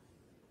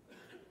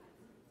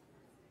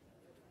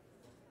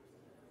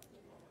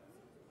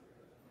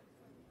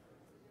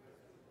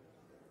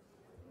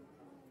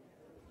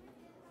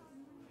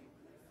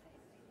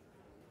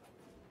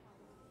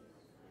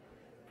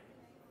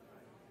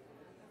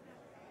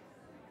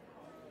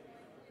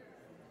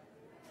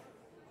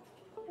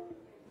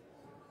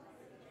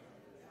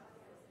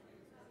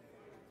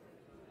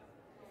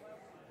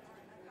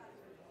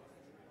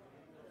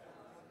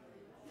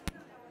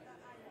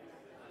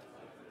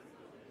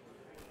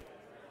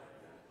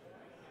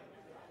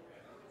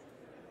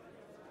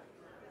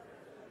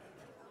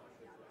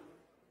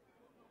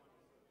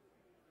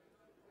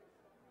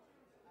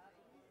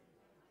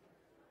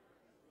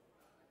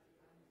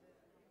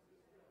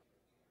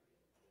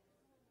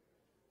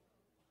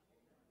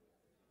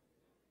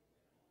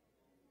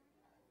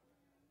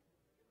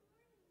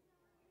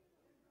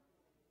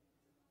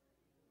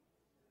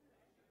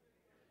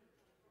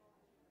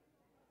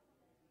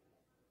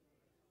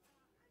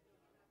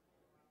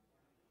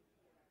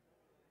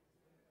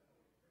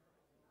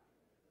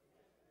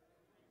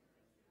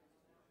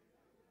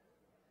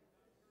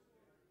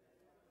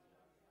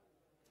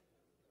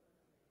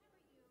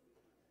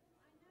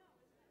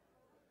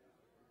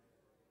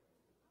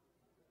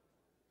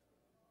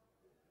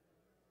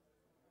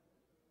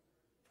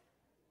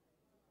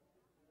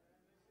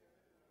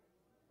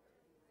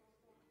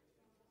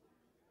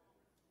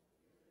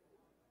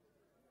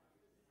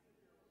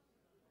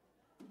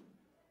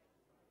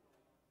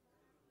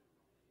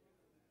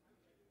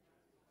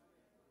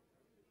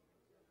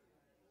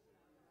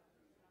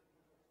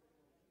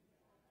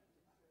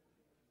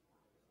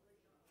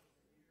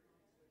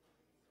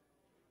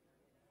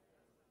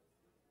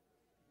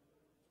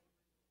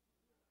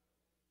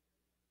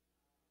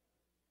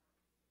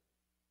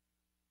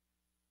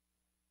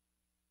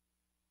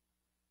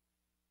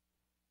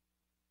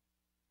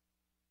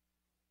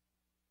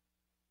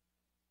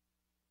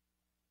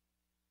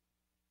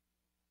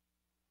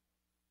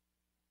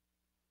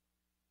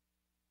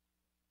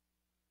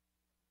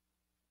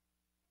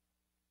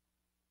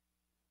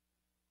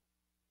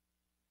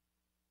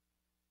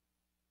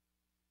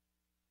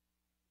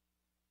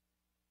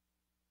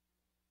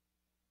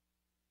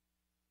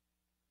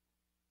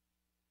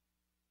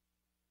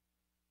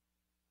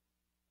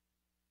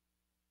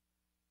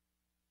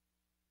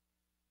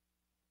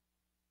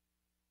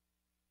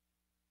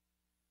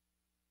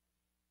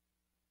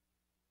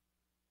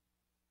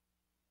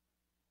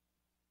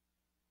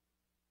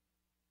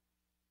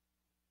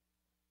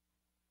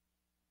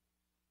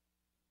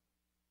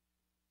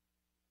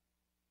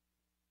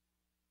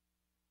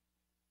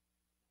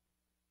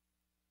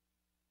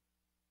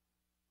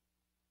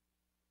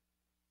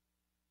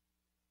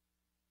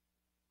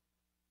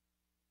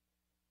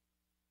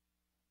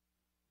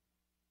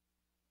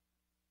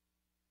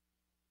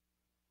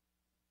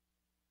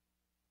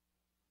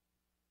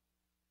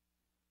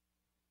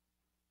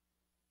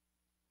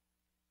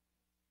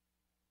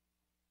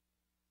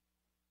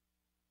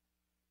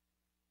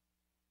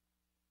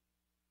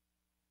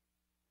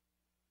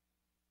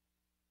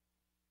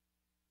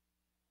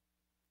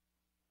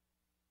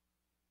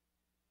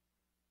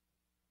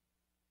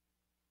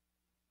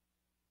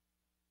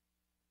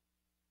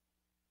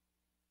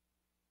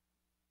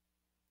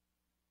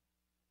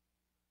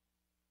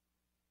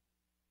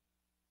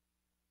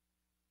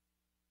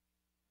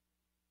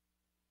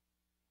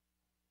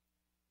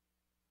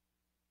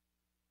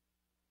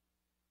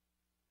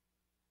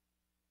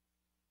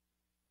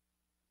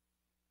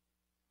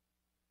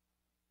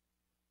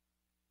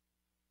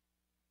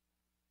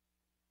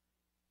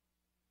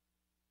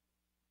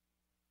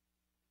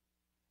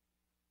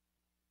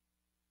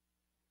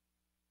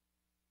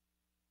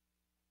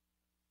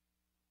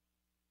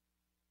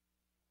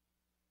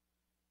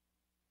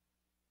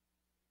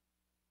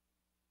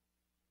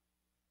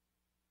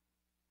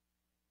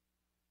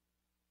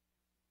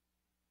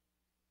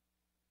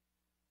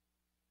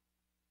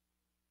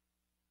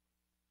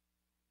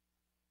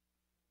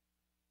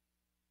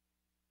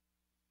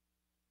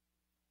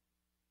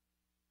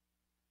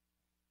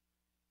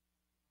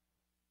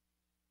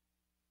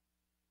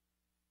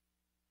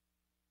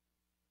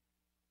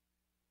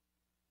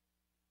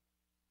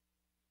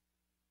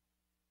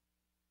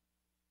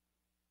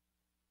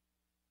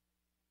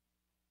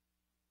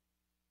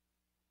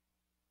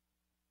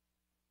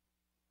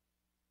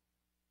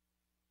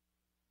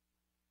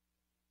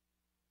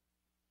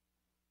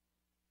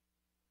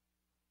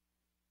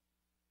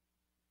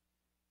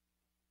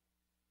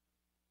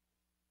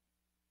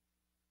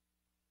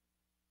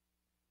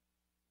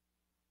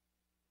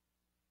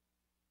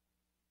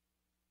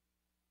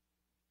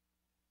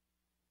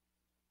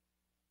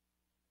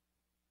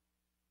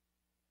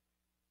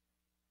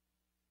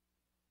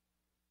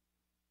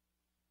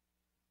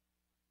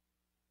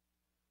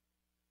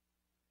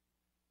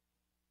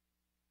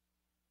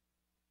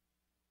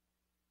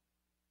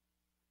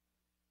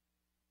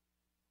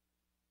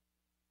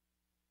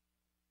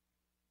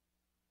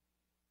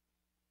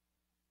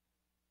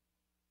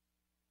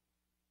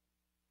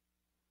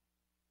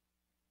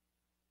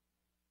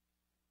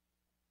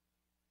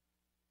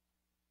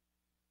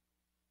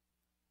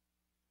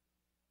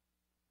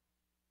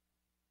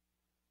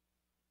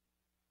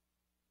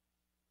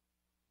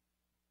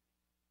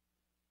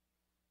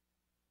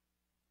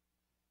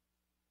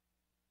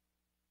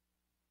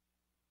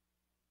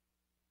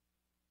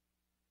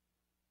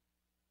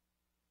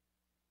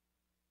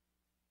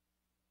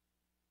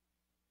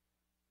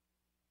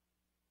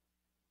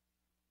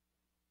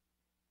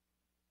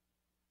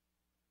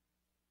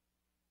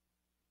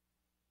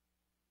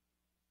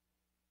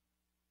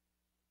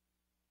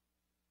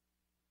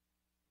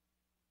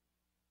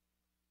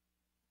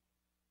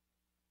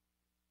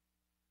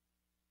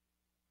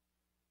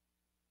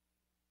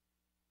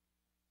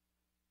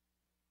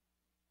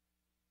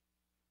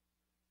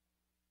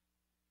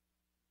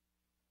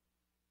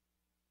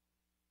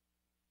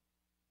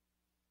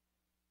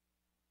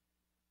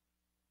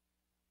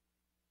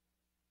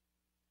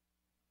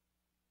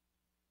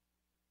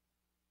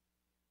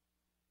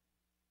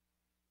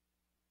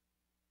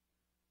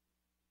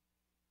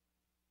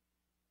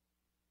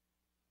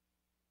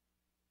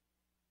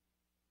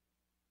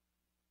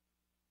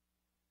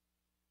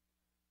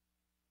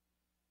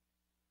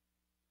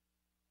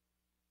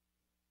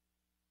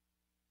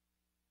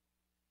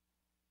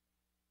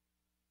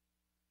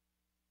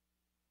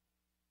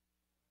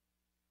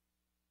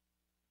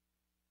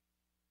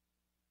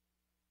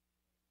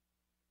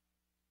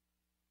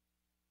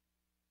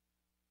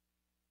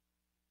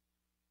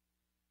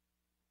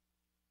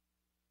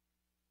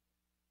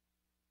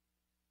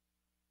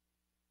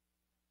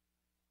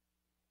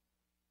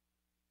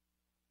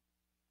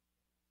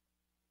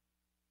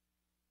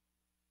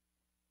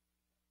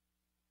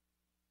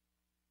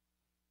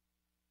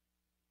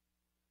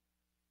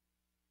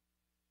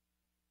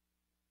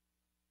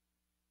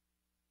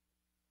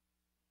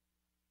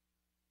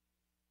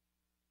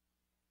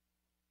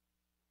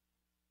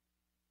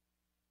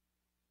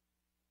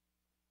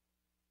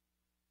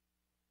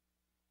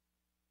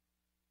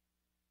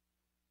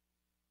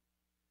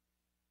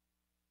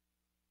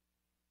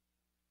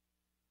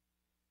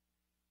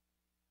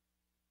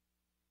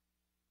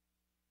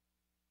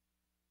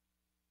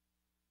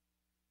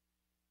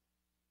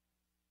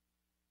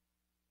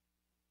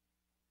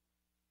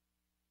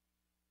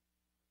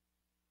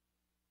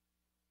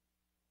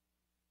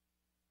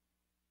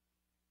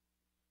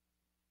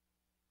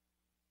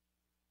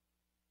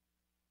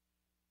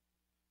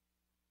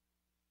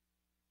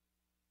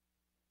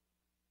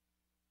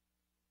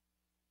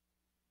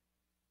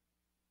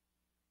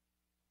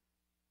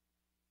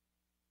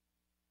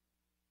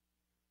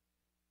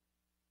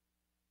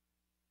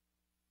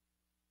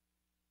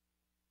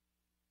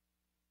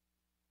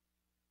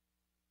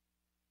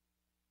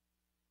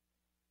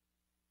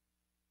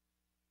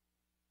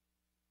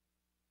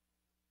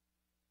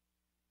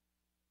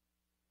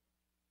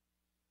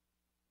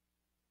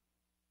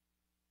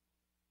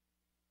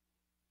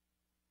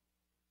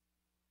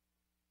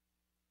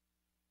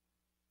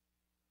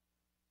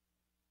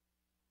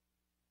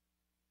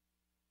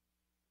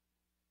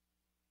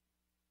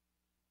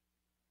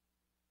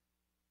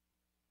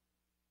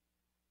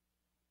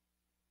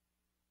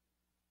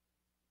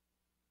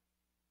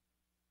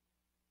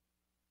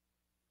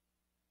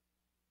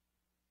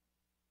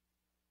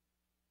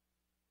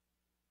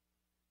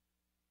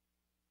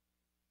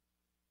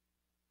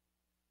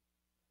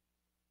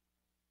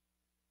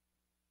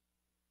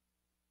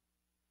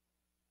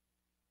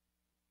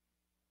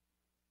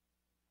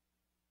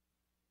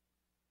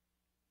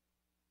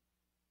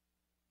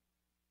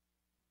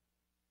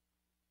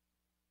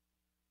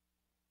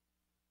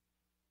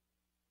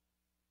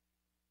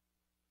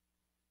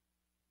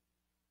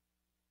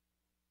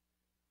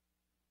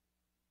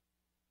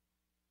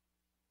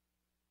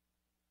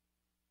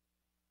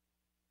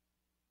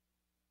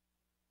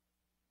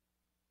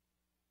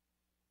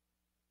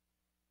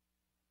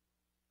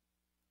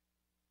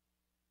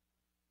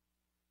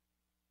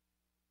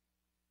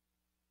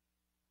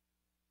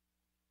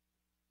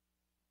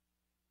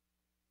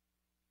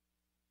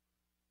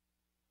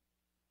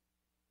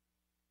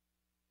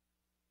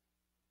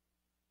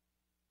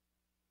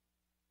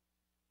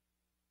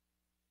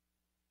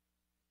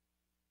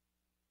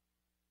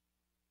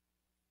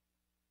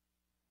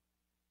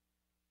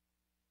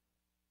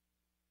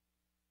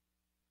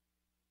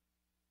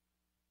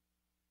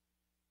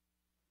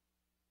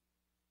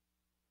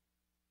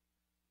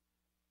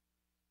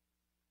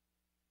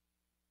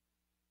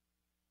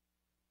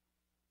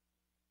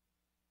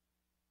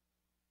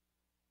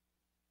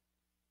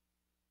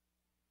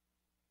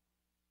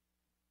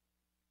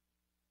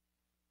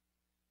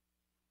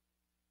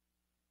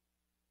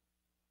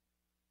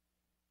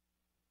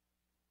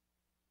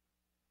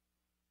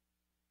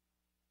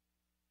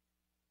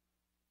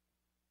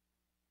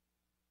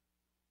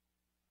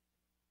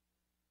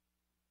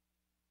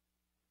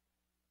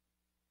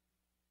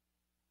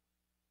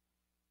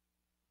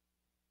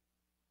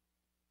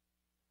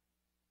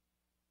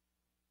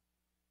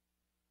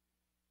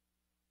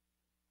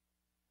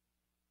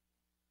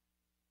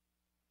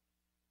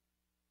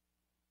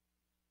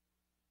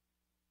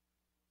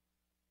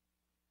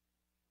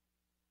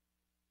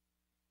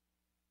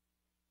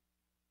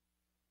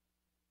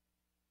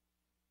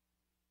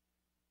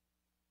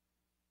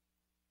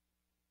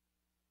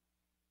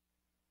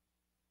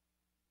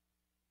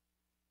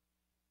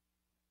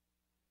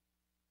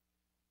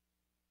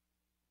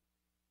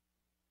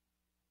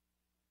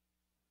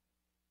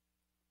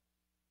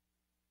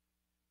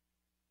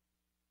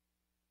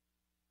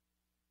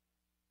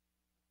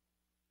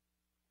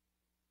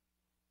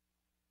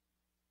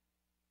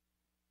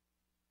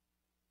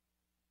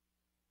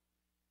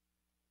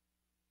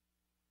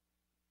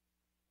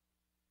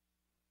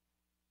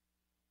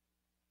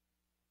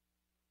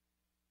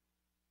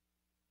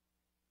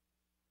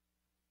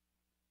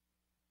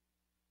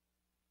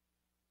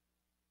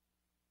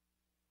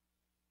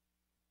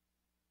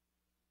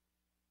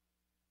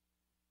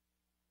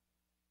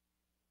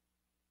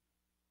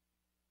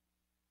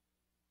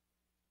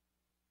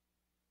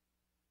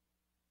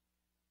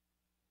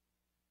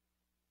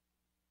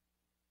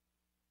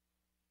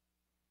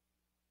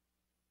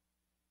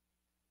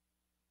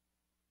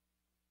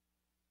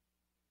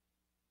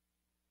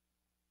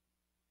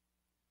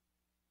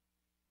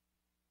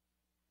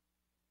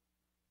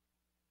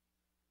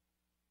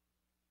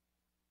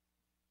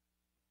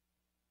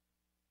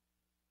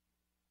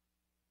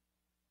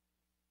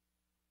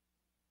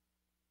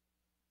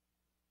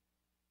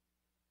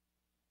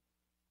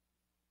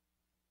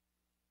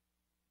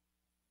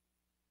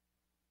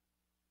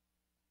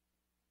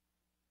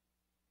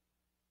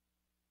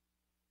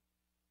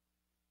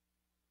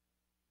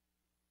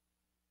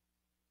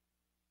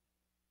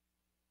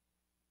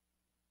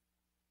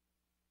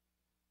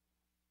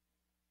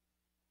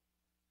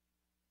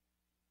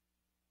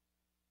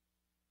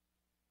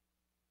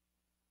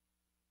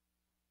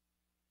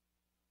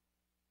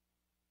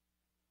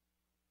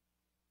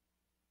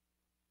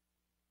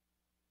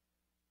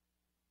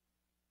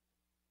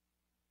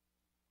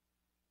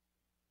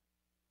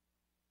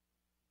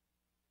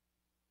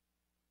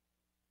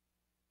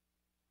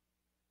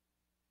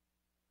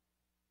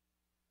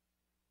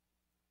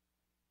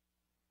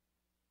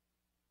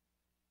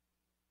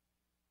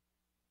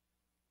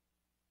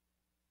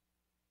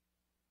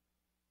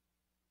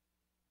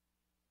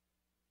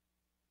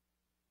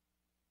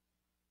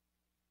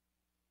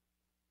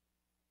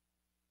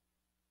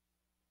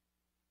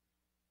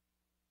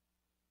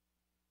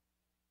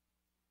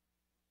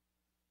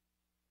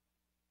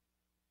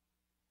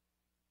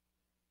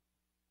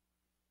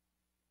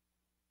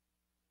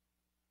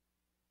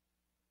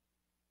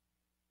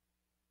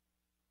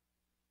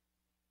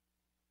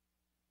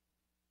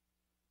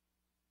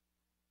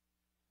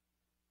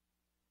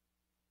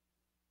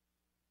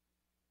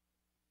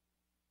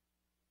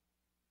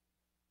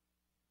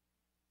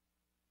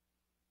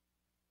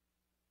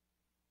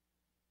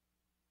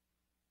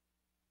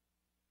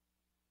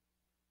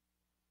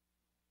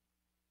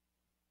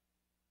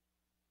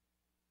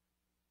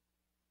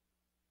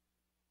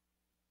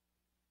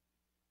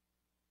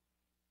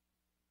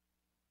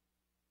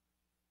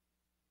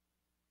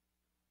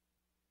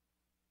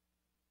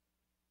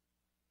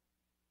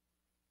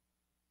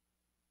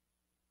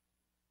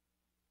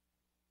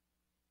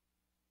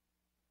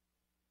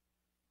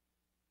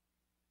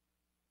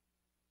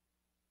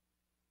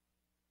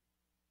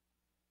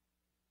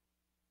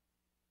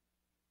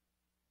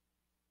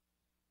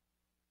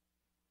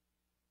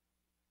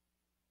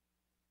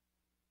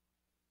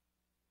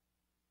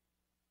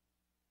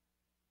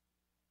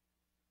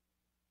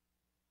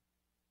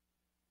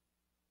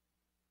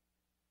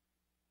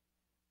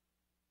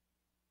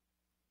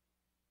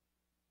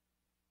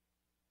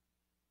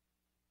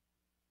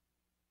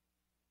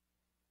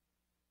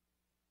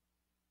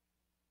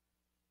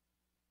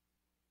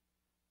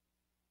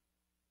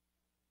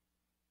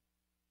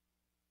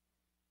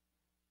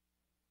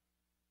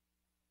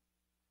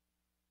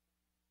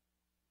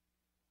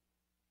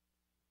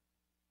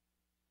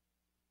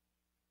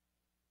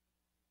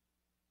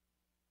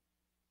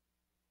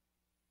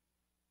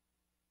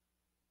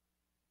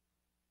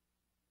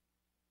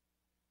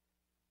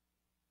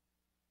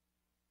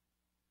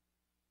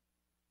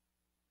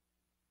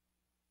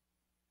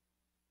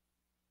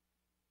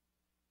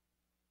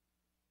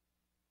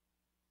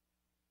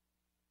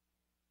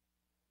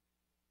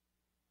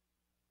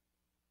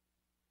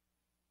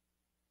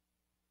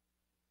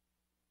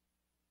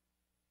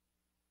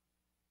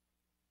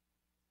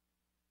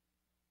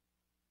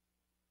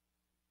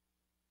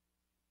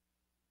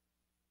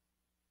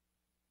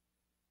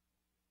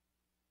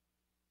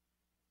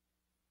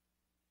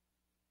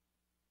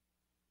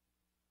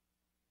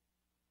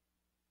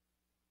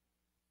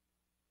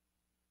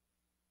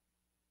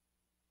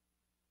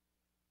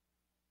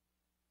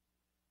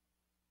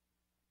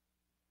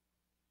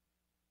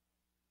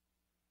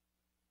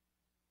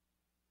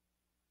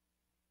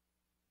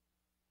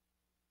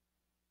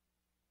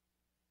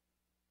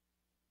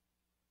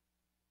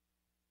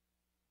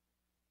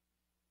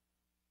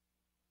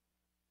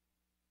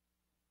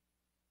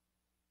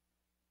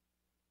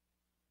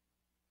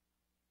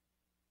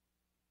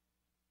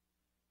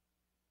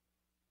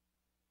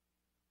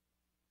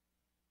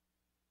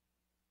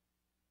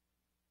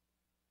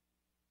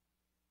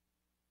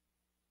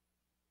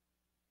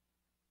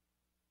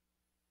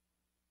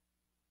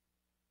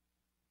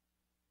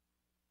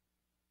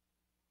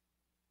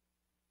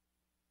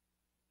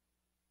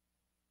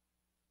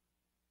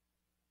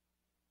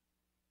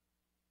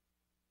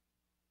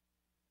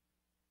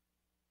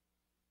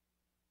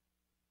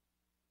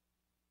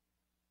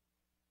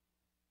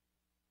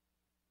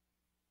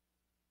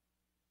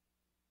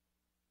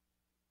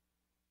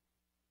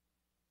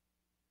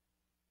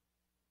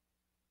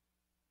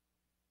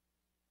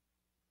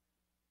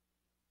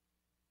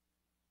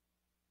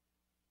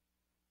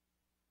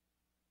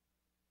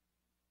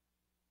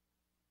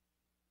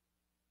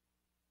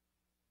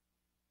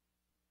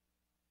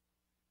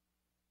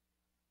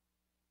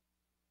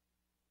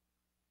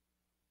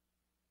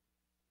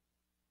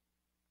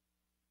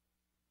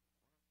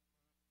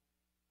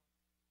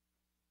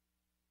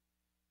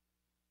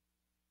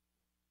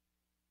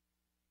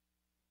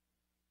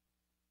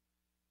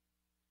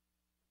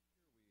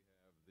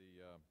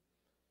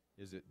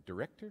 is it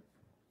director?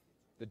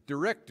 The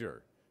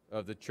director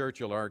of the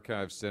Churchill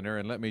Archive Center,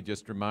 and let me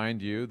just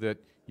remind you that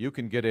you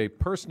can get a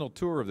personal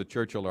tour of the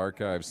Churchill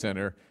Archive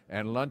Center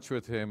and lunch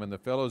with him in the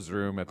Fellows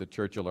Room at the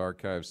Churchill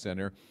Archive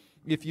Center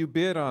if you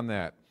bid on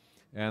that.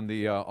 And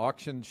the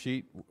auction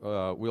sheet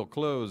will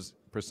close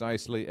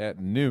precisely at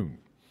noon.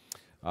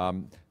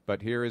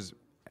 But here is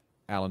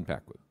Alan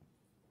Packwood.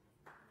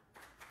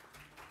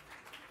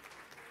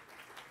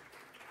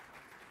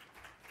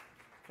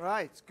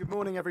 Right, good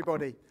morning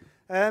everybody.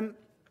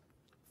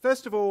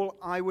 First of all,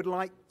 I would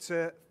like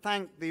to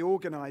thank the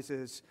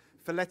organisers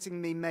for letting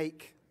me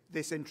make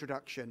this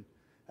introduction.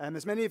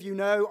 As many of you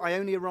know, I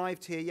only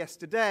arrived here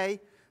yesterday,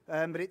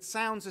 but it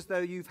sounds as though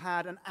you've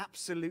had an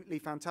absolutely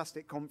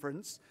fantastic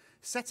conference,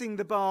 setting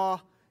the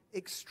bar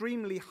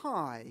extremely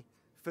high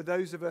for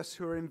those of us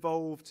who are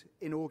involved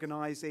in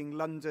organising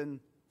London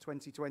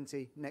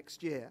 2020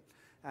 next year.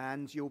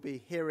 And you'll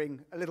be hearing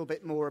a little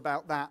bit more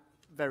about that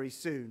very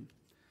soon.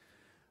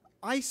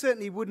 I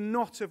certainly would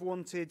not have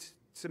wanted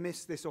to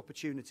miss this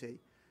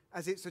opportunity,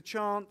 as it's a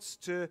chance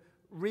to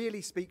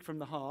really speak from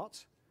the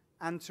heart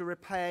and to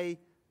repay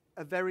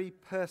a very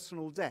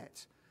personal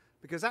debt,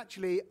 because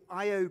actually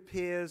I owe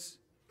Piers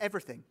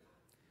everything.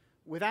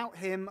 Without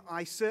him,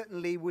 I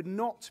certainly would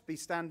not be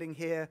standing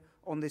here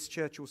on this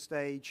Churchill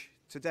stage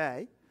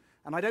today,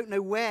 and I don't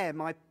know where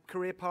my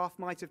career path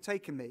might have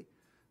taken me,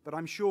 but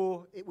I'm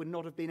sure it would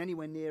not have been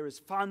anywhere near as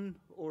fun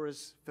or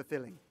as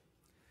fulfilling.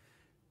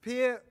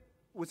 Piers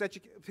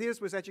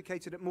was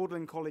educated at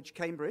Magdalen College,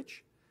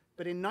 Cambridge,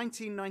 but in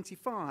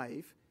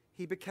 1995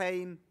 he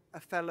became a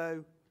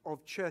Fellow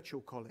of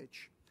Churchill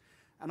College.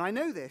 And I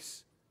know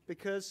this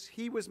because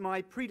he was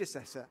my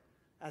predecessor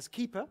as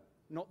keeper,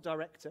 not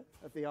director,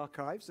 of the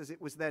archives, as it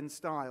was then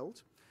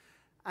styled.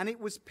 And it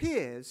was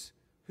Piers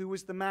who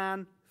was the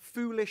man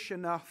foolish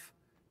enough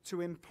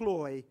to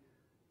employ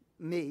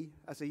me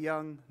as a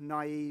young,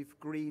 naive,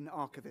 green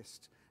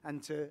archivist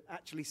and to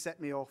actually set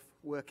me off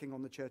working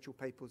on the Churchill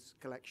Papers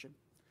collection.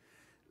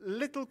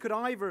 Little could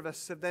either of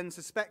us have then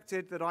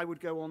suspected that I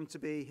would go on to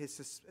be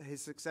his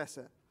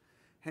successor.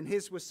 And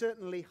his were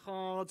certainly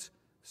hard,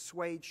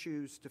 suede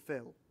shoes to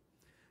fill,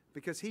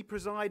 because he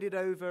presided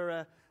over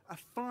a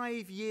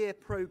 5-year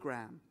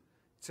program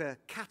to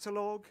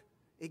catalogue,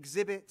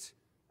 exhibit,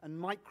 and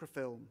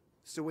microfilm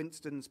Sir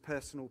Winston's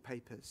personal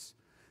papers.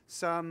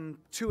 Some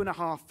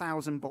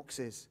 2,500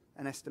 boxes,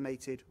 an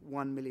estimated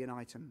 1 million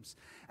items.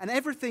 And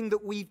everything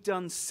that we've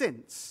done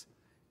since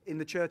in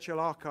the Churchill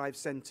Archive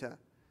Centre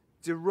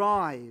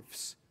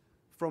derives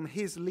from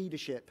his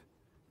leadership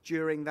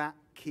during that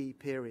key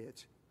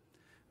period.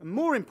 And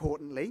more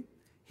importantly,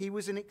 he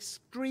was an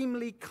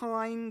extremely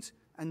kind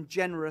and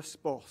generous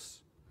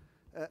boss,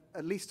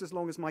 at least as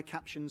long as my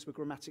captions were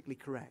grammatically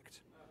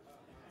correct.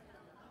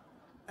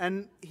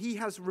 And he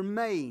has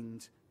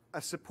remained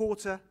a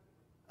supporter,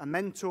 a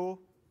mentor,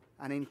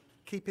 and in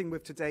keeping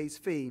with today's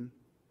theme,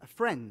 a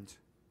friend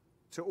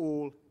to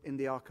all in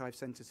the Archive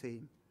Centre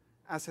team,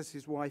 as has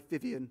his wife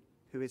Vivian,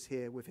 who is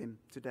here with him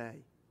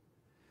today.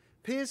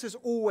 Piers has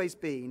always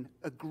been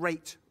a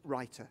great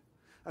writer,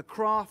 a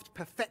craft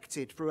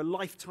perfected through a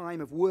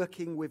lifetime of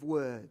working with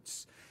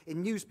words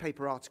in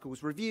newspaper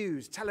articles,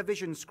 reviews,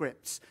 television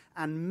scripts,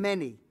 and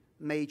many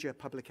major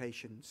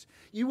publications.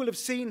 You will have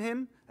seen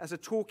him as a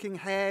talking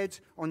head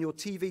on your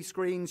TV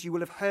screens. You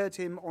will have heard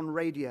him on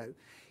radio.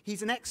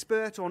 He's an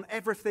expert on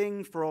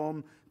everything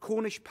from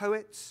Cornish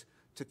poets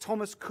to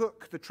Thomas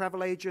Cook, the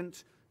travel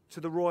agent, to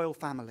the royal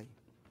family.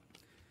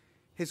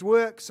 His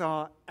works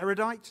are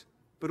erudite,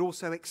 but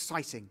also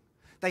exciting.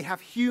 They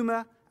have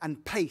humour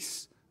and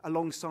pace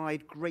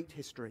alongside great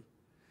history.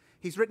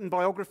 He's written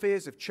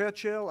biographies of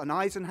Churchill and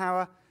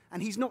Eisenhower,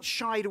 and he's not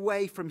shied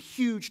away from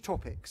huge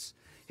topics.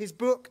 His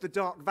book, The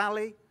Dark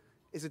Valley,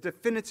 is a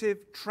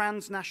definitive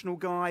transnational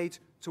guide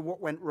to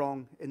what went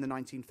wrong in the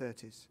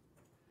 1930s.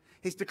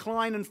 His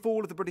Decline and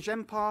Fall of the British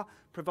Empire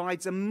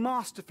provides a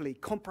masterfully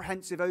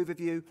comprehensive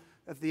overview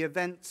of the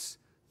events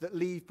that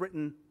leave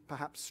Britain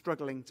perhaps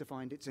struggling to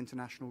find its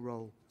international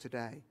role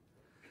today.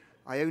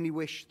 I only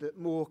wish that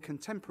more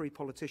contemporary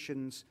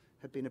politicians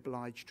had been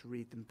obliged to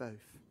read them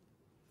both.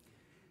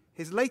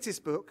 His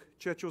latest book,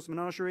 Churchill's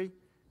Menagerie,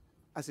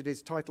 as it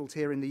is titled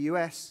here in the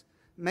US,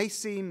 may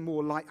seem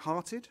more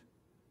light-hearted,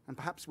 and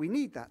perhaps we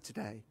need that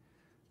today,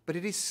 but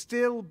it is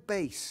still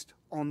based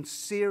on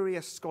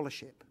serious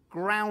scholarship,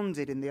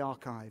 grounded in the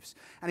archives,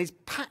 and is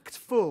packed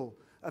full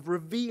of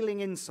revealing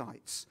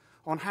insights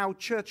on how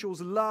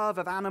Churchill's love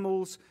of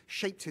animals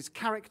shaped his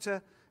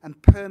character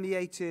and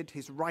permeated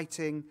his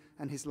writing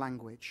and his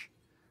language.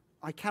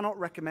 I cannot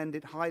recommend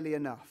it highly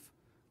enough.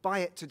 Buy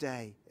it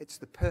today. It's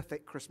the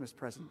perfect Christmas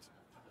present.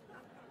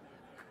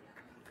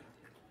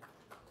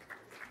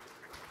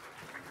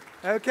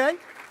 Okay,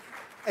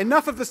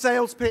 enough of the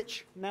sales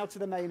pitch. Now to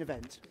the main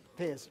event.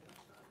 Piers.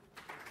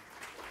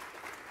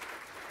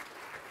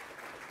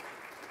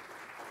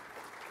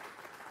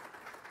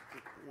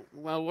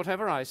 Well,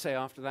 whatever I say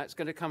after that's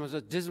going to come as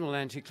a dismal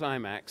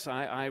anticlimax.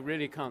 I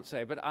really can't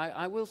say. But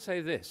I will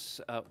say this,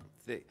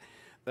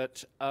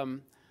 that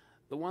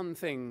the one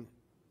thing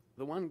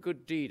the one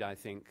good deed I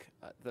think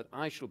that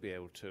I shall be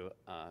able to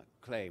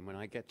claim when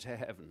I get to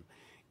heaven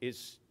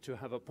is to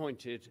have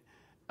appointed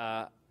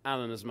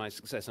Alan as my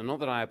successor. Not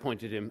that I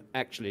appointed him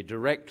actually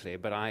directly,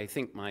 but I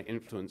think my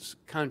influence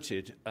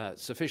counted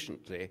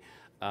sufficiently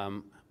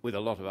with a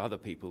lot of other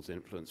people's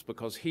influence,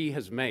 because he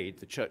has made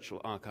the Churchill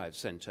Archive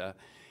Centre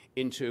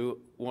into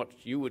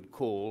what you would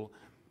call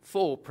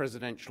 4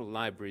 presidential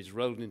libraries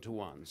rolled into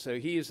one. So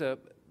he is a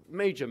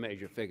major,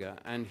 major figure,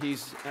 and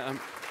he's...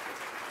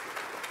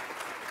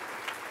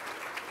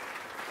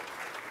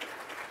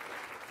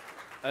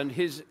 and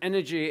his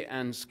energy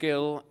and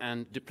skill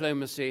and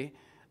diplomacy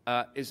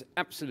is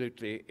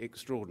absolutely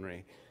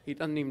extraordinary. He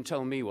doesn't even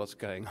tell me what's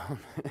going on.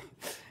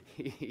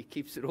 He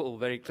keeps it all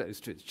very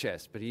close to his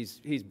chest, but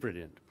he's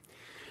brilliant.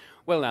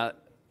 Well, now,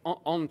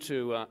 on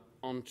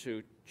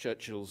to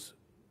Churchill's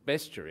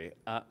bestiary,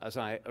 as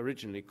I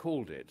originally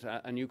called it.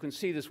 And you can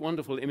see this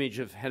wonderful image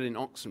of Helen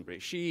Oxenbury.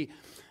 She,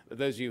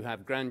 those of you who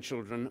have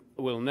grandchildren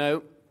will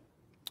know,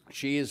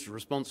 she is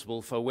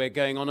responsible for We're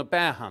Going on a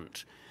Bear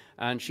Hunt.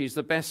 And she's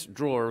the best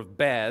drawer of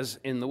bears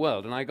in the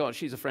world. And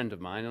she's a friend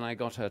of mine, and I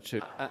got her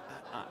to...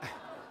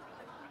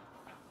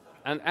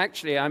 and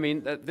actually, I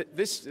mean,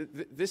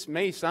 this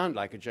may sound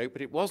like a joke,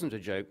 but it wasn't a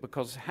joke,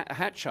 because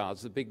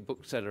Hatchard's, the big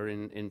bookseller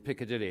in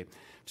Piccadilly,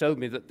 told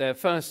me that their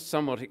first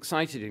somewhat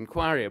excited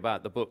inquiry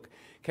about the book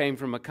came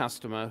from a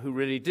customer who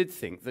really did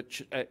think that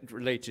it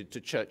related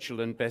to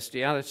Churchill and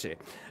bestiality.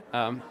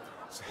 A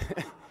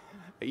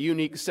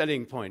unique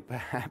selling point,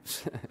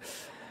 perhaps.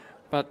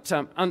 But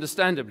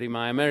understandably,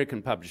 my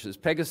American publishers,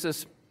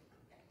 Pegasus,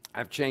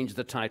 have changed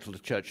the title to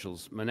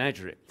Churchill's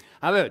Menagerie.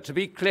 However, to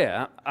be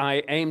clear,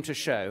 I aim to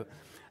show,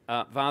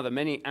 via the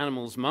many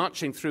animals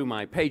marching through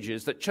my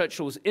pages, that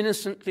Churchill was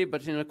innocently,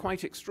 but in a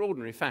quite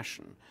extraordinary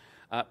fashion,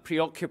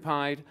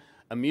 preoccupied,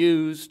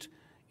 amused,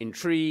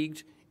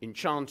 intrigued,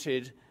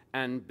 enchanted,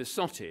 and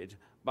besotted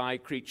by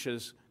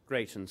creatures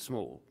great and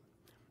small.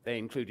 They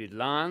included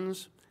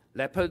lions,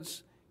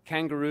 leopards,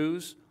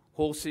 kangaroos,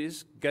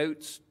 horses,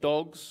 goats,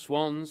 dogs,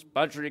 swans,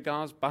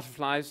 budgerigars,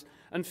 butterflies,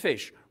 and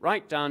fish,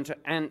 right down to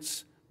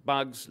ants,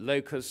 bugs,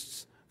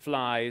 locusts,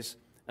 flies,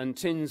 and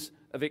tins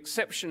of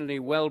exceptionally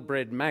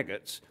well-bred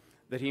maggots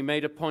that he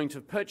made a point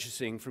of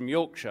purchasing from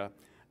Yorkshire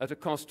at a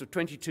cost of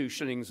 22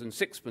 shillings and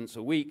sixpence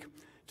a week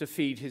to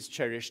feed his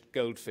cherished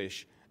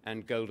goldfish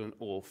and golden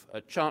orf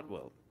at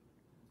Chartwell.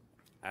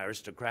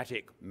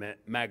 Aristocratic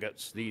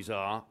maggots these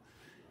are,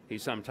 he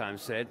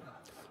sometimes said.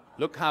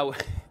 Look how...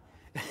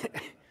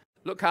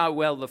 Look how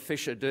well the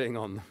fish are doing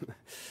on them.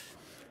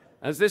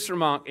 As this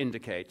remark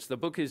indicates, the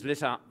book is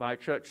lit up by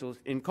Churchill's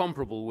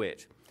incomparable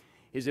wit,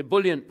 his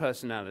ebullient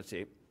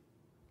personality,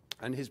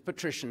 and his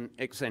patrician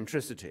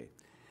eccentricity.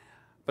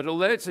 But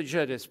although it's a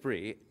jeu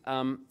d'esprit,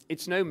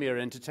 it's no mere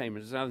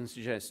entertainment, as Alan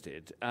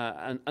suggested,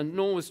 and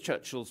nor was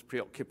Churchill's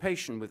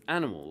preoccupation with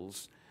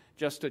animals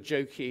just a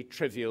jokey,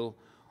 trivial,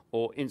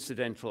 or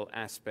incidental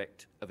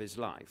aspect of his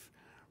life.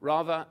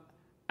 Rather,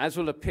 as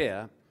will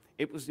appear,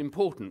 it was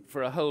important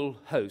for a whole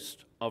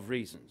host of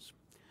reasons.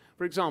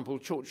 For example,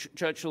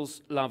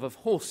 Churchill's love of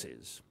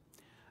horses,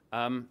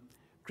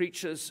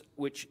 creatures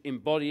which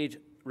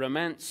embodied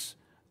romance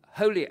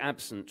wholly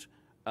absent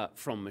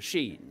from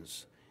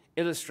machines,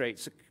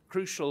 illustrates a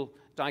crucial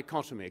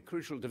dichotomy, a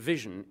crucial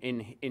division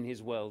in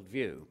his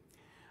worldview.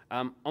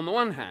 On the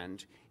one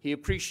hand, he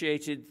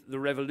appreciated the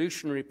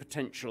revolutionary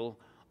potential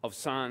of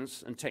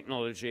science and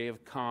technology,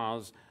 of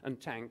cars and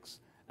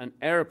tanks and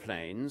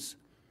aeroplanes,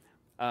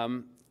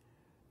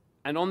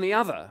 and on the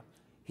other,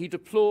 he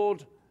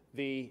deplored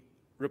the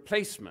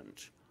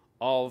replacement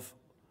of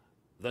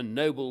the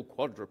noble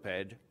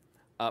quadruped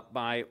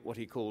by what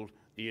he called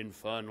the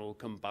infernal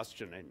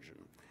combustion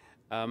engine.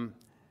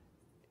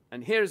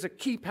 And here is a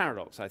key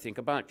paradox, I think,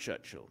 about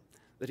Churchill,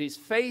 that his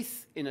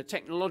faith in a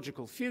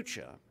technological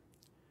future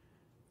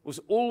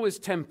was always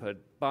tempered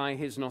by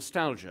his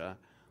nostalgia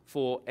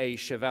for a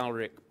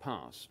chivalric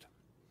past.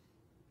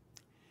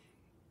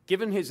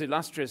 Given his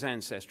illustrious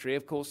ancestry,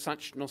 of course,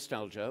 such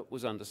nostalgia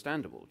was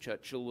understandable.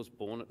 Churchill was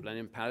born at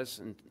Blenheim Palace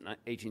in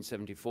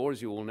 1874,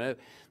 as you all know,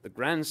 the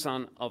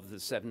grandson of the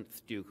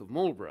 7th Duke of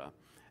Marlborough,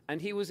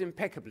 and he was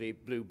impeccably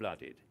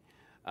blue-blooded.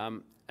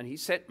 And he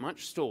set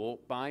much store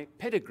by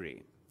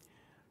pedigree,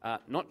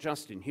 not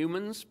just in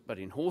humans, but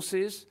in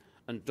horses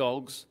and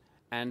dogs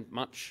and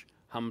much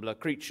humbler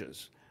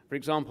creatures. For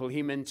example,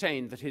 he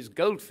maintained that his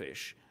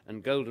goldfish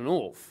and golden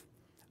orf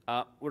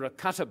were a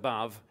cut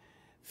above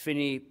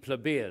finny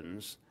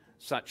plebeians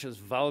such as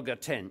vulgar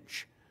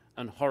tench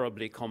and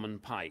horribly common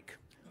pike.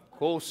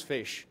 Coarse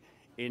fish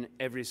in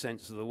every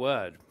sense of the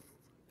word,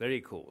 very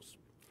coarse.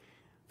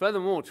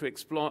 Furthermore, to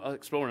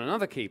explore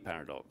another key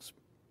paradox,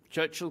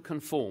 Churchill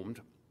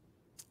conformed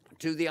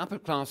to the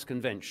upper-class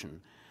convention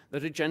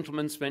that a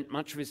gentleman spent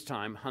much of his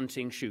time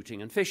hunting,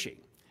 shooting, and fishing,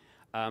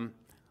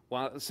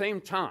 while at the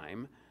same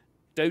time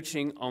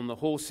doting on the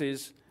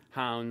horses,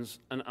 hounds,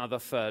 and other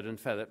furred and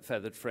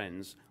feathered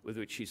friends with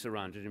which he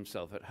surrounded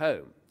himself at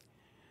home.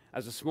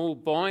 As a small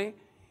boy,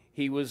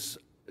 he was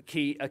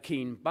a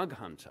keen bug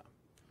hunter.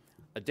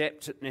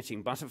 adept at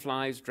netting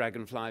butterflies,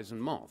 dragonflies,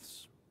 and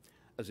moths.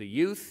 As a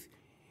youth,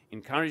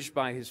 encouraged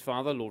by his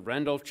father, Lord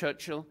Randolph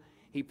Churchill,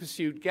 he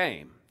pursued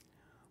game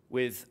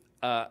with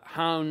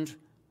hound,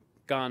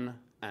 gun,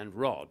 and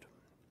rod.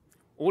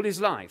 All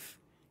his life,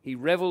 he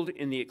reveled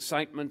in the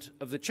excitement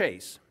of the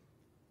chase.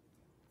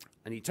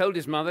 And he told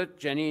his mother,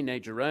 Jenny,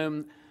 née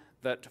Jerome,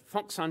 that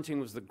fox hunting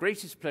was the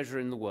greatest pleasure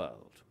in the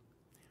world.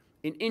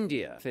 In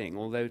India,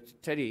 although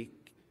Teddy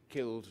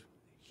killed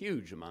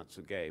huge amounts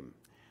of game,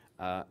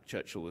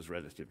 Churchill was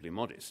relatively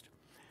modest.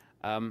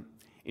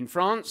 In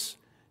France,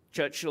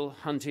 Churchill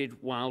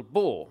hunted wild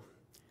boar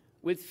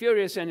with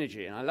furious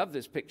energy. And I love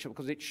this picture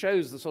because it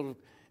shows the sort of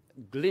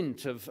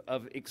glint of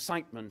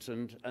excitement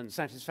and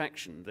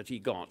satisfaction that he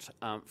got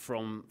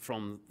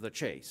from the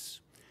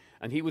chase.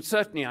 And he would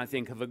certainly, I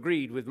think, have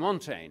agreed with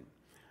Montaigne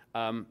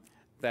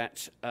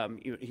that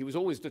he was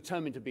always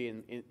determined to be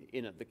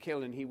in at the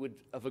kill, and he would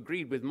have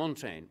agreed with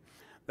Montaigne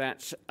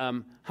that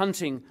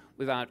hunting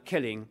without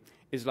killing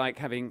is like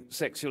having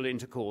sexual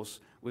intercourse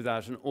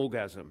without an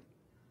orgasm.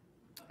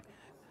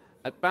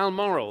 At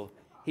Balmoral,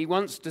 he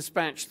once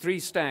dispatched 3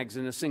 stags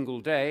in a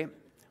single day,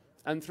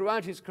 and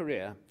throughout his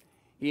career,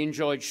 he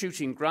enjoyed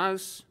shooting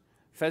grouse,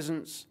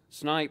 pheasants,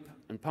 snipe,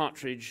 and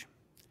partridge,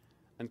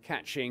 and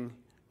catching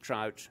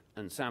trout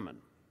and salmon.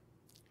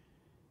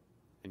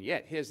 And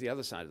yet, here's the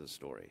other side of the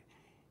story.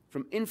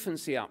 From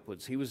infancy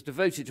upwards, he was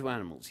devoted to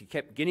animals. He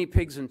kept guinea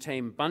pigs and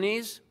tame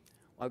bunnies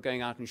while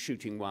going out and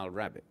shooting wild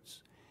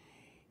rabbits.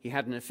 He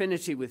had an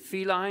affinity with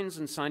felines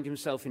and signed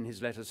himself in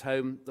his letters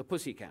home, the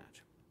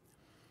Pussycat.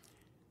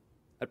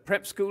 At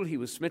prep school, he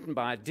was smitten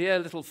by a dear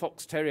little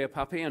fox terrier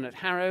puppy, and at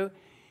Harrow,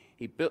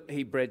 he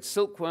bred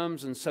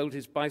silkworms and sold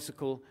his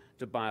bicycle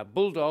to buy a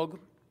bulldog,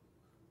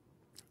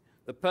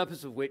 the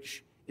purpose of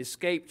which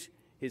escaped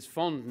his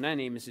fond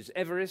nanny, Mrs.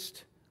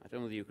 Everest. I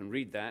don't know whether you can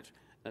read that,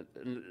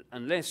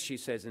 unless, she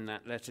says in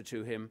that letter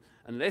to him,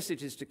 unless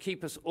it is to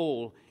keep us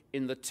all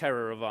in the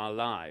terror of our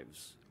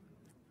lives.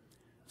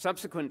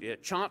 Subsequently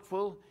at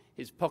Chartwell,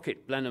 his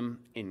pocket Blenheim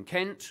in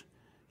Kent,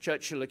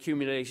 Churchill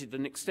accumulated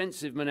an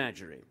extensive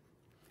menagerie.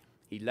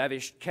 He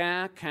lavished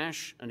care,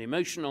 cash, and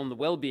emotion on the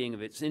well-being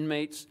of its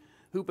inmates,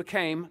 who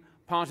became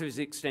part of his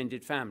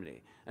extended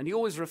family, and he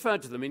always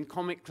referred to them in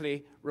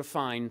comically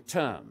refined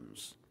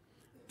terms.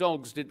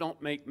 Dogs did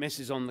not make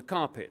messes on the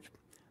carpet.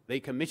 They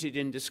committed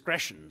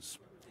indiscretions.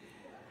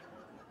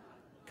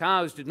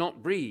 Cows did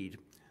not breed.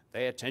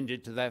 They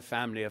attended to their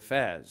family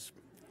affairs.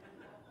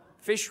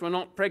 Fish were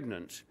not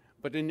pregnant,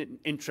 but in an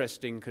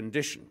interesting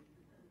condition.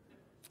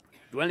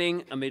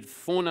 Dwelling amid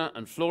fauna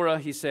and flora,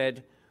 he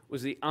said,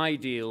 was the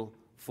ideal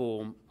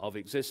form of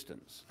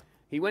existence.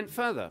 He went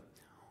further,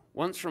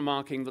 once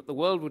remarking that the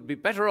world would be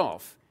better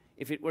off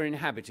if it were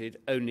inhabited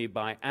only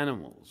by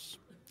animals.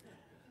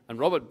 And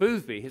Robert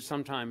Boothby, his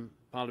sometime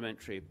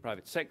parliamentary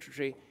private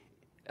secretary,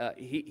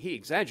 he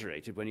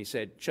exaggerated when he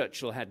said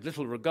Churchill had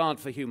little regard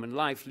for human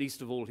life,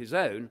 least of all his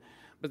own,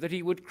 but that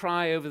he would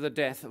cry over the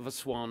death of a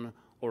swan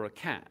or a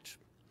cat.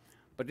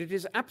 But it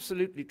is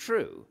absolutely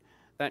true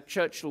that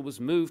Churchill was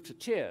moved to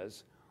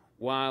tears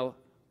while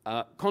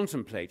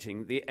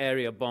contemplating the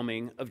area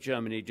bombing of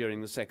Germany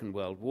during the Second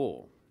World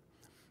War.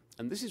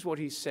 And this is what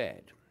he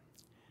said: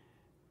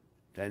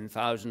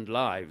 10,000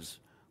 lives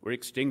were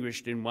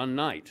extinguished in one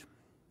night.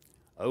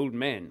 Old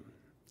men,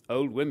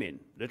 old women,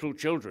 little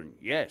children,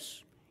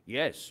 yes,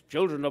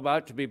 children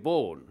about to be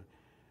born,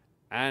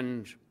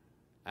 and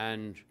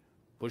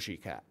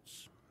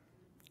pussycats.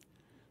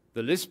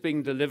 The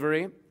lisping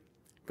delivery,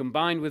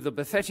 combined with the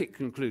pathetic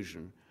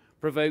conclusion,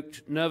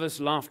 provoked nervous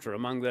laughter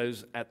among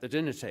those at the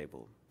dinner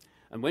table.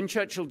 And when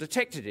Churchill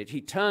detected it,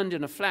 he turned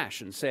in a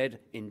flash and said,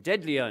 in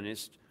deadly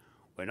earnest,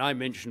 "When I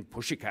mention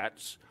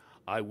pussycats,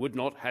 I would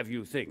not have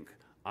you think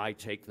I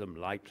take them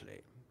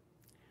lightly."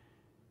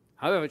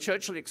 However,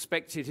 Churchill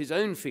expected his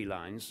own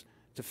felines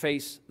to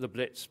face the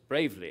Blitz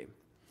bravely,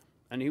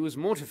 and he was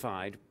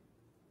mortified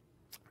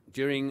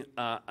during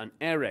an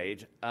air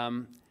raid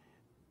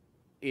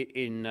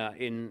in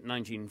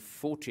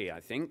 1940, I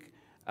think,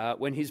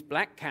 when his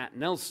black cat,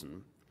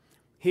 Nelson,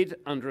 hid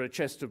under a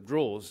chest of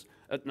drawers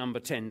at number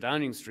 10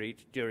 Downing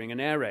Street during an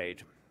air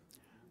raid.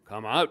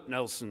 "Come out,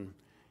 Nelson,"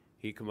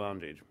 he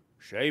commanded.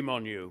 "Shame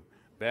on you,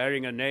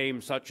 bearing a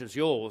name such as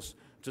yours,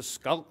 to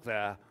skulk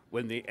there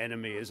when the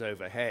enemy is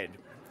overhead."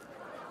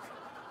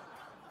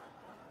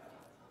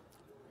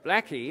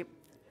 Blackie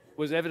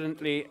was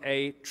evidently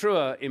a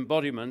truer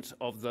embodiment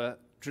of the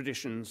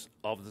traditions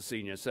of the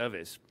senior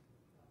service.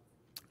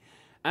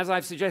 As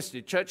I've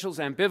suggested, Churchill's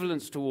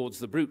ambivalence towards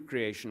the brute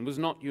creation was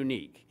not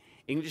unique.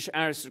 English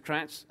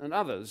aristocrats and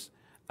others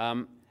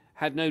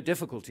had no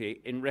difficulty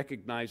in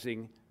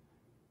recognizing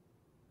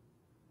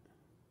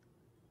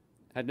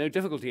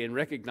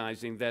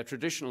their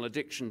traditional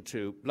addiction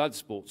to blood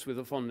sports with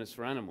a fondness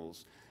for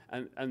animals.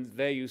 And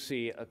there you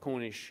see a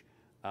Cornish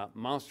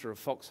master of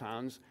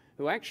foxhounds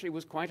who actually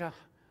was quite a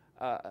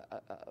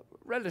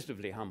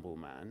relatively humble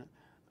man,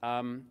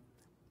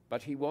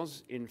 but he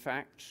was, in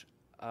fact,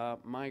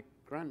 my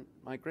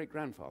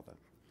great-grandfather.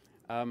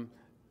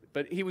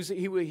 But he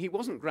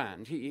wasn't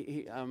grand.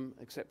 He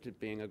accepted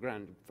being a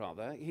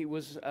grandfather. He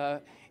was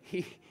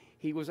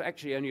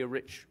actually only a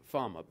rich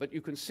farmer. But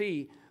you can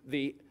see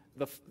the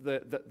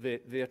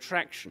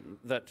attraction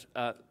that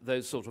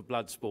those sort of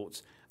blood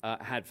sports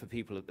had for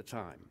people at the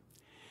time.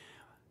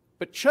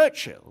 But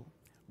Churchill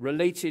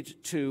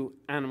related to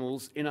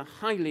animals in a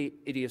highly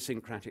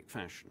idiosyncratic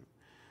fashion.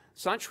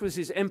 Such was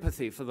his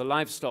empathy for the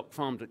livestock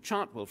farmed at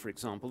Churchill, for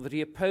example, that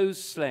he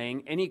opposed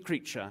slaying any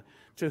creature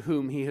to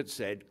whom he had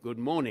said good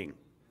morning.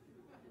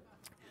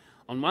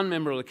 On one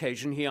memorable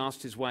occasion, he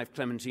asked his wife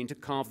Clementine to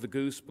carve the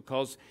goose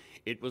because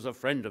it was a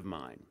friend of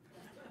mine.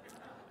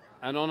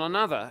 And on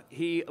another,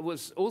 he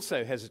was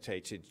also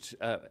hesitated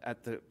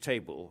at the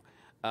table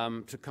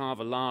to carve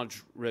a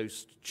large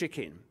roast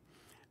chicken.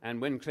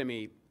 And when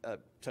Clemmy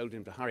told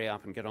him to hurry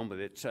up and get on with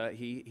it,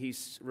 he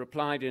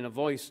replied in a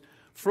voice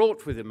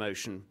fraught with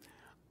emotion,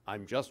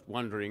 "I'm just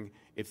wondering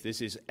if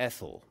this is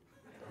Ethel."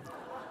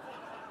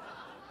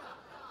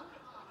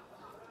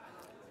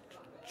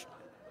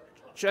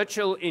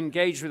 Churchill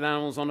engaged with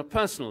animals on a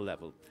personal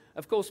level.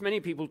 Of course, many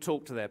people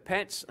talk to their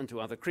pets and to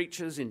other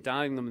creatures,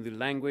 endowing them with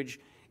language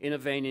in a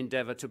vain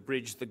endeavour to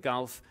bridge the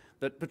gulf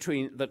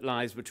that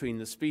lies between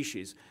the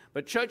species.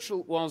 But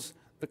Churchill was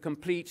the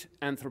complete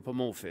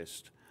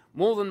anthropomorphist.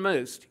 More than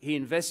most, he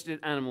invested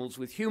animals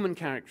with human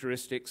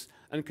characteristics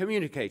and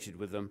communicated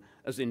with them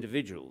as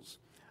individuals.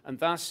 And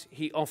thus,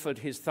 he offered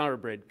his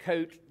thoroughbred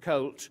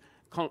colt,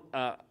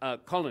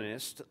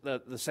 Colonist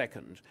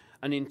II,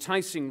 an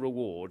enticing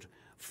reward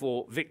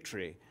for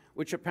victory,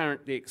 which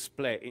apparently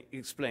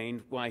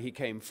explained why he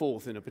came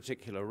fourth in a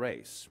particular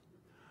race.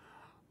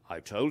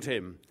 I told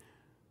him,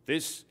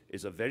 this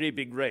is a very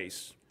big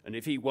race, and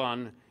if he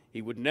won,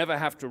 he would never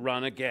have to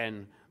run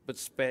again, but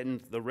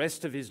spend the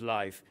rest of his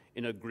life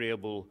in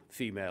agreeable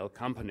female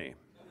company.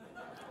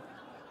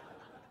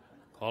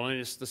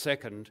 Colonist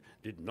II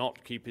did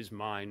not keep his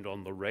mind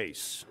on the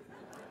race.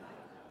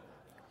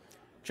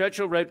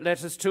 Churchill wrote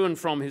letters to and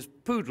from his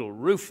poodle,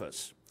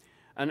 Rufus,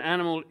 an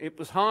animal it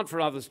was hard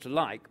for others to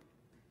like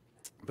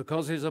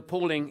because of his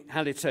appalling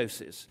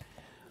halitosis.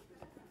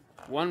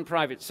 One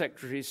private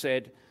secretary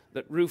said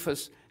that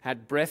Rufus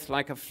had breath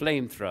like a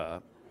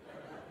flamethrower.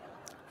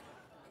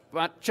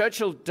 But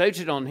Churchill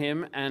doted on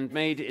him and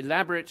made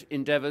elaborate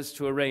endeavors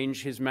to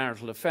arrange his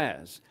marital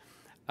affairs.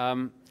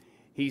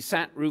 He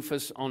sat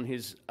Rufus on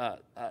his,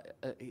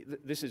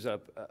 this is a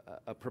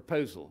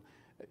proposal.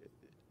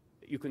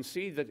 You can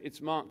see that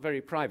it's marked very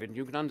private, and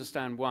you can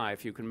understand why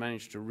if you can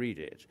manage to read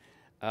it.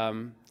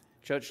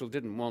 Churchill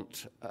didn't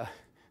want,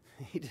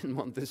 he didn't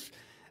want this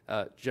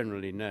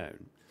generally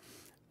known.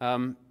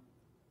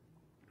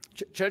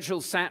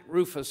 Churchill sat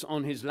Rufus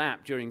on his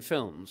lap during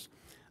films,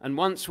 and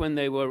once when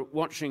they were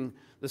watching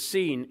the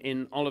scene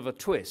in Oliver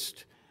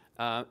Twist,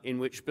 in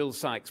which Bill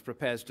Sykes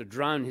prepares to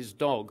drown his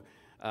dog,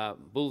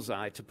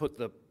 Bullseye, to put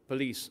the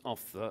police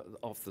off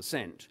the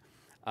scent,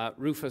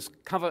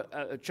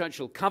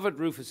 Churchill covered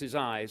Rufus's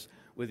eyes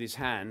with his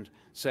hand,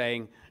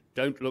 saying,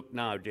 "Don't look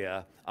now,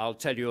 dear. I'll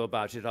tell you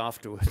about it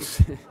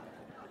afterwards."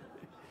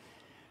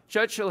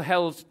 Churchill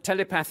held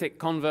telepathic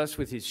converse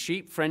with his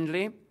sheep,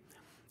 Friendly,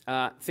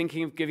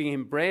 thinking of giving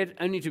him bread,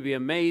 only to be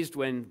amazed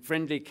when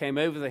Friendly came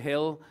over the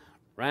hill,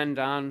 ran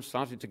down,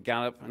 started to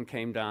gallop, and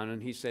came down,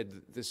 and he said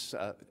that this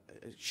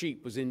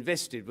sheep was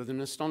invested with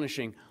an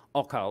astonishing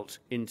occult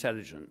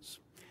intelligence.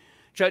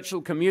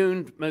 Churchill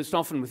communed most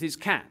often with his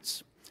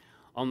cats.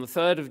 On the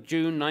 3rd of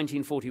June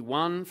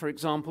 1941, for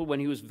example, when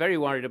he was very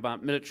worried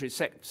about military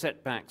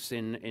setbacks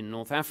in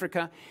North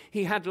Africa,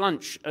 he had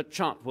lunch at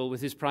Churchill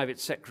with his private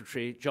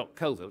secretary, Jock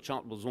Colville.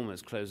 Churchill was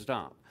almost closed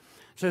up,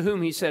 to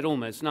whom he said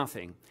almost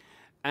nothing.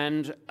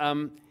 And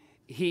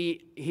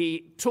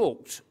he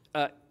talked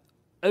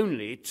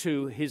only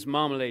to his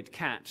marmalade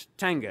cat,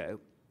 Tango.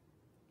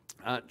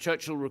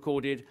 Colville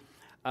recorded,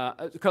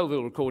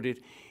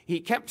 he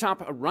kept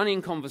up a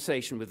running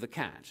conversation with the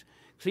cat,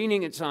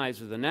 cleaning its eyes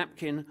with a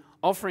napkin,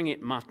 offering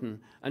it mutton,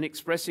 and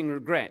expressing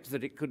regret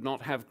that it could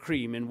not have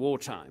cream in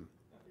wartime.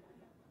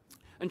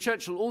 And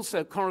Churchill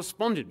also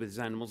corresponded with his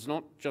animals,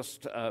 not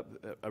just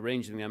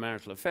arranging their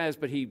marital affairs,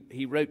 but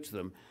he wrote to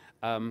them.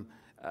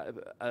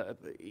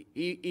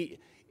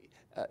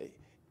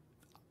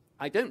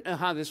 I don't know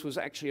how this was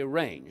actually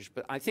arranged,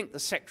 but I think the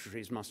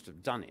secretaries must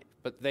have done it.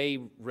 But they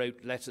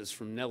wrote letters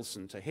from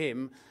Nelson to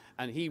him,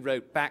 and he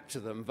wrote back to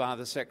them via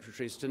the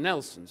secretaries to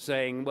Nelson,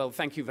 saying, well,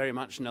 thank you very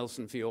much,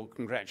 Nelson, for your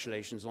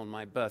congratulations on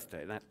my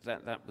birthday.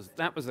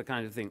 That was the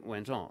kind of thing that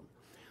went on.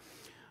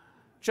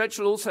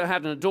 Churchill also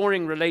had an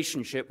adoring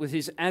relationship with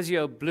his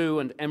azure blue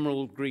and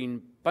emerald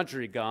green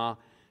budgerigar,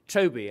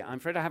 Toby. I'm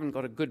afraid I haven't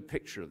got a good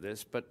picture of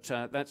this, but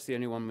that's the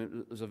only one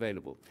that was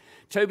available.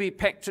 Toby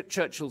pecked at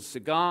Churchill's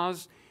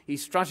cigars. He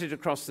strutted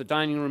across the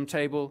dining room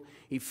table.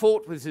 He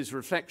fought with his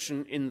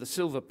reflection in the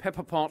silver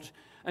pepper pot,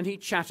 and he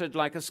chattered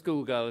like a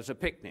schoolgirl at a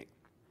picnic.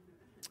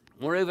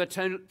 Moreover,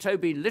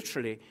 Toby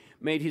literally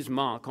made his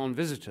mark on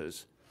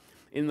visitors.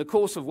 In the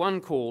course of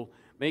one call,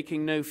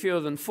 making no fewer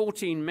than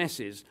 14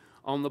 messes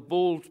on the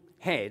bald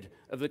head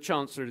of the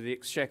Chancellor of the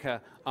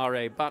Exchequer,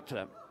 R.A.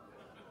 Butler.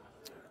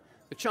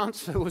 The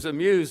Chancellor was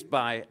amused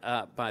by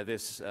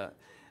this,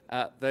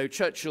 though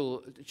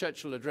Churchill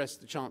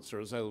addressed the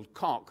Chancellor as old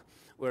cock,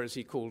 whereas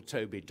he called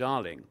Toby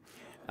darling.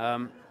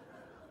 And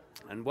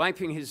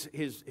wiping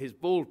his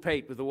bald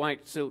pate with a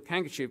white silk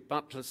handkerchief,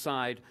 Butler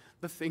sighed,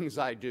 "The things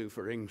I do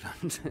for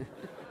England."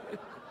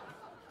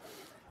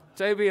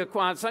 Toby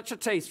acquired such a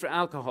taste for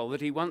alcohol that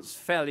he once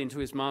fell into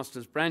his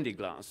master's brandy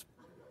glass.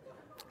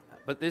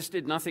 But this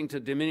did nothing to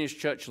diminish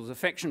Churchill's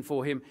affection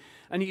for him,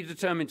 and he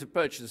determined to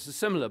purchase a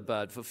similar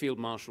bird for Field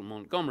Marshal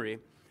Montgomery.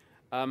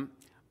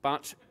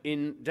 But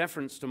in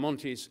deference to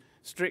Monty's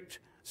strict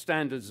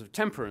standards of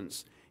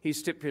temperance, he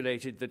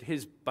stipulated that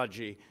his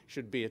budgie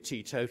should be a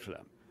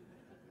teetotaler.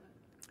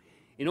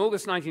 In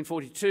August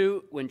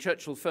 1942, when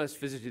Churchill first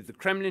visited the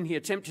Kremlin, he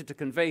attempted to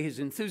convey his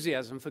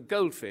enthusiasm for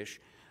goldfish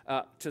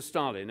to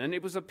Stalin. And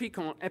it was a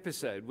piquant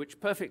episode which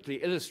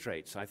perfectly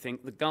illustrates, I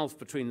think, the gulf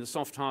between the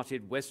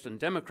soft-hearted Western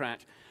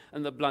Democrat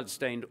and the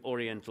blood-stained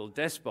Oriental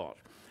despot.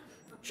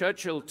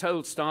 Churchill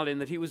told Stalin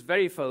that he was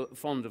very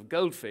fond of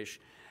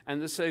goldfish,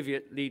 and the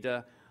Soviet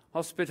leader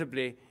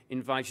hospitably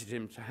invited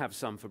him to have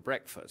some for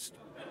breakfast.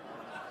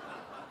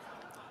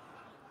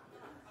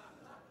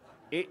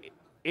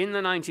 In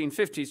the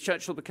 1950s,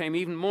 Churchill became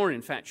even more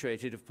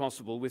infatuated, if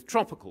possible, with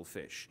tropical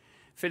fish,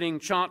 filling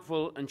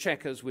Chartwell and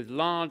Chequers with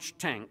large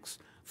tanks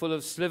full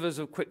of slivers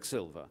of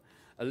quicksilver,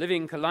 a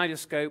living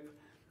kaleidoscope,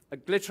 a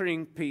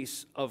glittering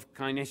piece of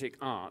kinetic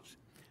art.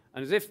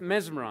 And as if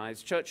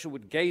mesmerized, Churchill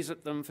would gaze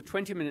at them for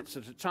 20 minutes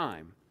at a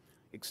time,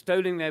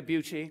 extolling their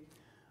beauty,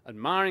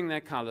 admiring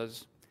their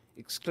colors,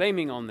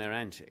 exclaiming on their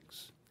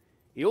antics.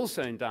 He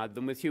also endowed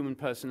them with human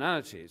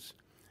personalities,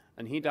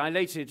 and he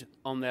dilated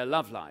on their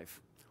love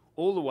life,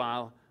 all the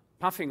while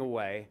puffing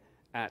away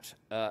at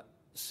a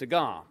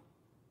cigar.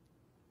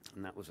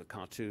 And that was a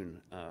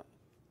cartoon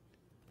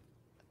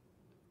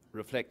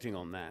reflecting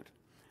on that.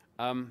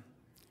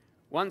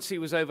 Once he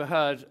was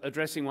overheard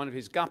addressing one of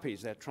his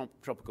guppies, their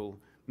tropical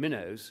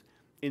minnows,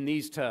 in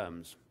these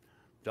terms: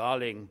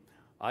 "Darling,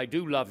 I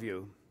do love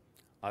you.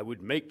 I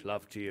would make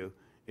love to you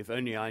if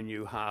only I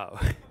knew how."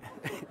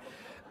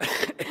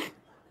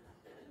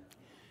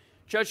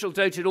 Churchill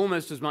doted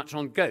almost as much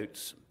on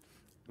goats.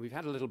 We've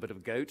had a little bit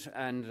of goat,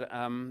 and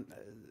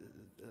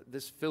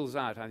this fills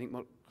out, I think,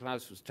 what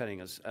Klaus was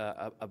telling us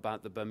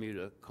about the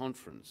Bermuda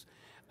Conference.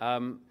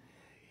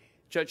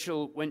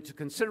 Churchill went to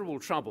considerable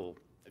trouble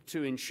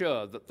to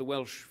ensure that the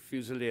Welsh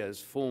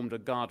Fusiliers formed a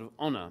guard of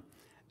honor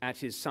at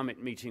his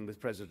summit meeting with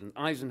President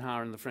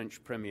Eisenhower and the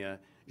French Premier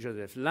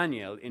Joseph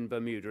Laniel in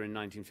Bermuda in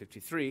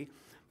 1953,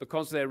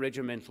 because their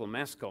regimental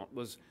mascot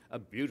was a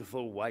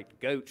beautiful white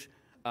goat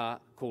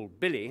called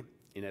Billy,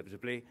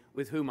 inevitably,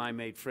 with whom I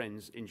made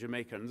friends in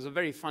Jamaica. And there's a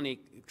very funny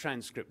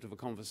transcript of a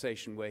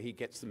conversation where he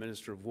gets the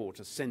Minister of War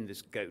to send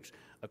this goat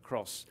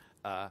across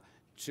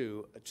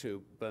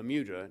to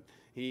Bermuda.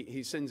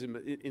 He sends him,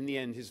 in the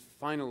end, his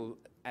final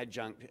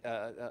adjunct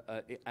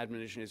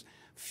admonition is,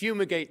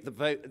 "Fumigate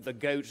the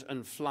goat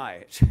and fly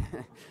it."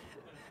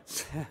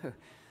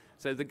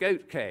 So the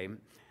goat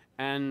came,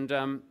 and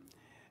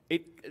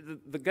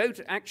the goat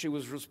actually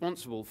was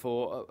responsible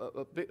for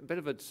a bit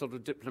of a sort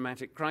of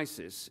diplomatic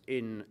crisis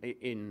in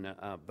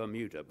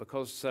Bermuda,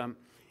 because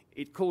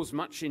it caused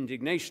much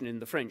indignation in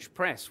the French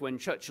press when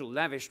Churchill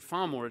lavished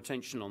far more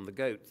attention on the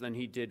goat than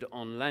he did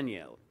on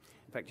Laniel.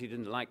 In fact, he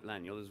didn't like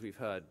Laniel, as we've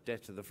heard,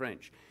 death to the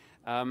French.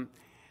 And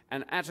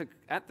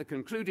at the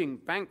concluding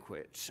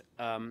banquet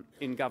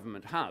in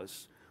Government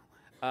House,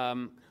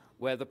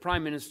 where the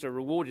Prime Minister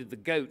rewarded the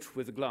goat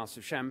with a glass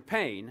of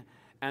champagne,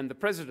 and the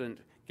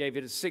President gave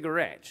it a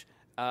cigarette,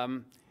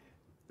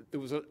 there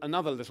was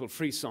another little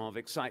frisson of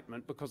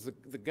excitement, because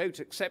the goat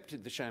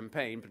accepted the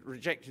champagne but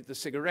rejected the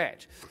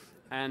cigarette.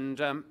 And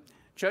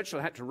Churchill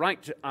had to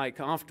write to Ike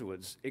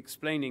afterwards,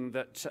 explaining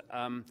that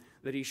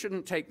he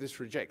shouldn't take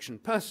this rejection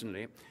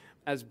personally,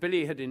 as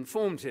Billy had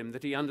informed him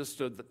that he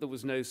understood that there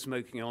was no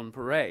smoking on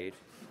parade.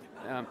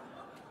 And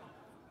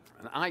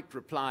Ike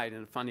replied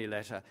in a funny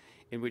letter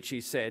in which he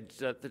said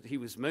that he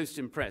was most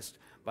impressed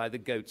by the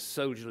goat's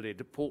soldierly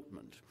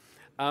deportment.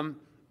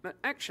 But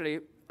actually,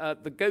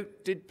 the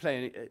goat did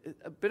play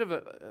a bit of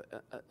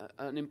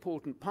an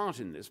important part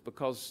in this,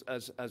 because,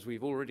 as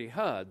we've already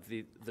heard,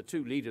 the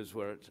two leaders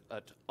were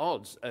at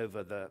odds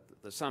over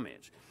the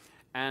summit.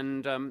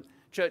 And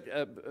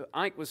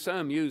Ike was so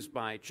amused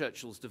by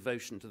Churchill's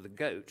devotion to the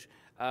goat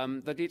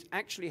that it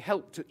actually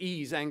helped to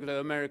ease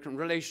Anglo-American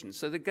relations.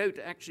 So the goat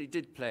actually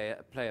did play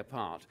a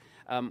part,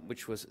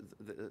 which was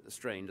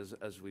strained,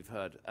 as we've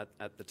heard,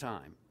 at the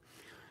time.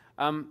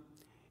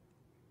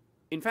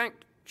 In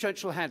fact,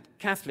 Churchill had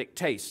Catholic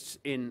tastes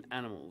in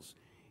animals.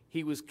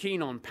 He was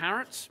keen on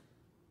parrots,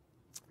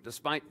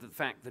 despite the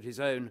fact that his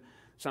own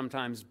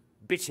sometimes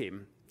bit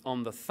him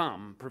on the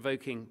thumb,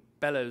 provoking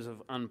bellows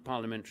of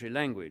unparliamentary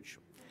language.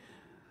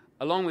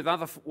 Along with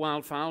other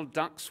wildfowl,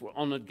 ducks were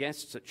honored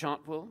guests at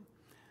Chartwell.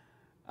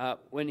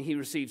 When he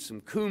received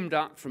some coombe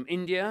duck from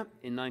India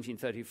in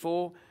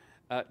 1934,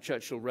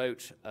 Churchill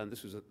wrote, and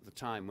this was at the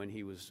time when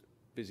he was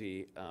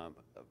busy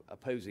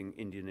opposing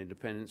Indian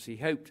independence, he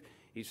hoped,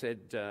 he said,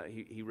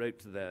 he wrote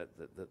to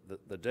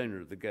the donor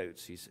of the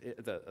goats,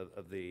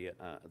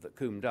 the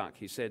coom duck,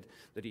 he said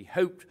that he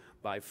hoped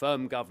by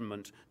firm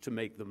government to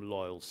make them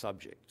loyal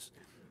subjects.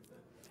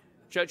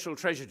 Churchill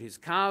treasured his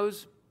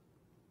cows,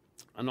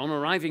 and on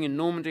arriving in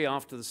Normandy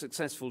after the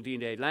successful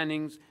D-Day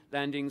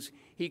landings,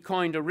 he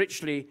coined a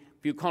richly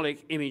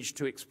bucolic image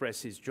to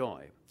express his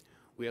joy.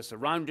 "We are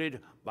surrounded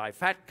by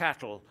fat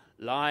cattle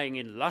lying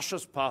in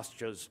luscious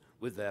pastures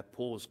with their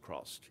paws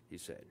crossed," he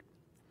said.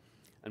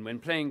 And when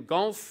playing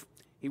golf,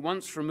 he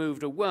once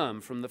removed a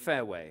worm from the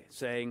fairway,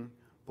 saying,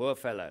 "Poor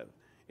fellow,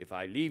 if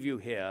I leave you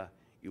here,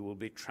 you will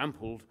be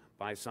trampled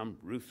by some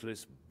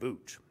ruthless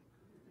boot."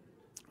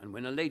 And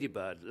when a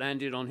ladybird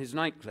landed on his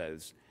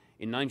nightclothes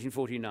in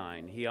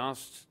 1949, he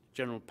asked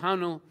General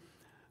Pownall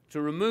to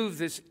remove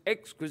this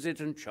exquisite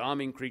and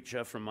charming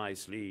creature from my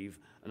sleeve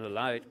and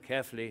allow it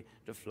carefully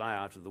to fly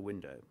out of the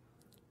window.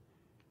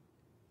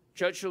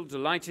 Churchill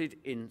delighted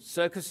in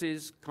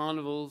circuses,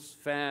 carnivals,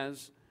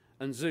 fairs,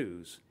 and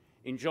zoos,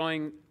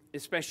 enjoying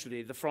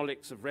especially the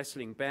frolics of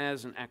wrestling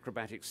bears and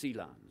acrobatic sea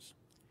lions.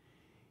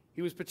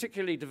 He was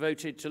particularly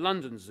devoted to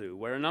London Zoo,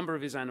 where a number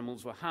of his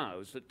animals were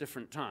housed at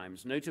different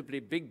times,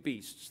 notably big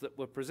beasts that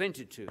were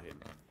presented to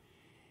him.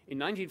 In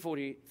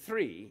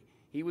 1943,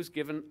 he was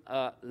given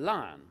a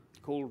lion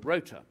called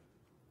Rota,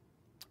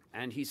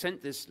 and he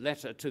sent this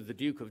letter to the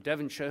Duke of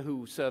Devonshire,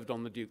 who served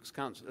on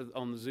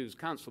the zoo's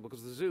council,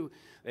 because the zoo,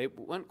 they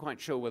weren't quite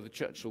sure whether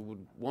Churchill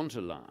would want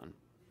a lion,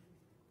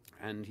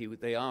 and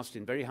they asked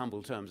in very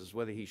humble terms as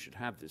whether he should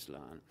have this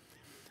lion,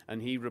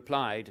 and he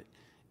replied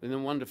in a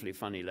wonderfully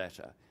funny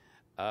letter,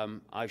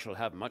 "I shall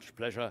have much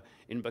pleasure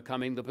in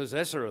becoming the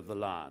possessor of the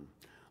lion,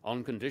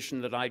 on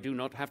condition that I do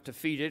not have to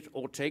feed it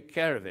or take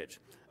care of it,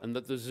 and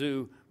that the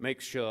zoo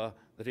makes sure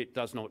that it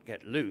does not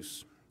get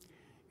loose.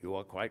 You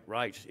are quite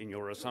right in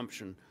your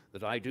assumption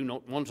that I do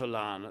not want a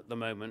lion at the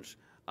moment,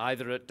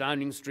 either at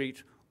Downing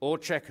Street or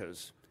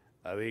Chequers,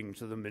 owing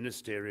to the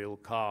ministerial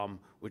calm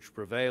which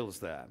prevails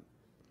there.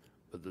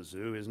 But the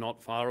zoo is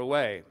not far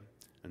away,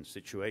 and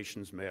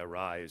situations may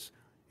arise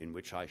in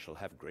which I shall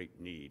have great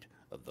need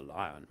of the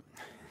lion."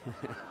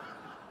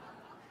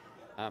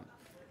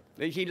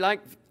 He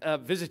liked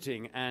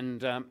visiting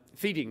and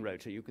feeding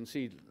Rota. You can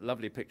see a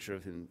lovely picture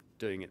of him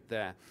doing it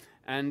there.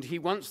 And he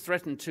once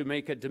threatened to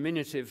make a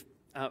diminutive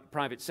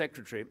private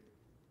secretary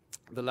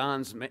the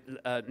lion's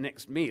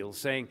next meal,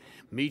 saying,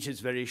 "Meat is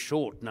very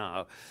short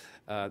now."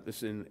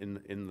 This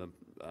in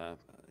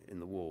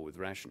the war with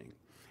rationing.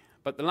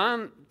 But the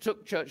lion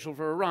took Churchill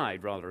for a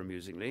ride, rather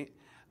amusingly.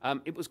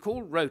 It was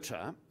called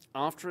Rota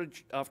after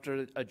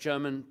a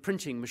German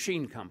printing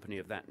machine company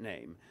of that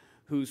name,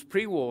 whose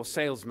pre-war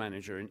sales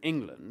manager in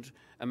England,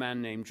 a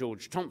man named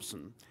George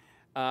Thompson,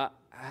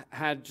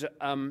 had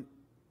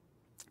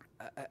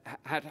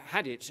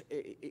it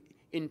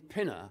in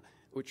Pinner,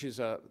 which is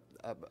a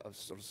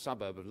sort of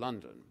suburb of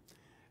London.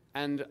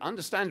 And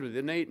understandably,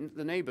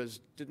 the neighbours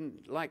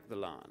didn't like the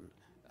lion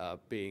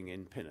being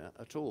in Pinner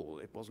at all.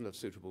 It wasn't a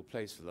suitable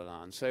place for the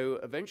lion. So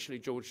eventually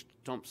George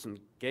Thompson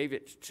gave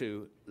it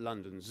to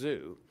London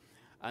Zoo,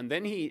 and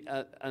then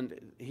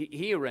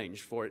he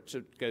arranged for it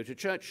to go to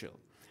Churchill.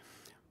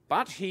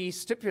 But he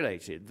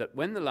stipulated that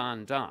when the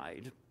lion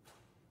died,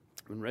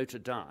 when Rota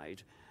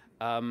died,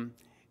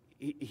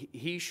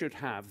 he should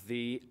have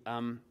the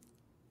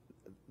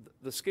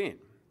skin.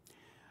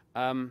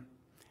 And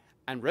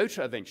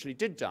Rota eventually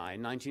did die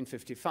in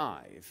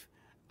 1955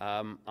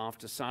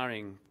 after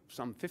siring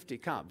some 50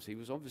 cubs. He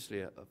was obviously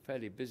a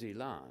fairly busy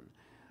lion.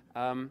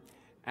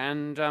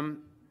 And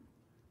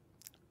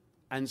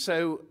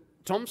so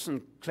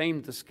Thompson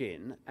claimed the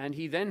skin, and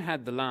he then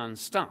had the lion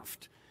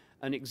stuffed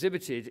and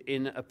exhibited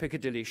in a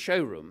Piccadilly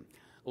showroom,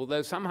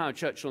 although somehow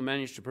Churchill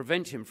managed to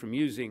prevent him from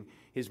using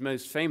his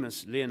most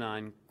famous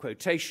leonine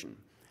quotation,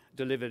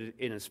 delivered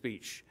in a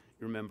speech,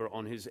 you remember,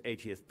 on his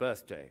 80th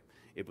birthday.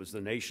 "It was the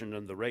nation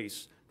and the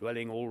race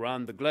dwelling all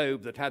round the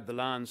globe that had the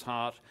lion's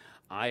heart.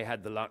 I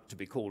had the luck to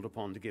be called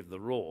upon to give the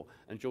roar."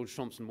 And George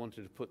Thompson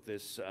wanted to put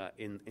this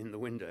in the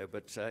window,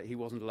 but he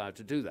wasn't allowed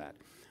to do that.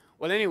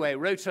 Well, anyway,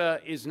 Rota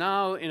is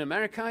now in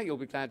America, you'll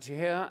be glad to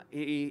hear.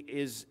 He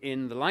is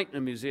in the Leitner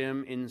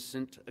Museum in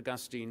St.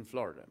 Augustine,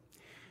 Florida.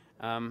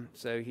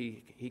 So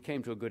he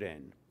came to a good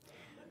end.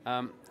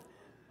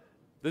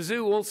 The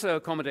zoo also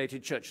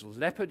accommodated Churchill's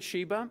leopard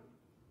Sheba,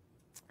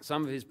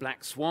 some of his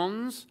black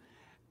swans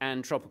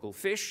and tropical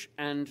fish,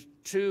 and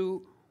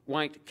 2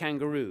 white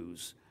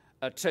kangaroos,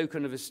 a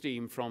token of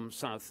esteem from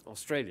South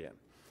Australia.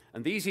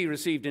 And these he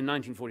received in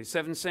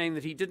 1947, saying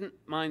that he didn't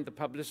mind the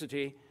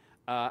publicity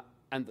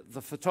and that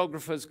the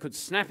photographers could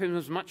snap him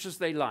as much as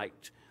they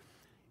liked,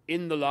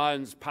 in the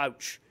lion's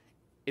pouch,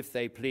 if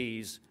they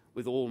please,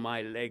 with all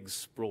my legs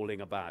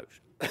sprawling about.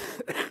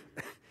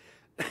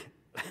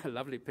 A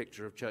lovely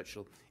picture of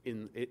Churchill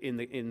in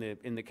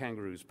the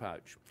kangaroo's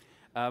pouch.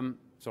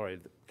 Sorry,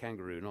 the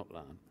kangaroo, not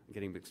lion. I'm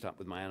getting mixed up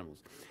with my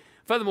animals.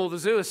 Furthermore, the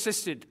zoo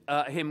assisted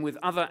him with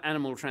other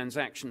animal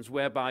transactions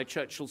whereby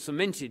Churchill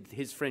cemented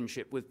his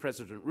friendship with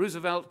President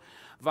Roosevelt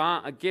via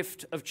a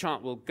gift of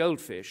Chartwell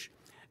goldfish,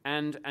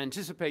 and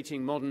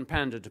anticipating modern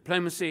panda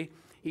diplomacy,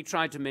 he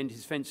tried to mend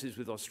his fences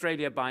with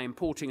Australia by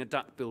importing a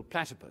duck-billed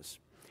platypus.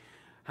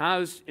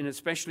 Housed in a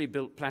specially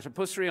built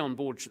platypussery on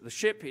board the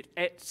ship, it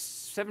ate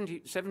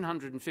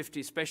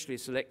 750 specially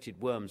selected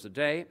worms a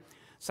day,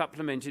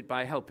 supplemented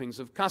by helpings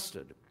of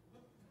custard.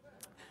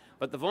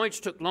 But the voyage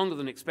took longer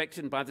than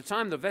expected, and by the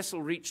time the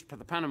vessel reached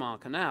the Panama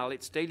Canal,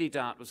 its daily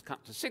diet was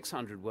cut to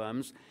 600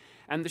 worms,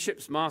 and the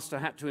ship's master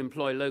had to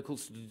employ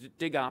locals to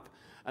dig up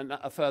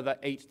a further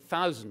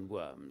 8,000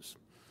 worms.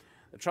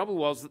 The trouble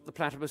was that the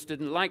platypus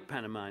didn't like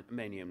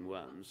Panamanian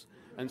worms,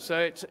 and so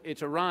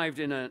it arrived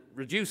in a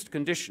reduced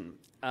condition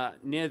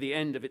near the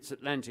end of its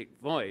Atlantic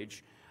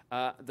voyage.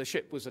 The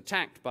ship was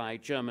attacked by a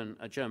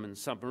German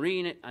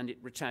submarine, and it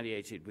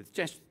retaliated with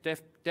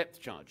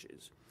depth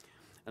charges.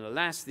 And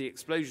alas, the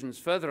explosions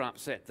further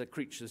upset the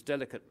creature's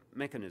delicate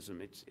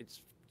mechanism.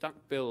 Its duck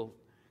bill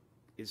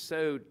is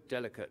so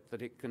delicate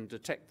that it can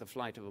detect the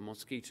flight of a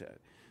mosquito.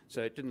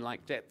 So it didn't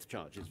like depth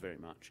charges very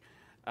much.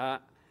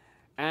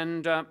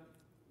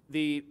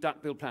 The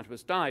duck-billed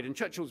platypus died, and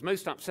Churchill was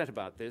most upset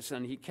about this,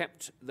 and he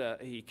kept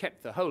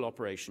the whole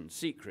operation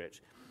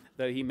secret,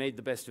 though he made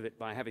the best of it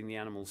by having the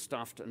animal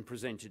stuffed and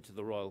presented to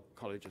the Royal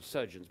College of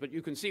Surgeons. But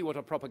you can see what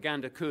a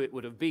propaganda coup it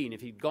would have been if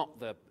he'd got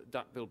the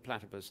duck-billed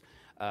platypus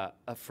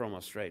from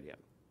Australia.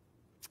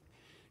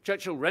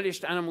 Churchill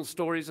relished animal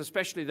stories,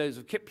 especially those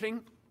of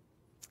Kipling.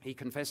 He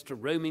confessed to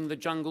roaming the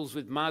jungles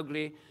with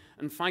Mowgli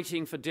and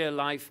fighting for dear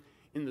life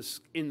in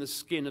the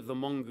skin of the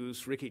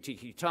mongoose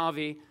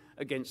Rikki-Tikki-Tavi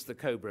against the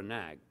cobra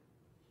nag.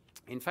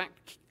 In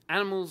fact,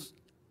 animals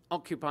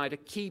occupied a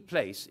key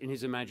place in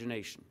his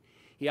imagination.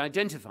 He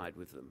identified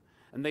with them,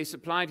 and they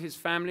supplied his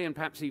family and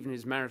perhaps even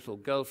his marital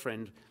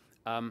girlfriend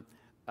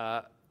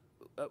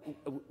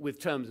with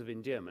terms of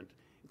endearment.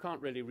 You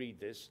can't really read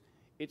this.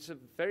 It's a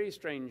very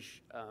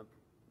strange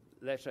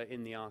letter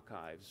in the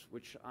archives,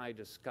 which I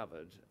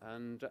discovered,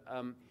 and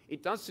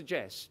it does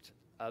suggest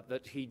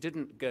that he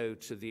didn't go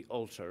to the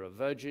altar of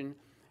Virgin.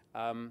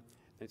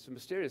 It's a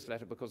mysterious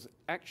letter because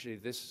actually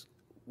this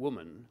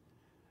woman,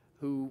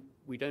 who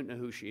we don't know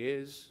who she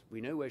is, we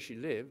know where she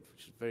lived,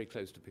 which is very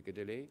close to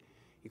Piccadilly.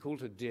 He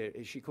called her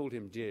she called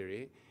him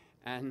Dearie,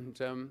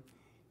 and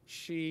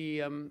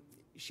she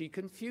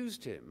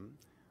confused him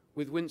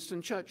with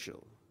Winston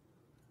Churchill,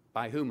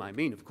 by whom I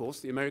mean, of course,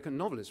 the American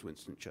novelist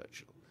Winston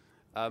Churchill.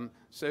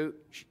 So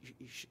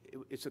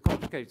it's a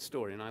complicated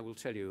story, and I will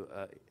tell you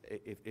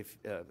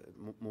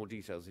more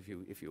details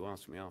if you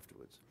ask me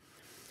afterwards.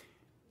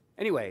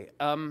 Anyway,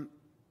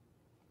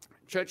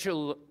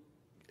 Churchill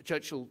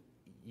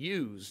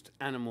used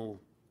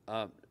animal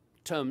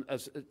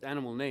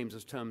names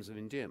as terms of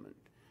endearment.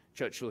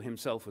 Churchill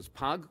himself was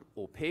Pug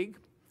or Pig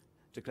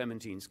to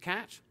Clementine's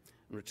cat,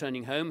 and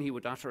returning home he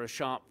would utter a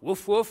sharp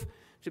woof woof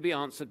to be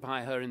answered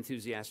by her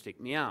enthusiastic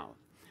meow.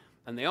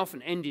 And they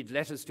often ended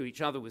letters to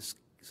each other with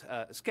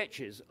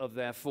sketches of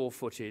their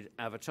four-footed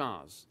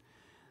avatars.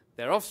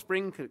 Their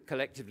offspring,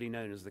 collectively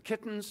known as the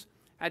kittens,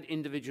 had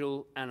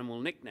individual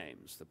animal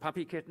nicknames: the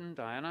puppy kitten,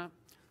 Diana,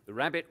 the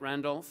rabbit,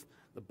 Randolph,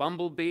 the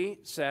bumblebee,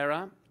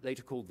 Sarah,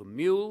 later called the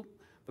mule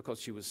because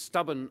she was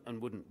stubborn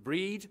and wouldn't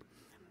breed,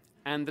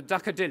 and the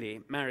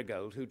duckadilly,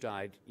 Marigold, who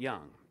died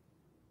young.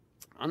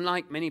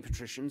 Unlike many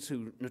patricians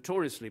who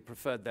notoriously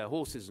preferred their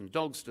horses and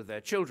dogs to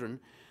their children,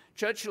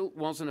 Churchill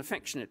was an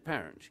affectionate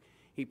parent.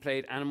 He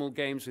played animal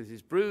games with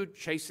his brood,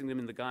 chasing them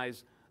in the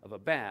guise of a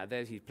bear.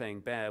 There he's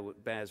playing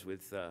bears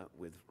with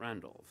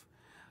Randolph.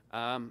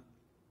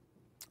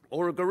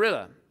 Or a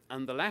gorilla,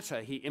 and the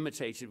latter he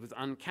imitated with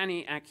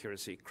uncanny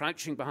accuracy,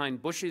 crouching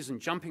behind bushes and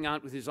jumping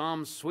out with his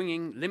arms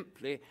swinging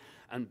limply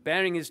and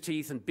baring his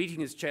teeth and beating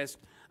his chest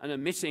and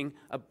emitting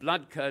a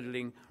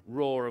blood-curdling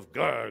roar of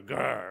grr,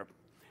 grr.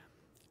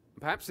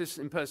 Perhaps this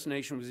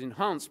impersonation was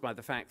enhanced by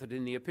the fact that,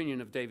 in the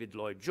opinion of David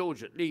Lloyd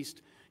George at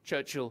least,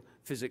 Churchill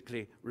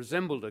physically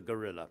resembled a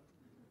gorilla.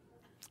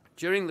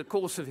 During the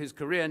course of his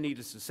career,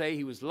 needless to say,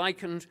 he was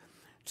likened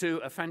to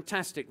a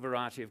fantastic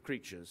variety of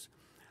creatures.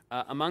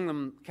 Among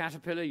them,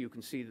 caterpillar, you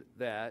can see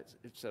there,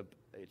 it's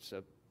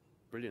a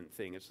brilliant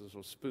thing. It's a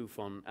sort of spoof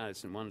on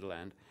Alice in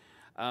Wonderland.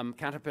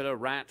 Caterpillar,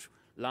 rat,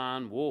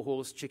 lion,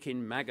 warhorse,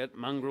 chicken, maggot,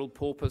 mongrel,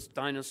 porpoise,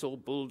 dinosaur,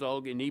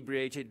 bulldog,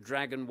 inebriated,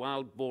 dragon,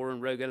 wild boar,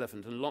 and rogue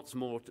elephant, and lots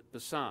more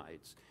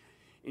besides.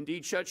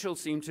 Indeed, Churchill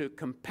seemed to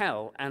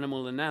compel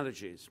animal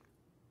analogies.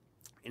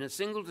 In a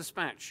single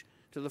dispatch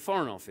to the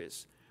Foreign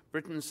Office,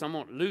 Britain's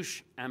somewhat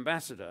louche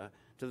ambassador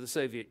to the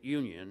Soviet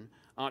Union,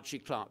 Archie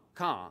Clark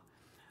Carr,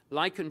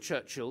 likened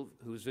Churchill,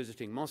 who was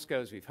visiting Moscow,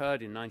 as we've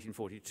heard, in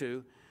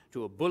 1942,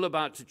 to a bull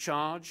about to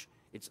charge,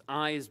 its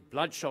eyes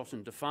bloodshot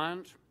and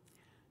defiant,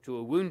 to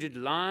a wounded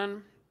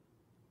lion,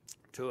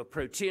 to a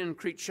protean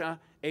creature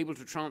able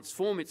to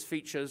transform its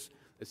features,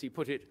 as he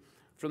put it,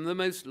 from the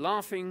most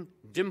laughing,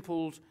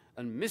 dimpled,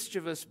 and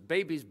mischievous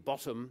baby's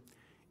bottom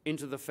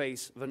into the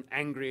face of an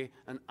angry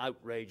and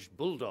outraged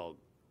bulldog.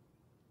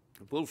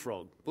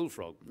 Bullfrog,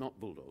 not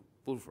bulldog.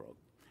 bullfrog.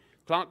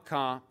 Clark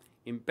Carr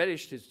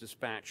embellished his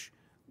dispatch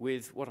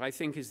with what I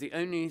think is the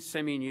only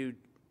semi-nude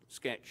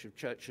sketch of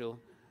Churchill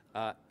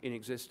in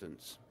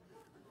existence.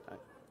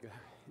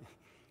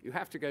 You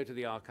have to go to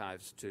the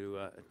archives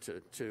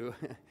to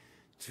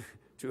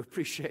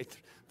appreciate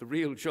the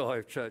real joy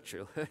of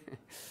Churchill.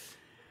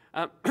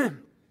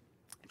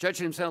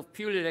 Churchill himself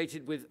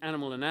pullulated with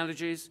animal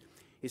analogies.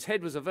 His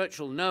head was a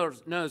virtual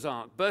Noah's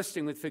Ark,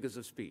 bursting with figures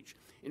of speech.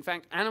 In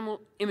fact,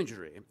 animal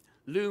imagery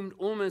loomed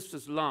almost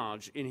as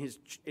large in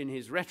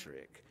his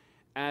rhetoric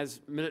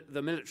as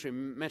the military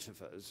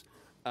metaphors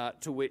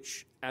to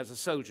which, as a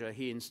soldier,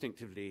 he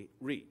instinctively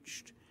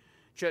reached.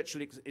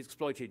 Churchill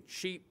exploited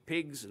sheep,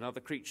 pigs, and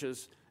other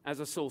creatures as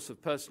a source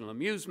of personal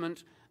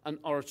amusement and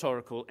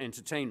oratorical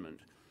entertainment,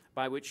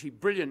 by which he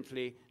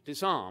brilliantly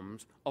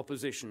disarmed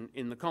opposition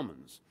in the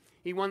Commons.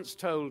 He once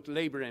told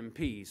Labour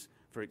MPs,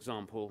 for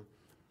example,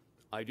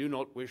 "I do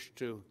not wish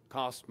to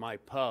cast my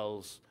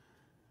pearls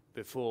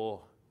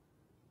before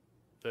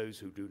those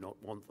who do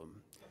not want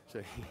them."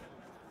 So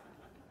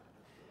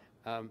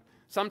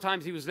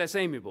sometimes he was less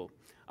amiable.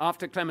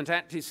 After Clement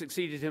Attlee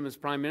succeeded him as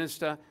Prime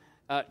Minister,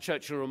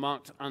 Churchill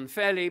remarked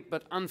unfairly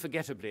but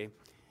unforgettably,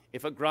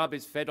 "If a grub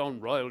is fed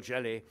on royal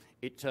jelly,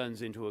 it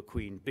turns into a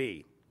queen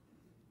bee."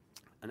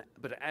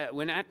 But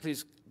when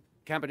Attlee's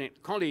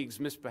cabinet colleagues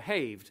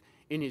misbehaved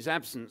in his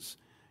absence,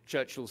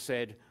 Churchill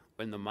said,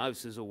 "When the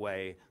mouse is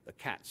away, the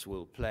cats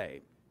will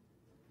play."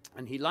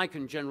 And he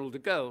likened General de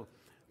Gaulle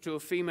to a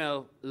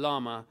female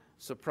llama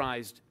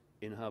surprised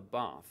in her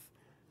bath.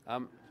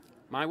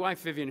 My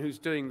wife Vivian, who's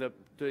doing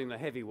the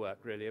heavy work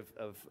really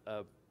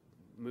of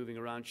moving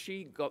around,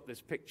 she got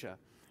this picture,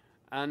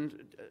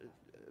 and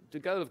de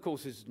Gaulle, of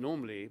course, is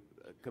normally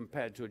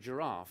compared to a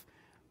giraffe,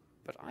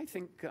 but I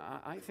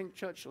think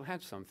Churchill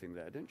had something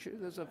there, don't you?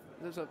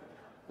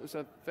 There's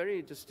a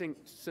very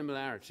distinct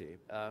similarity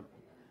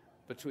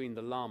between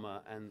the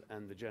llama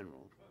and the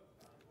general.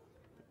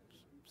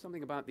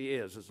 Something about the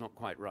ears is not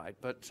quite right,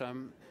 but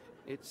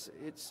it's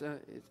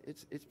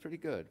pretty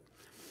good.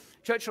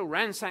 Churchill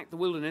ransacked the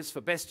wilderness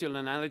for bestial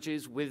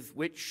analogies with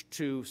which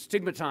to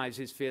stigmatize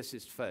his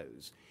fiercest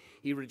foes.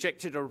 He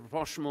rejected a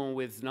rapprochement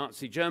with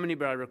Nazi Germany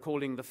by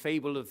recalling the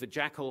fable of the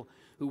jackal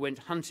who went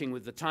hunting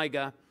with the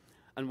tiger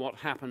and what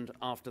happened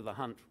after the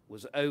hunt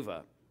was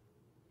over.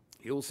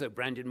 He also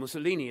branded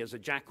Mussolini as a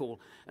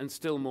jackal and,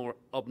 still more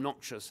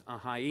obnoxious, a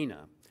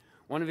hyena.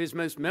 One of his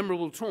most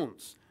memorable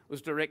taunts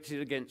was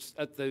directed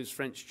at those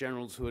French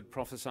generals who had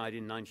prophesied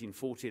in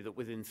 1940 that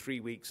within 3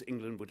 weeks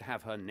England would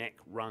have her neck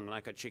wrung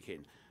like a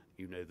chicken.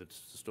 You know the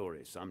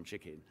story, some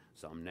chicken,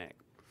 some neck.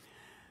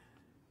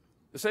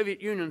 The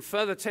Soviet Union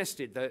further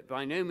tested, though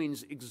by no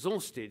means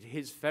exhausted,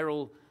 his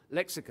feral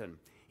lexicon.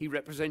 He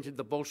represented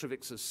the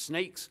Bolsheviks as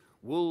snakes,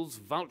 wolves,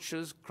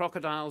 vultures,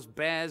 crocodiles,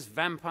 bears,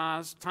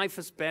 vampires,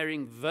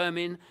 typhus-bearing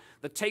vermin,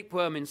 the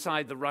tapeworm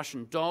inside the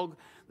Russian dog,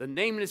 the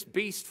nameless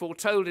beast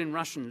foretold in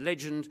Russian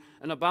legend,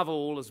 and above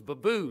all as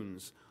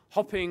baboons,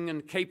 hopping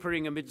and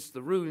capering amidst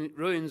the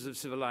ruins of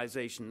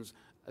civilization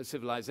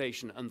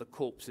and the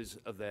corpses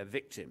of their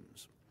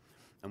victims.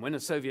 And when a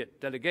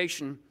Soviet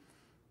delegation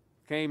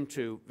came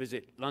to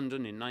visit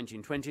London in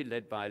 1920,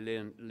 led by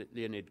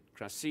Leonid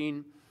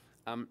Krasin,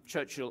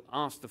 Churchill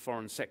asked the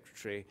Foreign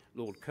Secretary,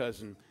 Lord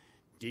Curzon,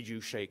 "Did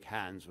you shake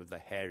hands with the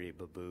hairy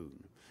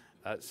baboon?"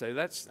 So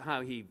that's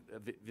how he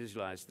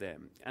visualized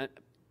them.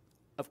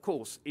 Of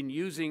course, in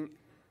using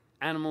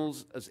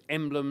animals as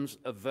emblems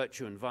of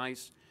virtue and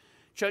vice,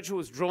 Churchill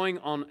was drawing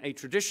on a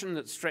tradition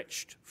that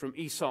stretched from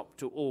Aesop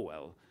to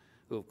Orwell,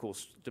 who of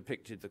course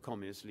depicted the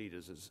communist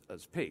leaders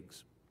as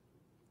pigs.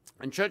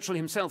 And Churchill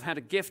himself had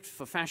a gift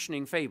for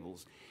fashioning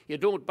fables. He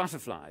adored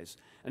butterflies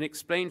and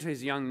explained to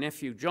his young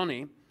nephew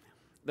Johnny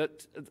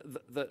that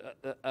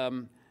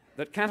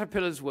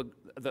caterpillars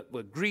that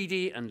were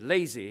greedy and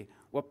lazy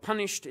were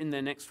punished in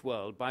their next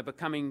world by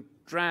becoming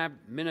drab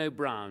meadow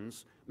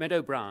browns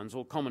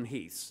or common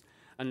heaths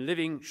and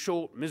living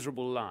short,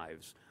 miserable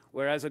lives,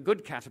 whereas a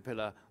good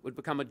caterpillar would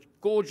become a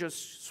gorgeous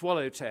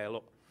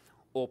swallowtail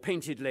or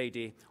painted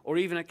lady or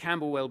even a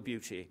Camberwell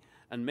beauty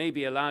and may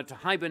be allowed to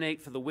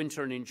hibernate for the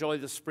winter and enjoy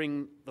the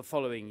spring the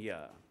following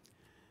year.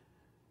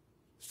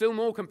 Still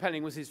more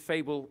compelling was his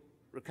fable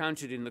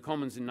recounted in the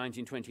Commons in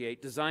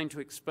 1928, designed to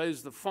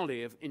expose the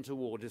folly of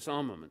interwar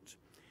disarmament.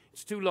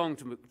 It's too long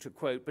to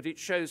quote, but it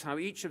shows how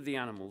each of the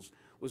animals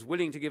was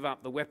willing to give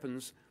up the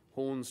weapons,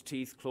 horns,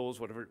 teeth, claws,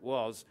 whatever it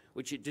was,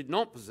 which it did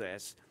not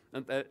possess,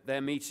 and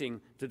their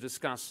meeting to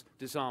discuss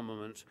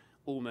disarmament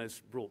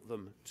almost brought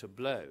them to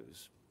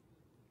blows.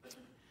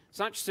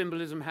 Such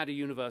symbolism had a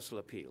universal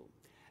appeal.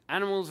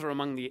 Animals are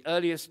among the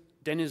earliest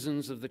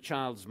denizens of the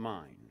child's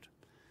mind.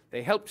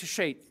 They help to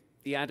shape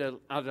the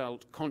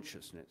adult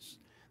consciousness.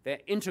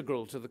 They're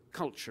integral to the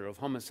culture of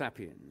Homo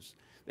sapiens.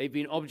 They've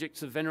been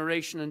objects of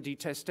veneration and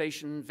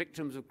detestation,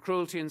 victims of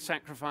cruelty and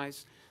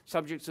sacrifice,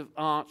 subjects of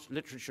art,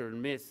 literature,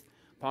 and myth,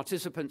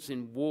 participants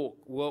in war,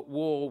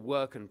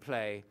 work, and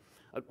play,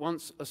 at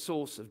once a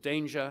source of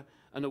danger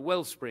and a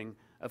wellspring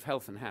of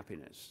health and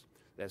happiness.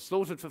 They're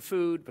slaughtered for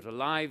food, but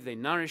alive, they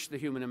nourish the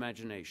human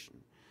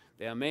imagination.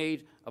 They are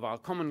made of our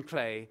common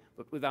clay,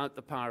 but without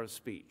the power of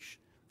speech.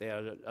 They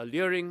are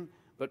alluring,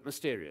 but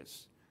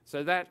mysterious.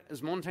 So that,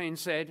 as Montaigne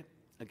said,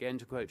 again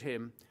to quote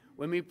him,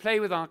 when we play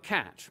with our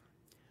cat,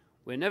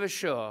 we're never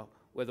sure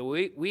whether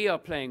we are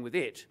playing with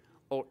it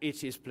or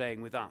it is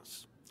playing with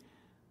us.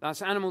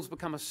 Thus, animals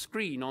become a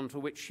screen onto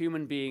which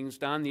human beings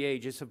down the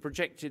ages have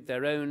projected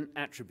their own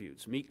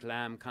attributes: meek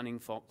lamb, cunning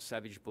fox,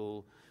 savage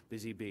bull,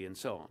 busy bee, and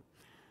so on.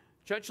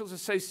 Churchill's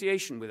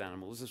association with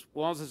animals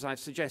was, as I've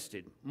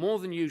suggested, more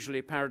than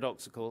usually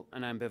paradoxical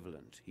and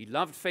ambivalent. He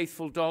loved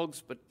faithful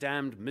dogs, but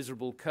damned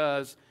miserable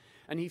curs,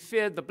 and he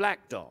feared the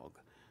black dog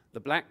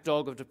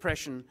of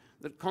depression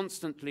that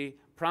constantly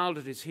prowled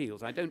at his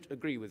heels. I don't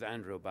agree with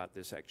Andrew about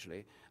this,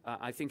 actually.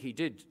 I think he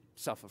did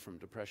suffer from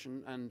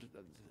depression, and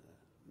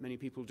many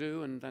people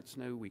do, and that's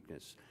no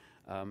weakness.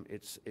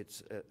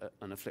 It's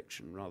an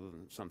affliction rather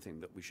than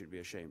something that we should be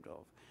ashamed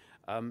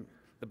of.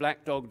 The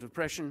black dog of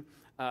depression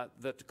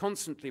that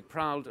constantly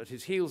prowled at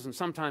his heels and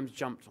sometimes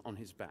jumped on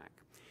his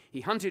back.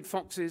 He hunted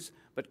foxes,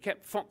 but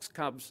kept fox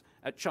cubs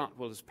at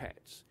Churchill as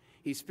pets.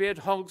 He speared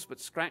hogs, but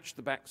scratched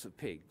the backs of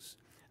pigs.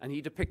 And he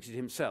depicted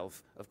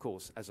himself, of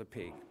course, as a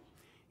pig.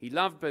 He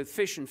loved both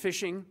fish and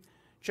fishing.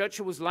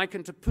 Churchill was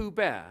likened to Pooh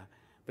Bear,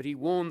 but he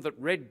warned that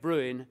Red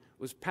Bruin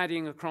was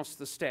padding across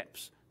the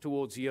steppes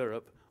towards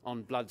Europe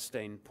on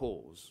blood-stained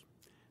paws.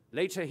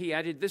 Later, he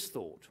added this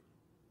thought: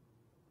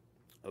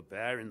 a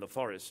bear in the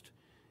forest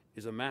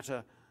is a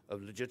matter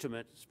of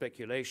legitimate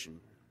speculation.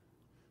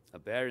 A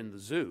bear in the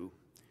zoo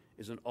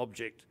is an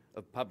object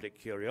of public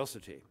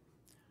curiosity.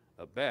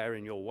 A bear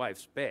in your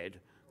wife's bed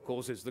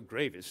causes the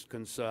gravest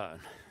concern.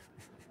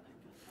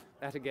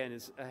 That again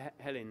is,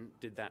 Helen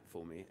did that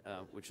for me,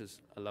 which is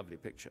a lovely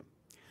picture.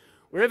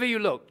 Wherever you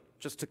look,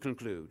 just to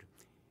conclude,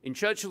 in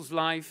Churchill's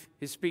life,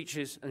 his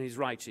speeches, and his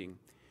writing,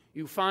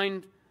 you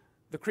find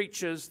the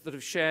creatures that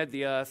have shared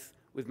the earth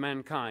with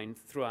mankind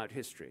throughout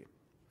history.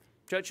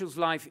 Churchill's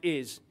life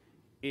is,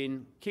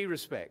 in key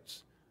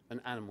respects, an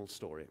animal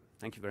story.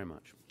 Thank you very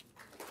much.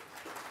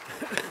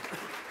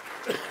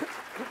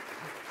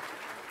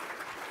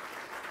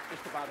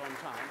 Just about on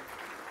time.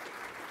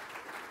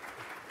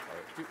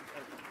 Thank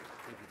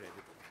you,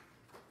 David.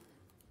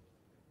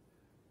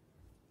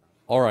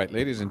 All right,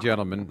 ladies and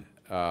gentlemen,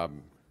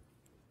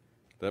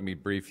 let me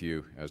brief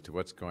you as to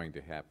what's going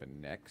to happen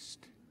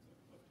next.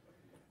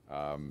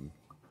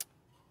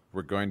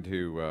 We're going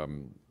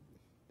to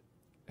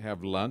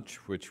have lunch,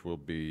 which will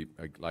be,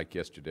 like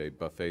yesterday,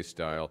 buffet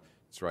style.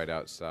 It's right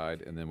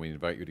outside, and then we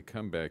invite you to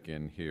come back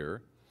in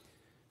here.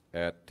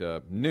 At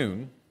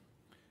noon,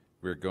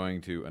 we're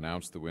going to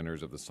announce the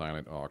winners of the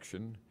silent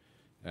auction,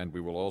 and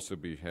we will also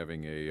be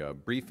having a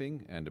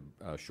briefing and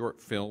a short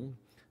film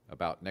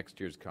about next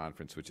year's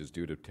conference, which is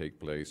due to take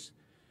place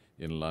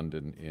in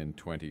London in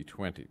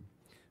 2020.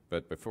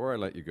 But before I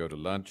let you go to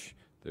lunch,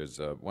 there's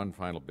one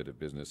final bit of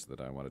business that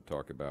I want to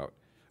talk about.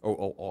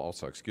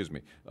 Also, excuse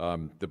me,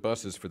 the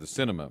buses for the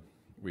cinema.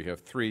 We have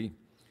three.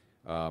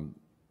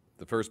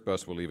 The first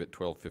bus will leave at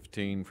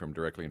 12:15 from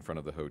directly in front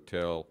of the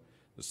hotel.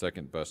 The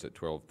second bus at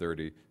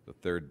 12:30. The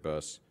third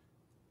bus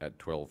at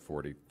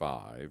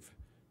 12:45.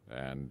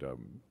 And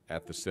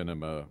at the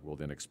cinema, we'll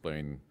then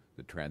explain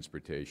the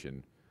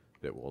transportation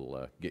that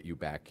will get you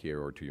back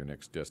here or to your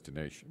next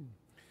destination.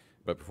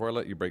 But before I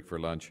let you break for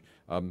lunch,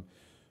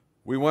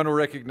 we want to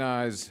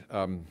recognize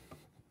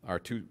our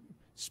two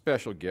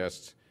special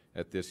guests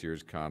at this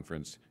year's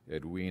conference,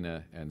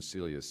 Edwina and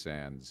Celia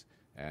Sands.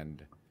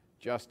 And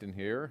Justin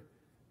here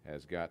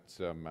has got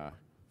some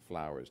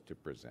flowers to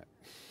present.